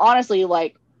honestly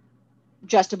like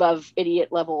just above idiot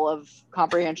level of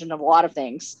comprehension of a lot of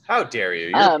things. How dare you?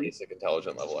 You're basic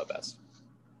intelligent level at best.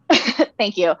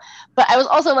 Thank you. But I was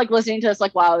also like listening to this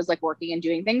like while I was like working and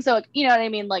doing things. So like, you know what I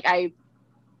mean? Like I,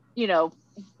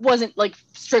 wasn't like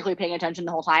strictly paying attention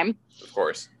the whole time. Of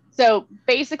course. So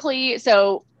basically,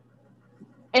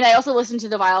 and I also listened to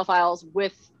the Vial Files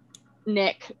with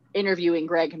Nick interviewing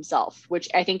Greg himself, which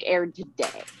I think aired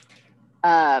today.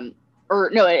 It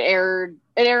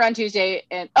aired on Tuesday,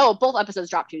 and both episodes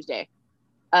dropped Tuesday.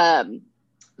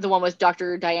 The one with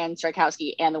Dr. Diane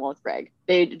Strakowski and the one with Greg.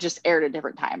 They just aired at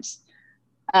different times.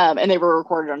 And they were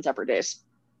recorded on separate days.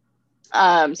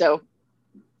 So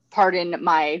pardon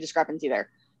my discrepancy there.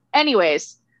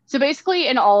 Anyways, so basically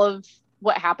in all of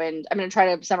what happened, I'm going to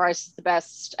try to summarize the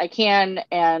best I can,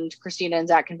 and Christina and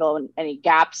Zach can fill in any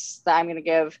gaps that I'm going to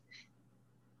give.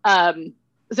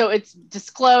 So it's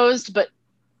disclosed, but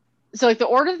so like the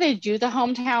order they do the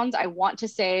hometowns, I want to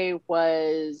say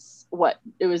was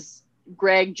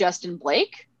Greg, Justin,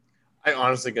 Blake. I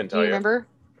honestly couldn't tell you. Remember?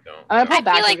 No. I'm gonna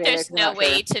I feel like there's no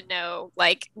way to know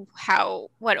like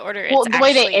what order it's the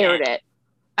way they aired in. it.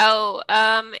 Oh,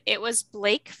 it was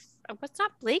Blake. What's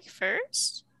not Blake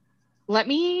first?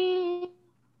 Maybe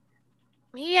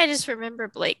I just remember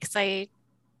Blake because I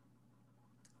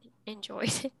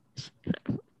enjoyed it.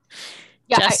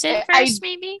 Yeah, Justin first,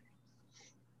 maybe.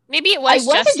 Maybe it was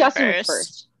Justin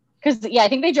first. Because I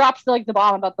think they dropped the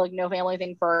bomb about the no family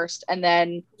thing first, and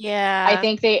then I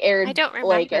think they aired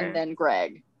Blake and then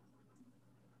Greg.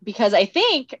 Because I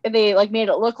think they made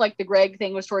it look like the Greg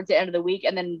thing was towards the end of the week,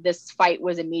 and then this fight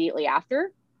was immediately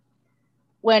after.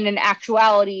 When in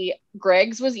actuality,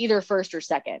 Greg's was either first or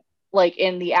second,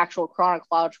 in the actual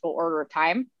chronological order of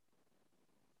time.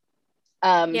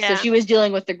 So she was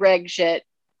dealing with the Greg shit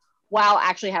while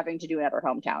actually having to do another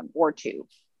hometown or two.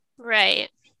 Right.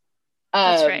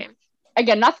 That's right.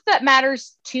 Again, not that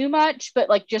matters too much,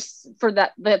 but just for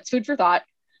that's food for thought.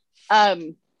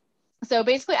 So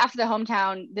basically after the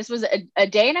hometown, this was a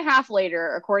day and a half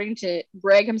later, according to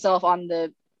Greg himself on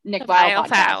the Nick Vial podcast.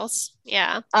 Files.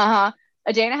 Yeah.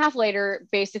 A day and a half later,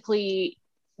 basically,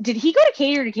 did he go to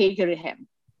Katie or did Katie go to him?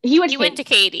 He went to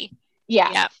Katie.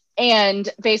 Yeah. And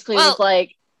basically was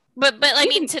like... But I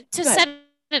mean, to set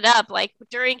it up,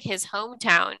 during his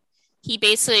hometown, he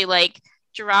basically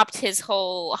dropped his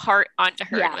whole heart onto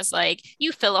her and was like,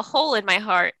 you fill a hole in my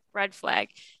heart, red flag.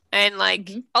 And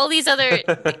all these other...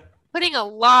 putting a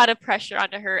lot of pressure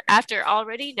onto her after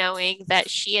already knowing that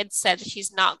she had said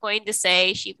she's not going to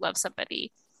say she loves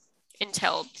somebody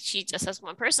until she just has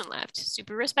one person left.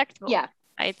 Super respectable. Yeah.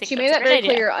 I think she made that very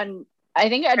clear on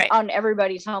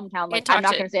everybody's hometown. I'm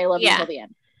not going to say I love you until the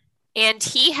end. And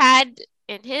he had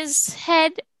in his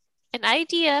head an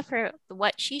idea for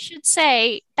what she should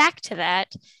say back to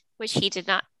that, which she did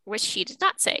not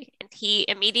say. And he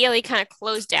immediately kind of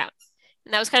closed down.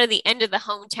 And that was kind of the end of the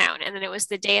hometown. And then it was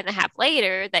the day and a half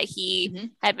later that he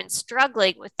had been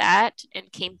struggling with that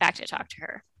and came back to talk to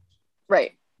her.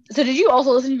 Right. So did you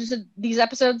also listen to these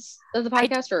episodes of the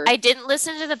podcast? I didn't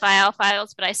listen to the Vial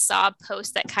Files, but I saw a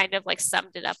post that kind of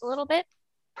summed it up a little bit.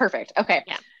 Perfect. Okay.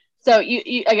 Yeah. So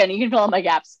you can fill in my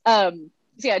gaps. So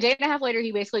yeah, a day and a half later,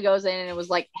 he basically goes in and it was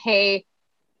like, hey,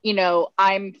 you know,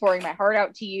 I'm pouring my heart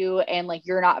out to you and like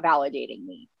you're not validating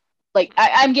me. Like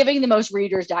I'm giving the most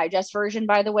Reader's Digest version,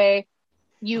 by the way.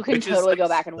 You can Which is, totally like, go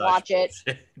back and such watch it.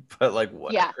 bullshit, but like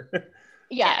whatever.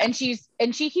 Yeah. And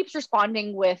she keeps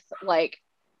responding with like,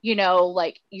 you know,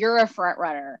 like you're a front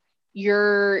runner.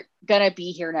 You're gonna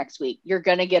be here next week. You're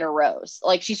gonna get a rose.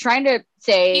 Like she's trying to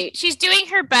say She's doing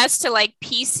her best to like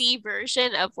PC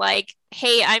version of like,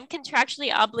 hey, I'm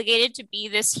contractually obligated to be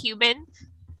this human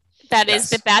that is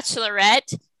the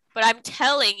Bachelorette, but I'm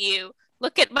telling you,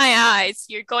 look at my eyes.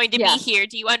 You're going to be here.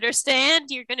 Do you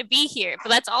understand? You're going to be here. But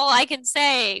that's all I can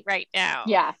say right now.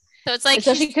 Yeah. So it's like,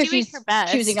 especially because she's her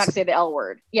best. choosing not to say the L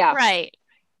word. Yeah. Right.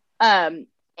 And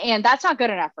that's not good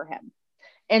enough for him.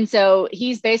 And so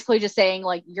he's basically just saying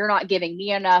like, you're not giving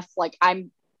me enough. Like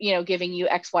I'm, you know, giving you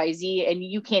X, Y, Z, and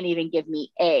you can't even give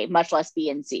me A, much less B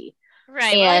and C.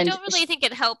 Right. And well, I don't really think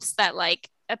it helps that like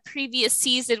a previous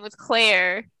season with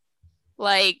Claire,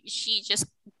 like she just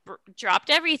dropped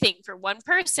everything for one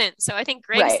person. So I think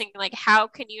Greg's thinking like, how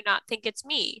can you not think it's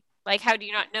me? Like, how do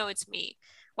you not know it's me?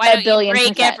 Why don't you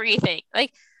break everything?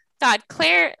 Like, God,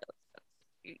 Claire,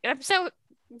 I'm so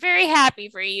very happy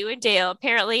for you and Dale.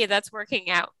 Apparently that's working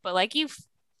out, but like you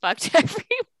fucked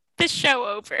the show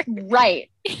over. Right.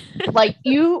 Like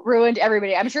you ruined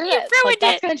everybody. I'm sure that like,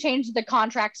 that's going to change the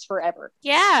contracts forever.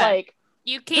 Yeah. Like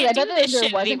you can't do this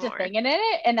shit wasn't anymore. a thing in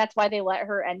it, and that's why they let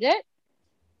her end it.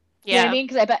 Yeah. You know what I mean?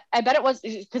 Because I bet it was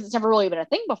because it's never really been a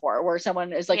thing before where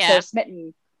someone is like so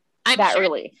smitten that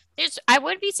early. I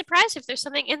wouldn't be surprised if there's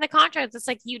something in the contract that's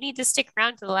like you need to stick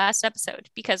around to the last episode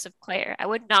because of Claire. I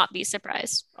would not be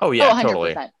surprised. Oh yeah,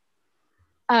 100%.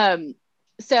 Totally.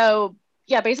 So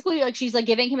yeah, basically like she's like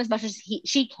giving him as much as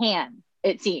she can,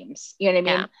 it seems. You know what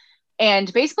I mean? Yeah.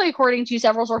 And basically, according to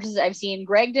several sources I've seen,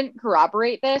 Greg didn't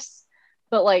corroborate this,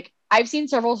 but like I've seen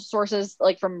several sources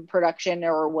like from production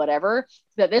or whatever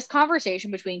that this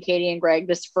conversation between Katie and Greg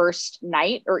this first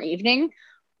night or evening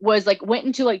was like went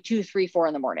into like 2, 3, 4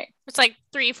 in the morning. It's like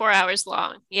 3-4 hours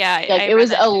long. Yeah. Like it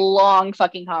was a long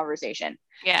fucking conversation.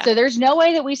 Yeah. So there's no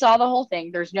way that we saw the whole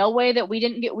thing. There's no way that we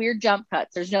didn't get weird jump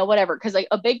cuts. There's no whatever. Cause like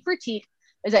a big critique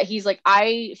is that he's like,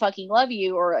 I fucking love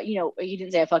you. Or, you know, he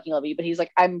didn't say I fucking love you, but he's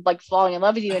like, I'm like falling in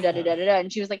love with you and da da da da da.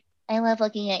 And she was like, I love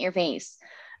looking at your face.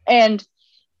 And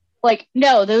like,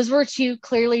 no, those were two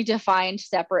clearly defined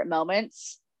separate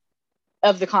moments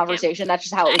of the conversation. That's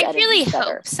just how it was edited. I really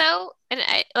hope so. And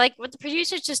I like, would the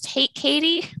producers just hate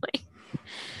Katie? Like,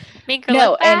 make her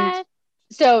look bad? And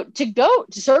so to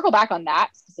circle back on that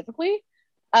specifically,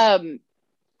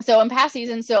 so in past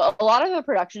seasons, so a lot of the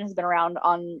production has been around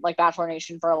on like Bachelor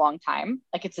Nation for a long time.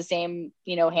 Like it's the same,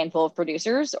 you know, handful of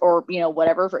producers or, you know,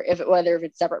 whatever, whether if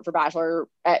it's separate for Bachelor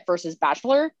versus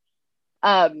Bachelor.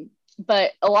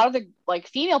 But a lot of the like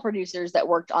female producers that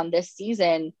worked on this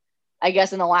season, I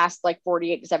guess in the last like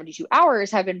 48 to 72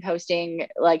 hours have been posting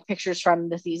like pictures from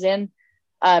the season,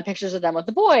 pictures of them with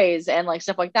the boys and like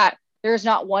stuff like that. There's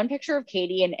not one picture of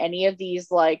Katie in any of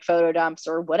these like photo dumps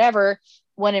or whatever.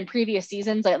 When in previous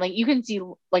seasons, like you can see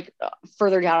like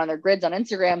further down on their grids on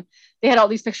Instagram, they had all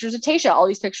these pictures of Tayshia, all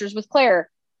these pictures with Claire,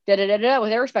 with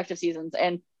their respective seasons,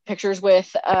 and pictures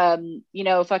with you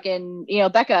know, fucking, you know,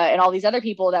 Becca and all these other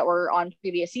people that were on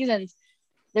previous seasons.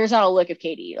 There's not a look of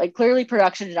Katie. Like clearly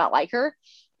production did not like her.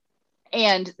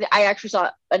 And I actually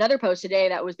saw another post today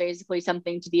that was basically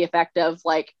something to the effect of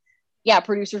like, yeah,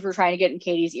 producers were trying to get in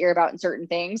Katie's ear about certain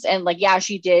things. And like, yeah,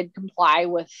 she did comply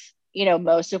with, you know,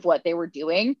 most of what they were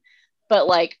doing. But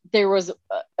like, there was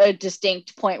a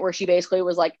distinct point where she basically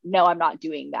was like, no, I'm not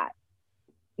doing that,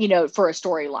 you know, for a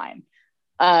storyline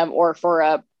or for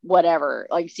a whatever,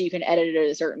 like, so you can edit it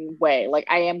a certain way. Like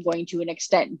I am going to an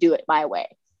extent do it my way.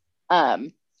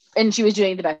 And she was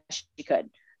doing the best she could.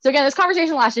 So again, this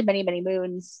conversation lasted many, many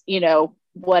moons, you know,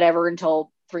 whatever,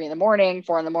 until 3 a.m,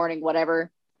 4 a.m,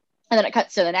 whatever. And then it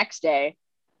cuts to the next day.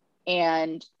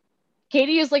 And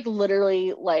Katie is like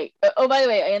literally like, oh, by the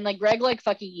way, and like Greg like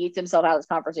fucking eats himself out of this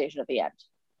conversation at the end.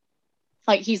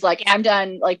 Like he's like, I'm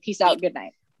done, like peace out, good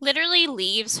night. Literally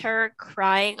leaves her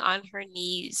crying on her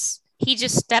knees. He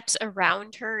just steps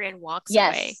around her and walks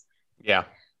away. Yeah.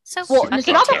 So well, so not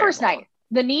terrible. the first night.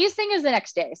 The knees thing is the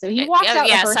next day. So he walks out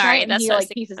the first night and he like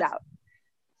pieces out.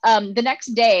 The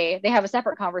next day they have a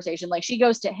separate conversation. Like she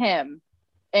goes to him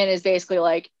and is basically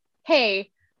like, hey,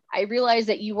 I realized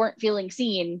that you weren't feeling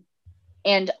seen.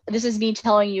 And this is me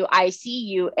telling you, I see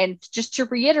you. And just to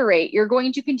reiterate, you're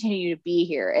going to continue to be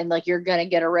here. And like, you're going to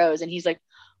get a rose. And he's like,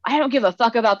 I don't give a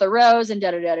fuck about the rose and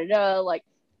da da da da da. Like,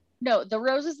 no, the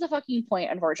rose is the fucking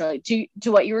point, unfortunately.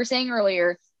 To what you were saying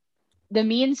earlier, the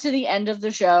means to the end of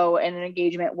the show and an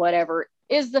engagement, whatever,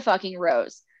 is the fucking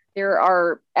rose. There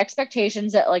are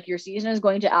expectations that like your season is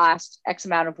going to last X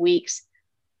amount of weeks.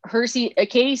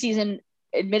 Katie's season,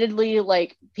 admittedly,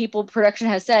 like production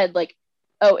has said, like,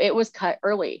 oh, it was cut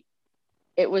early.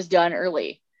 It was done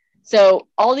early. So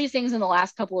all these things in the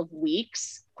last couple of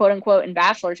weeks, quote unquote, in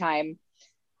Bachelor time,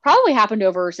 probably happened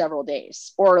over several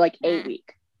days or like a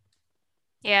week.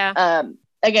 Yeah.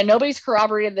 Again, nobody's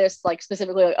corroborated this like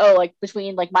specifically, like, oh, like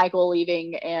between like Michael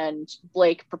leaving and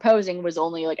Blake proposing was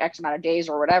only like X amount of days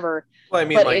or whatever. Well, I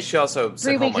mean, like she also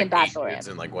sent home like 8 Bachelorette dudes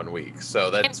in like 1 week, so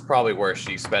that's probably where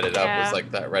she sped it up. Was like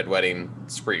that red wedding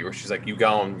spree where she's like, you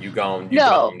gone.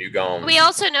 We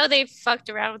also know they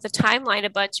fucked around with the timeline a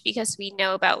bunch because we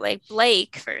know about like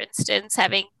Blake, for instance,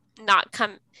 having not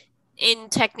come in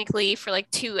technically for like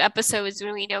 2 episodes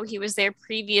when we know he was there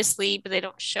previously, but they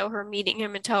don't show her meeting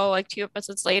him until like 2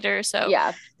 episodes later. So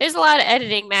yeah, there's a lot of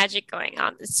editing magic going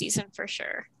on this season for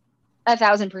sure.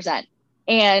 1,000%.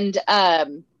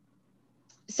 And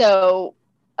so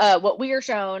what we are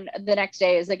shown the next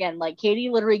day is again like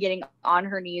Katie literally getting on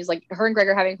her knees, like her and Greg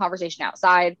are having a conversation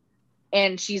outside,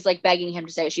 and she's like begging him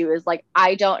to stay. She was like,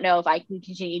 I don't know if I can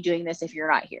continue doing this if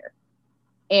you're not here.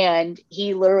 And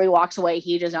he literally walks away.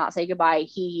 He does not say goodbye.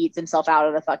 He eats himself out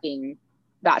of the fucking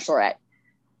Bachelorette.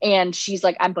 And she's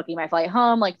like, I'm booking my flight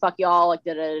home. Like, fuck y'all. Like,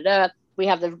 da da da da. We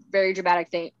have the very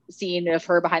dramatic scene of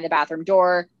her behind the bathroom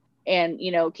door, and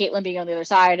Caitlyn being on the other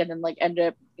side, and then like end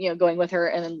up going with her,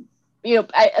 and then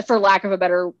for lack of a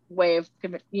better way of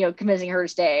convincing her to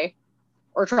stay,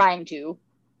 or trying to,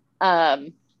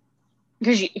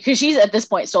 because she's at this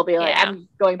point still being like, I'm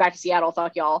going back to Seattle.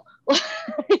 Fuck y'all.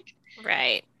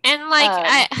 Right. And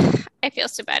like I feel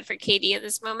so bad for Katie in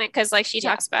this moment because like she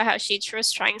talks about how she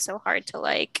was trying so hard to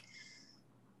like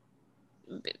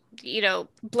she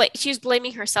was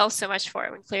blaming herself so much for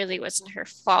it when clearly it wasn't her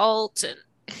fault, and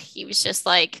he was just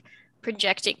like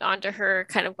projecting onto her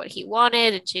kind of what he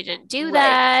wanted, and she didn't do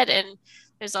that, and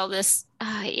there's all this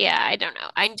I don't know.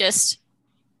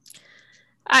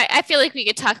 I feel like we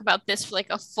could talk about this for like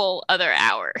a full other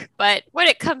hour, but what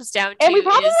it comes down to, and we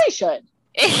probably should.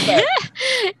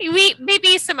 we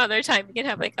maybe some other time we can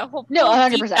have like a whole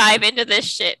 100% deep dive into this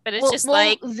shit, but it's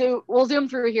we'll zoom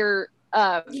through here.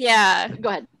 Go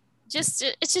ahead.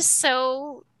 It's just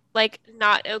so like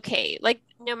not okay. Like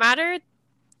no matter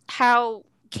how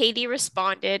Katie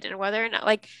responded and whether or not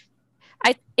like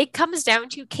it comes down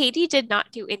to Katie did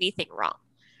not do anything wrong.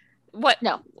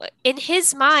 In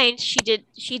his mind she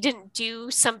didn't do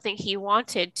something he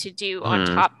wanted to do on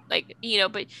top, like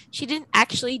but she didn't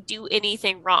actually do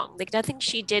anything wrong. Like nothing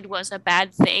she did was a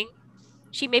bad thing.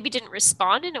 She maybe didn't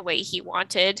respond in a way he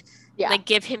wanted, like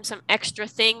give him some extra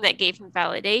thing that gave him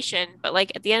validation, but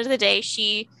like at the end of the day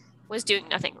she was doing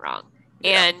nothing wrong.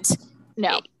 And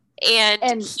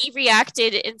he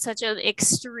reacted in such an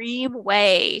extreme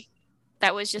way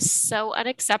that was just so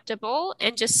unacceptable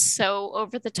and just so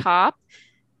over the top.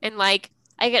 And like,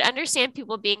 I could understand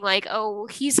people being like, oh,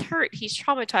 he's hurt, he's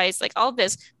traumatized, like all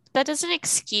this. But that doesn't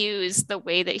excuse the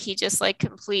way that he just like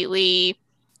completely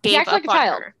gave up like a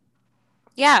child. Her.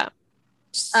 Yeah.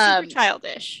 Super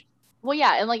childish. Well,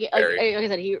 yeah. And like I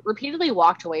said, he repeatedly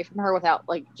walked away from her without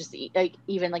like just like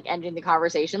even like ending the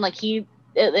conversation. Like she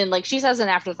says in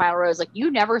After the Final Rose, like, you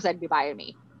never said goodbye to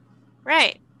me.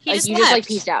 Right. He just like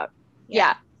peaced out.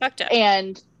 Yeah. Fucked up.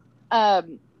 And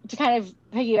to kind of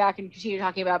piggyback and continue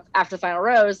talking about After the Final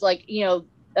Rose, like,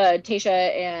 Tayshia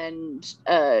and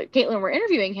Caitlyn were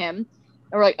interviewing him and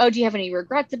we're like, oh, do you have any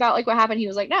regrets about like what happened? He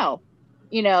was like, no,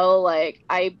 like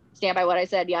I stand by what I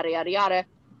said, yada, yada, yada.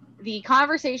 The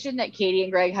conversation that Katie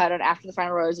and Greg had on After the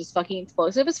Final Rose was fucking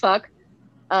explosive as fuck.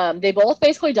 They both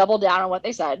basically doubled down on what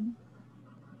they said,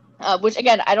 which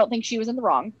again, I don't think she was in the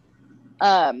wrong.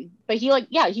 But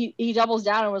he doubles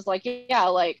down and was like,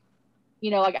 like,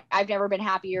 like I've never been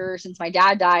happier since my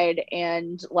dad died.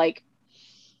 And like,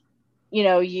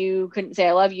 you couldn't say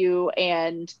I love you,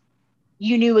 and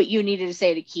you knew what you needed to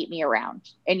say to keep me around,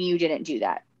 and you didn't do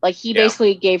that. Like he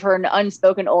basically gave her an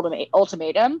unspoken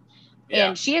ultimatum,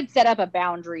 and she had set up a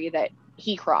boundary that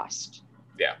he crossed.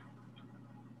 Yeah.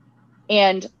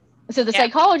 And so the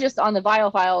psychologist on the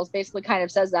Viall Files basically kind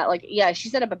of says that, like, she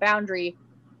set up a boundary,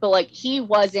 but like he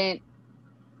wasn't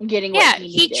getting what he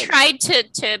needed. He tried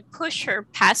to push her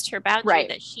past her boundary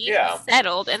that she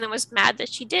settled, and then was mad that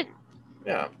she didn't.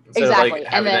 Yeah, exactly.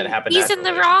 And then he's in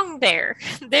the wrong there.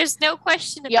 There's no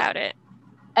question about it.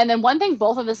 And then one thing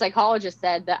both of the psychologists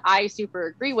said that I super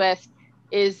agree with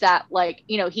is that, like,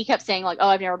 he kept saying like, oh,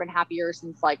 I've never been happier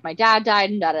since like my dad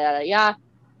died and da da da da.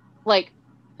 Like,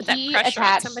 he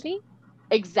attached somebody.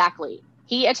 Exactly.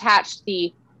 He attached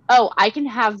the, oh, I can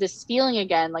have this feeling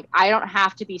again. Like, I don't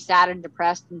have to be sad and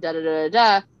depressed and da da da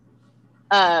da da.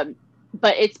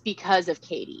 But it's because of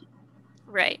Katie.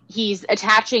 Right. He's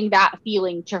attaching that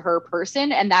feeling to her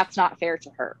person, and that's not fair to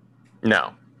her.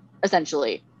 No.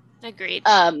 Essentially. Agreed.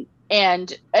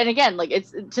 And again, like,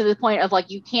 it's to the point of, like,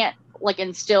 you can't, like,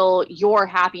 instill your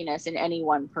happiness in any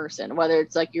one person, whether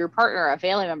it's like your partner, a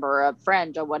family member, a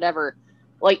friend, or whatever.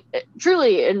 Like,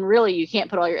 truly and really, you can't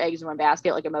put all your eggs in one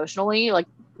basket, like, emotionally. Like,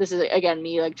 this is, again,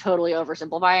 me, like, totally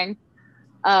oversimplifying.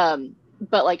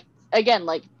 But, like, again,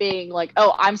 like, being like,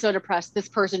 oh, I'm so depressed, this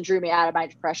person drew me out of my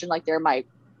depression, like, they're my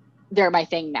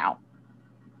thing now.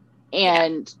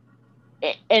 And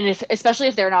especially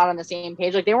if they're not on the same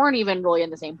page, like, they weren't even really in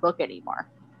the same book anymore,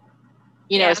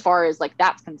 you know, as far as, like,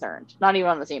 that's concerned, not even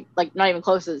on the same, like, not even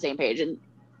close to the same page. And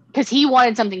because he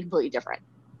wanted something completely different,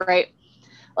 right?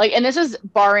 Like, and this is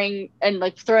barring and,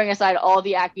 like, throwing aside all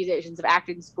the accusations of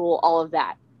acting school, all of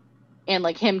that, and,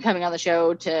 like, him coming on the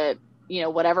show to, you know,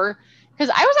 whatever. Because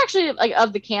I was actually, like,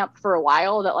 of the camp for a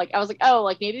while that, like, I was like, oh,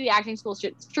 like, maybe the acting school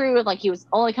shit's true, and, like, he was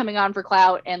only coming on for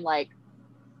clout, and, like,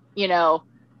 you know,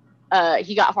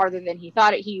 he got farther than he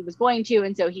thought he was going to,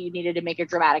 and so he needed to make a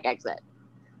dramatic exit.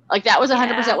 Like, that was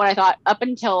 100% what I thought up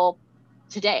until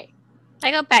today.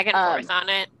 I go back and forth on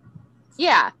it.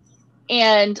 Yeah.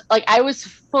 And, like, I was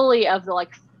fully of the,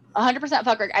 like, 100%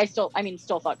 fuck Greg.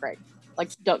 Still fuck Greg. Like,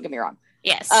 don't get me wrong.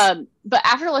 Yes. But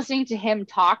after listening to him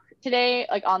talk today,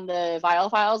 like, on the Viall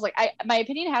Files, like, my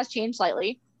opinion has changed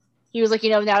slightly. He was like, you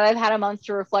know, now that I've had a month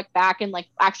to reflect back and, like,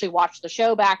 actually watch the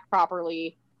show back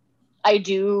properly, I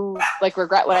do, like,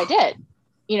 regret what I did.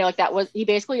 You know, like, he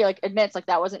basically, like, admits, like,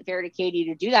 that wasn't fair to Katie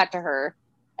to do that to her.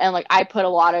 And, like, I put a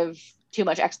lot of too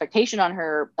much expectation on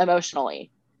her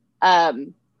emotionally.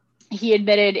 He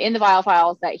admitted in the Viall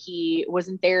Files that he was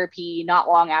in therapy not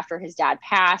long after his dad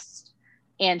passed.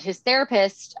 And his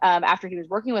therapist, after he was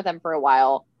working with him for a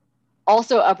while,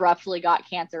 also abruptly got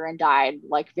cancer and died,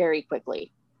 like, very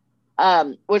quickly.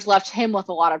 Which left him with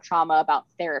a lot of trauma about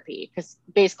therapy, because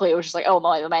basically it was just like, oh,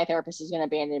 my therapist is going to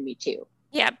abandon me too.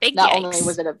 Yeah, big Not yikes. only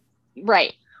was it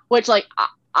right, which, like,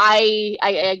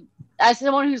 I as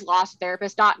someone who's lost a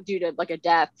therapist, not due to, like, a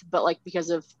death, but, like, because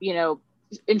of, you know,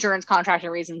 insurance contracting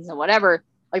reasons and whatever,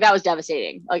 like, that was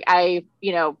devastating. Like, I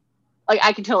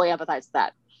can totally empathize with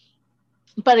that.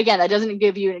 But again, that doesn't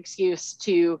give you an excuse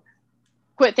to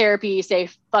quit therapy, say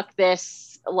fuck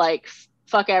this, like,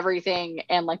 fuck everything,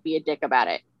 and, like, be a dick about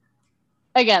it.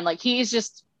 Again, like, he's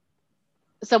just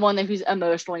someone who's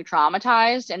emotionally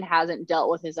traumatized and hasn't dealt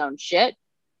with his own shit.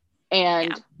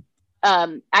 And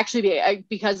actually,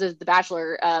 because of The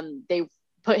Bachelor, they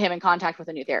put him in contact with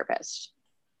a new therapist.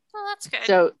 Well, that's good.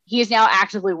 So he is now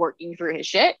actively working through his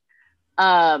shit.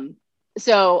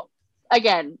 So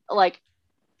again, like,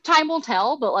 time will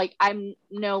tell, but, like, I'm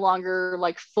no longer,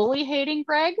 like, fully hating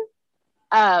Greg.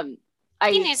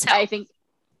 He needs help. I think,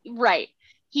 right.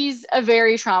 He's a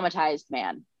very traumatized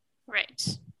man.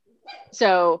 Right.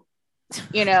 So,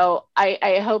 you know,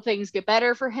 I hope things get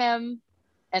better for him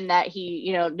and that he,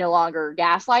 you know, no longer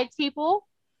gaslights people.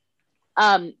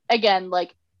 Again,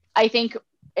 like, I think,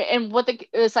 and what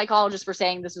the psychologists were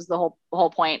saying, this was the whole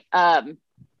point.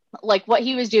 Like, what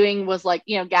he was doing was, like,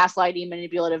 you know, gaslighting,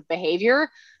 manipulative behavior,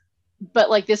 but,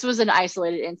 like, this was an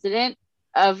isolated incident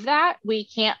of that. We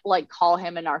can't, like, call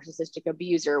him a narcissistic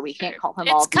abuser. We can't call him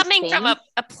all these things. It's coming from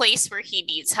a place where he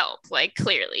needs help, like,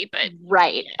 clearly, but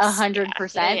right,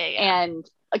 100%. And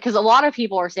because a lot of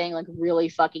people are saying, like, really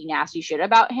fucking nasty shit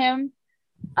about him.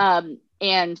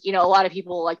 And, you know, a lot of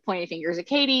people, like, pointing fingers at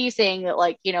Katie, saying that,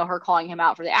 like, you know, her calling him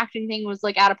out for the acting thing was,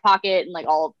 like, out of pocket, and, like,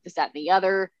 all of this, that, and the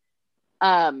other.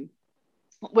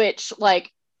 Which,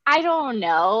 like, I don't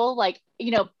know, like, you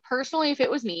know, personally, if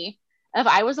it was me, if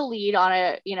I was a lead on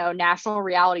a, you know, national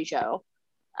reality show,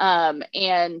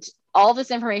 and all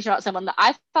this information about someone that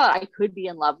I thought I could be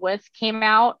in love with came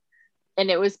out,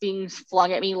 and it was being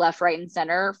flung at me left, right, and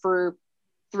center for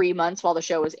 3 months while the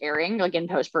show was airing, like, in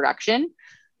post-production,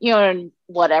 you know, and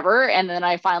whatever, and then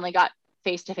I finally got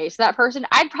face to face with that person,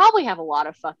 I'd probably have a lot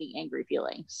of fucking angry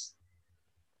feelings,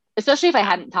 especially if I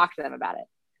hadn't talked to them about it,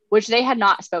 which they had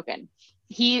not spoken.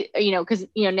 He, you know, because,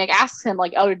 you know, Nick asks him,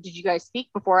 like, oh, did you guys speak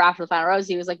before or after the final rose?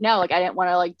 He was like, no, like, I didn't want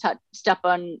to, like, step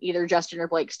on either Justin or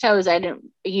Blake's toes.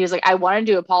 He was like, I wanted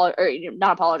to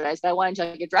not apologize, but I wanted to,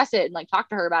 like, address it and, like, talk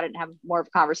to her about it and have more of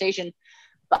a conversation,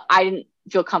 but I didn't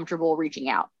feel comfortable reaching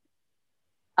out.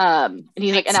 And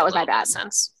he's like, and that was my bad.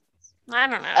 Sense. I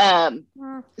don't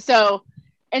know. So,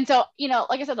 you know,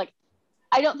 like I said, like,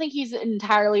 I don't think he's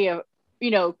entirely a,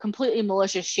 you know, completely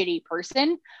malicious, shitty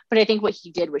person, but I think what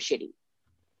he did was shitty.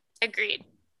 Agreed.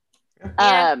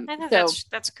 Yeah, I think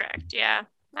that's correct. Yeah,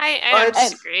 I don't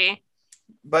disagree.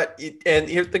 And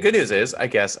here the good news is, I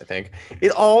think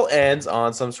it all ends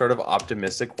on some sort of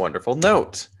optimistic, wonderful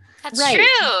note. That's Right.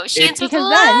 true. She ends with Because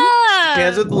love.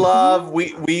 Hands with love.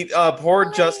 We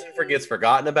poor Justin gets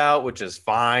forgotten about, which is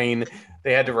fine.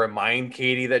 They had to remind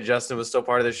Katie that Justin was still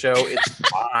part of the show. It's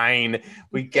fine.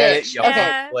 We get it. You Okay.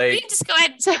 fucked We Blake. can just go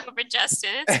ahead and skip over Justin.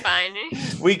 It's fine.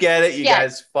 We get it. You Yeah.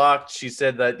 guys fucked. She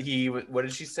said that he. What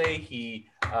did she say? He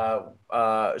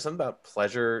something about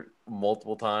pleasure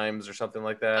multiple times or something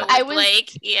like that. I was-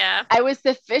 Blake. Yeah. I was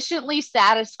sufficiently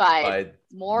satisfied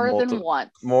But more than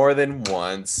once. more than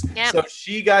once. Yep. So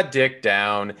she got dick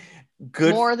down.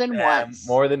 Good. More for than them, once.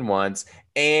 More than once.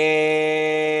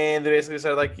 And they basically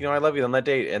said, like, I love you on that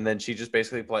date. And then she just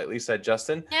basically politely said,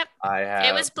 Justin, Yep. I have.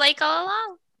 It was Blake all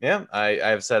along. Yeah,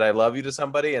 I've said I love you to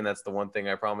somebody, and that's the one thing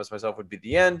I promised myself would be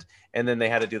the end. And then they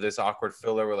had to do this awkward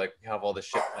filler where, like, we have all this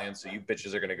shit planned, so you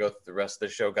bitches are going to go through the rest of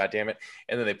the show, God damn it.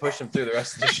 And then they push them through the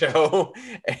rest of the show.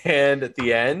 And at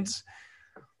the end,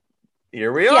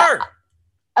 here we are.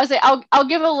 I would say I'll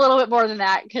give a little bit more than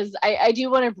that because I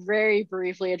do want to very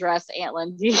briefly address Aunt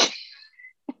Lindsay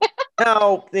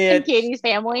No, and Katie's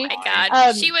family. Oh my God.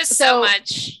 Um, she was so so-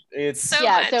 much. it's So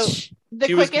Yeah, much. so the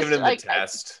she was quickest giving him like the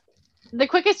test. the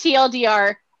quickest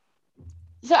TLDR.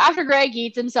 So after Greg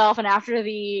eats himself and after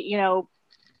the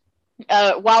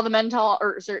while the mental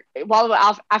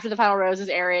after the final rose is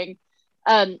airing,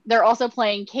 they're also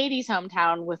playing Katie's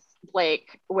hometown with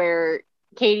Blake, where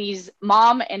Katie's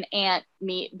mom and aunt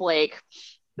meet Blake.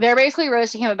 They're basically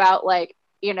roasting him about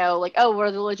oh, what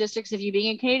are the logistics of you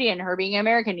being a Canadian, her being an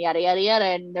American, yada yada yada.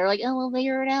 And they're like, oh, we'll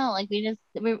figure it out. Like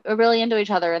we're really into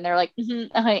each other. And they're like,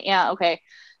 okay, yeah, okay.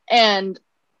 And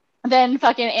then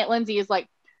fucking Aunt Lindsay is like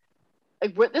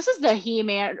this is the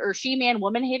He-Man or She-Man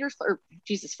Woman Haters or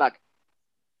Jesus fuck.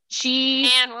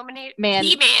 Man, woman, Man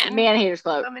He-Man. Man Haters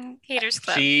Club. Woman Haters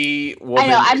Club. She woman I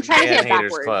know, I'm trying to man say it haters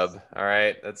backwards. club. All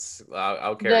right, that's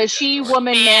I'll carry The She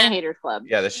Woman Man Haters Club.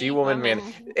 Yeah, the she woman man.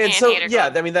 Man And so Hater yeah,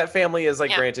 Club. I mean that family is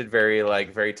like Yeah. granted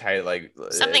very tight. Like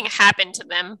Something happened to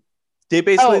them. they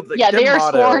basically Oh, yeah, their they are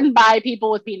motto- scorned by people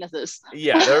with penises.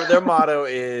 Yeah, their motto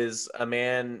is a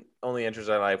man only enters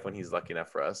our life when he's lucky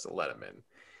enough for us to let him in.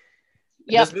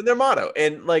 And Yep. that's been their motto.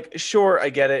 And like, sure, I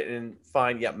get it, and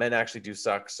fine, yeah, men actually do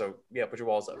suck. So yeah, put your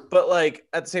walls up. But like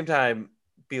at the same time,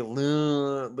 be a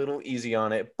little easy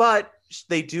on it. But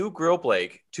they do grill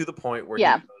Blake to the point where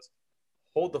Yeah. he goes,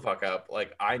 hold the fuck up.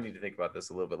 Like, I need to think about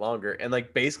this a little bit longer. And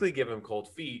like basically give him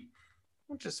cold feet,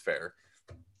 which is fair.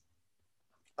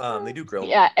 They do grill him.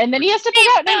 Yeah, and then he has to pick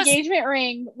out That an was engagement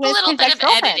ring A with little his bit of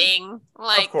ex-girlfriend. editing.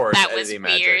 Like, course, that was editing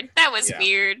weird. magic. That was Yeah.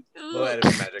 weird. Little Ooh.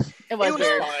 editing magic. It was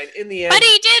weird. fine in the end. But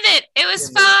he did it. It was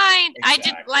In the- fine. I didn't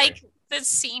Exactly. like the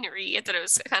scenery. I thought it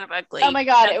was kind of ugly. Oh my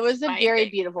god, That's it was a my very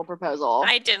thing. beautiful proposal.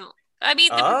 I didn't. I mean,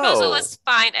 the proposal Oh. was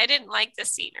fine. I didn't like the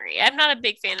scenery. I'm not a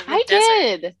big fan of the I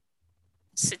desert did.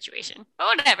 situation. But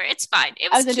whatever. It's fine.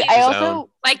 It I was was cute. into, I His also own.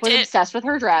 Liked was it. obsessed with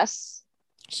her dress.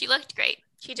 She looked great.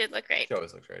 She did look great. She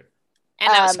always looks great.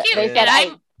 And that was They cute. said And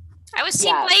I I was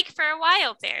Team yeah. Blake for a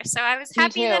while there. So I was Me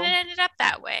happy that too. it ended up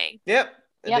that way. Yep.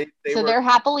 And Yep. They So were, they're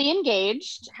happily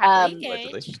engaged. Happily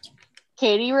allegedly. engaged.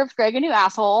 Katie ripped Greg a new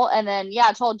asshole, and then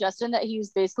told Justin that he was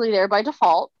basically there by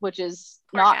default, which is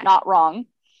Poor guy. not wrong.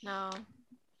 No.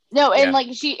 No, and Yeah. like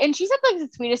she said like the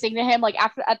sweetest thing to him, like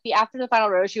after the final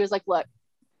rose, she was like, look,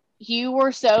 you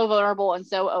were so vulnerable and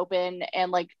so open,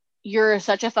 and like you're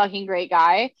such a fucking great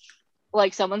guy.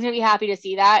 Like someone's gonna be happy to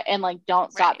see that, and like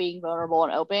don't stop Right. being vulnerable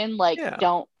and open. Like Yeah.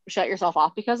 don't shut yourself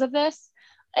off because of this.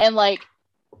 And like,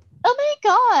 oh my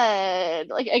god,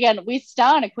 like again, we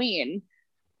stung a queen.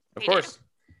 Of We do. course.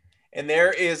 And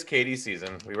there is Katie's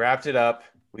season. We wrapped it up.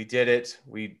 We did it.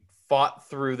 We fought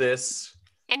through this.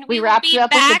 And We will wrapped be it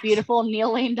up with back. the beautiful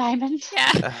Neil Lane diamond.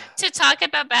 Yeah. To talk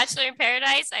about Bachelor in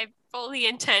Paradise, I fully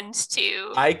intend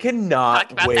to. I Talk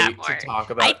cannot about wait that to more. talk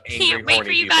about I angry, can't wait horny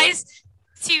for you people. guys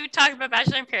to talk about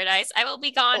Bachelor in Paradise. I will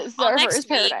be gone It's all our next first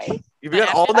week. paradise. You've But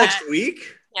got all after next that- week?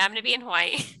 Yeah, I'm gonna be in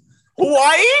Hawaii.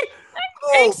 Hawaii?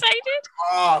 Very Oh, excited.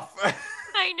 off.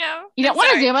 I know. You don't I'm want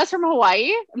to sorry. zoom us from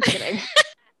Hawaii? I'm just kidding.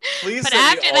 Please But send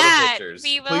after me all that, the pictures.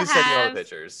 we will Please send me all have- the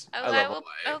pictures. Oh, I I love will.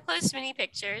 I Hawaii. will post mini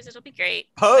pictures. It'll be great.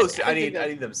 Post. But, I need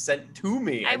them sent to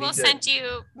me. I will need to- send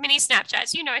you mini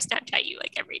Snapchats. You know I Snapchat you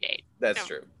like every day. That's No.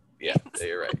 true. Yeah,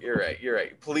 you're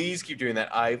right. Please keep doing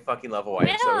that. I fucking love Hawaii.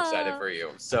 I'm so excited Will. for you.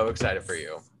 I'm so excited for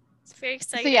you. It's very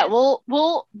exciting. So yeah,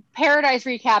 we'll paradise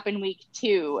recap in week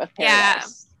 2 of Yeah.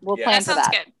 paradise. We'll Yeah. plan that for sounds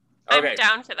that. good. Okay. I'm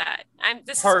down for that.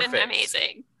 This has Perfect. been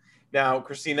amazing. Now,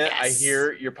 Christina, I Yes.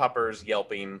 hear your puppers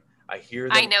yelping. I hear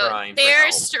them I know crying. for they're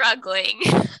help. struggling.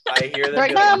 I hear them They're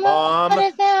being like, like, Mom,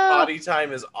 Let us know. potty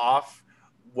time is off.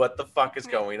 What the fuck is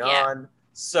going Yeah. on?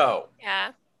 So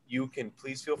Yeah. you can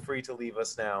please feel free to leave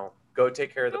us now. Go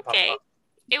take care of the Okay. pup.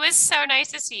 It was so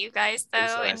nice to see you guys, though, It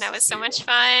was so nice and that to was see so you. much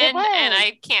fun. It was. And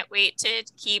I can't wait to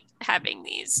keep having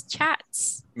these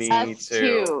chats. Me Us too.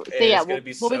 too. So And yeah, it's gonna we'll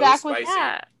be so back with- spicy.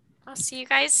 Yeah. I'll see you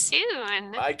guys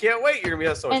soon. I can't wait. You're gonna be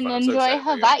have so much And fun. I'm so enjoy excited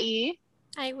for you. Hawaii.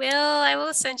 I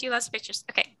will send you lots of pictures.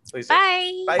 Okay. Please do.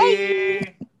 Bye.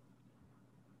 Bye.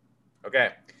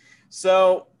 Okay,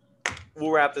 so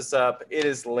we'll wrap this up. It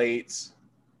is late.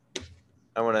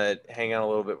 I want to hang out a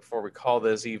little bit before we call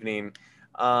this evening.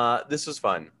 This was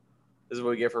fun. This is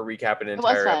what we get for recapping an It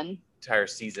was fun. entire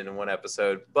season in one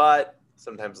episode. But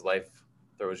sometimes life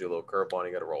throws you a little curveball and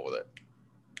you got to roll with it.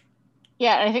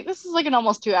 Yeah, and I think this is like an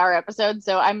almost 2-hour episode.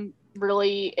 So I'm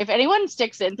really, if anyone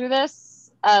sticks in through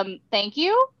this, thank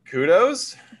you.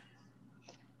 Kudos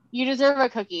You deserve a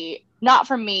cookie, not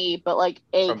from me, but like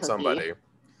a from cookie. somebody.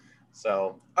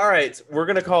 So, all right, we're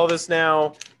gonna call this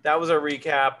now. That was our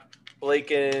recap.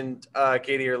 Blake and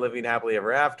Katie are living happily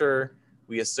ever after,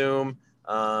 we assume.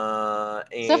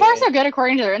 And So far, so good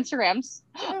according to their Instagrams.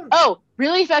 Yeah. Oh,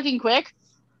 really fucking quick.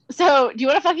 So, do you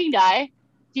want to fucking die?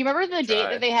 Do you remember the date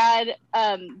Try. that they had,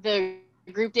 the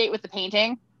group date with the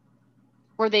painting,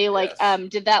 where they like Yes.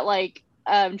 did that like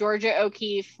Georgia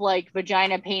O'Keeffe like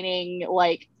vagina painting,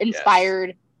 like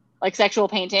inspired like sexual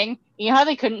painting? You know how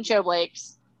they couldn't show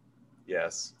Blake's?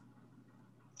 Yes.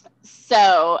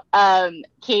 So,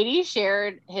 Katie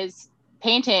shared his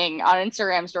painting on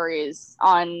Instagram stories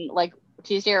on like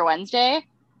Tuesday or Wednesday,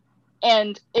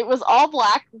 and it was all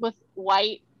black with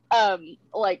white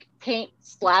like paint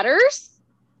splatters.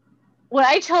 When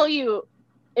I tell you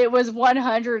it was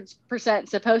 100%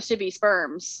 supposed to be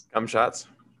sperms, Cum shots.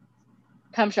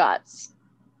 cum shots.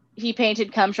 He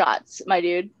painted cum shots, my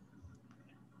dude.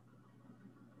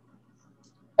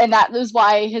 And that was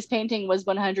why his painting was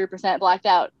 100% blacked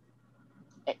out.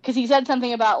 Because he said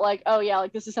something about like, oh yeah,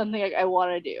 like this is something like, I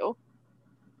want to do.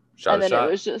 Shot And a then shot.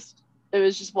 it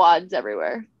was just wads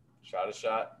everywhere. Shot a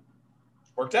shot.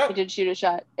 Worked He out. did shoot a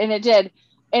shot, and it did.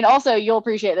 And also, you'll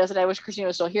appreciate this, and I wish Christina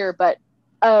was still here, but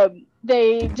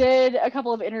they did a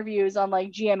couple of interviews on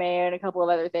like GMA and a couple of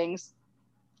other things.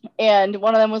 And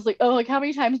one of them was like, oh, like how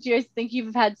many times do you guys think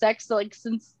you've had sex like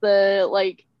since the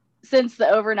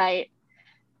overnight?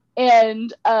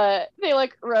 And they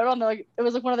like wrote on the, like, it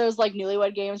was like one of those like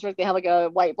newlywed games where they have like a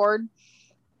whiteboard,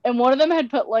 and one of them had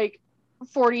put like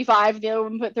 45, the other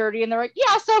one put 30, and they're like,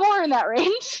 yeah, somewhere in that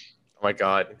range. Oh my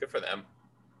god, good for them.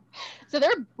 So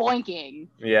they're boinking.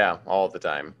 Yeah, all the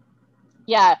time.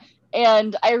 Yeah,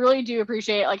 and I really do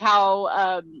appreciate like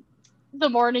how the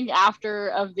morning after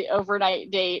of the overnight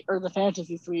date or the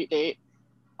fantasy suite date,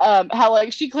 how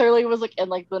like she clearly was like in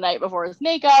like the night before his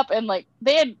makeup, and like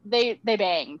they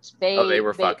banged. They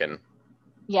were fucking.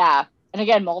 Yeah, and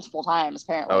again multiple times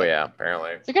apparently. Oh yeah,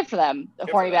 apparently. So good for them, the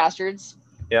Good horny for them. bastards.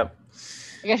 Yep.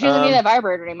 I guess she doesn't need that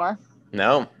vibrator anymore.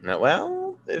 No.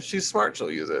 Well, if she's smart,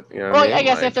 she'll use it. You know what Well, I mean? I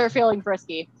guess Like, if they're feeling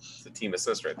frisky. it's a team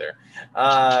assist right there.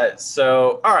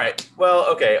 So, all right. Well,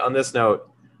 okay. On this note,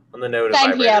 on the note of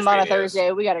 9 p.m. on a Vibrators Manias,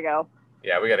 Thursday, we gotta go.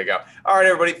 Yeah, we got to go. All right,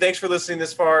 everybody. Thanks for listening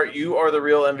this far. You are the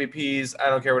real MVPs. I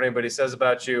don't care what anybody says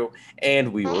about you.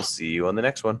 And we will see you on the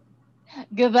next one.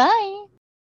 Goodbye.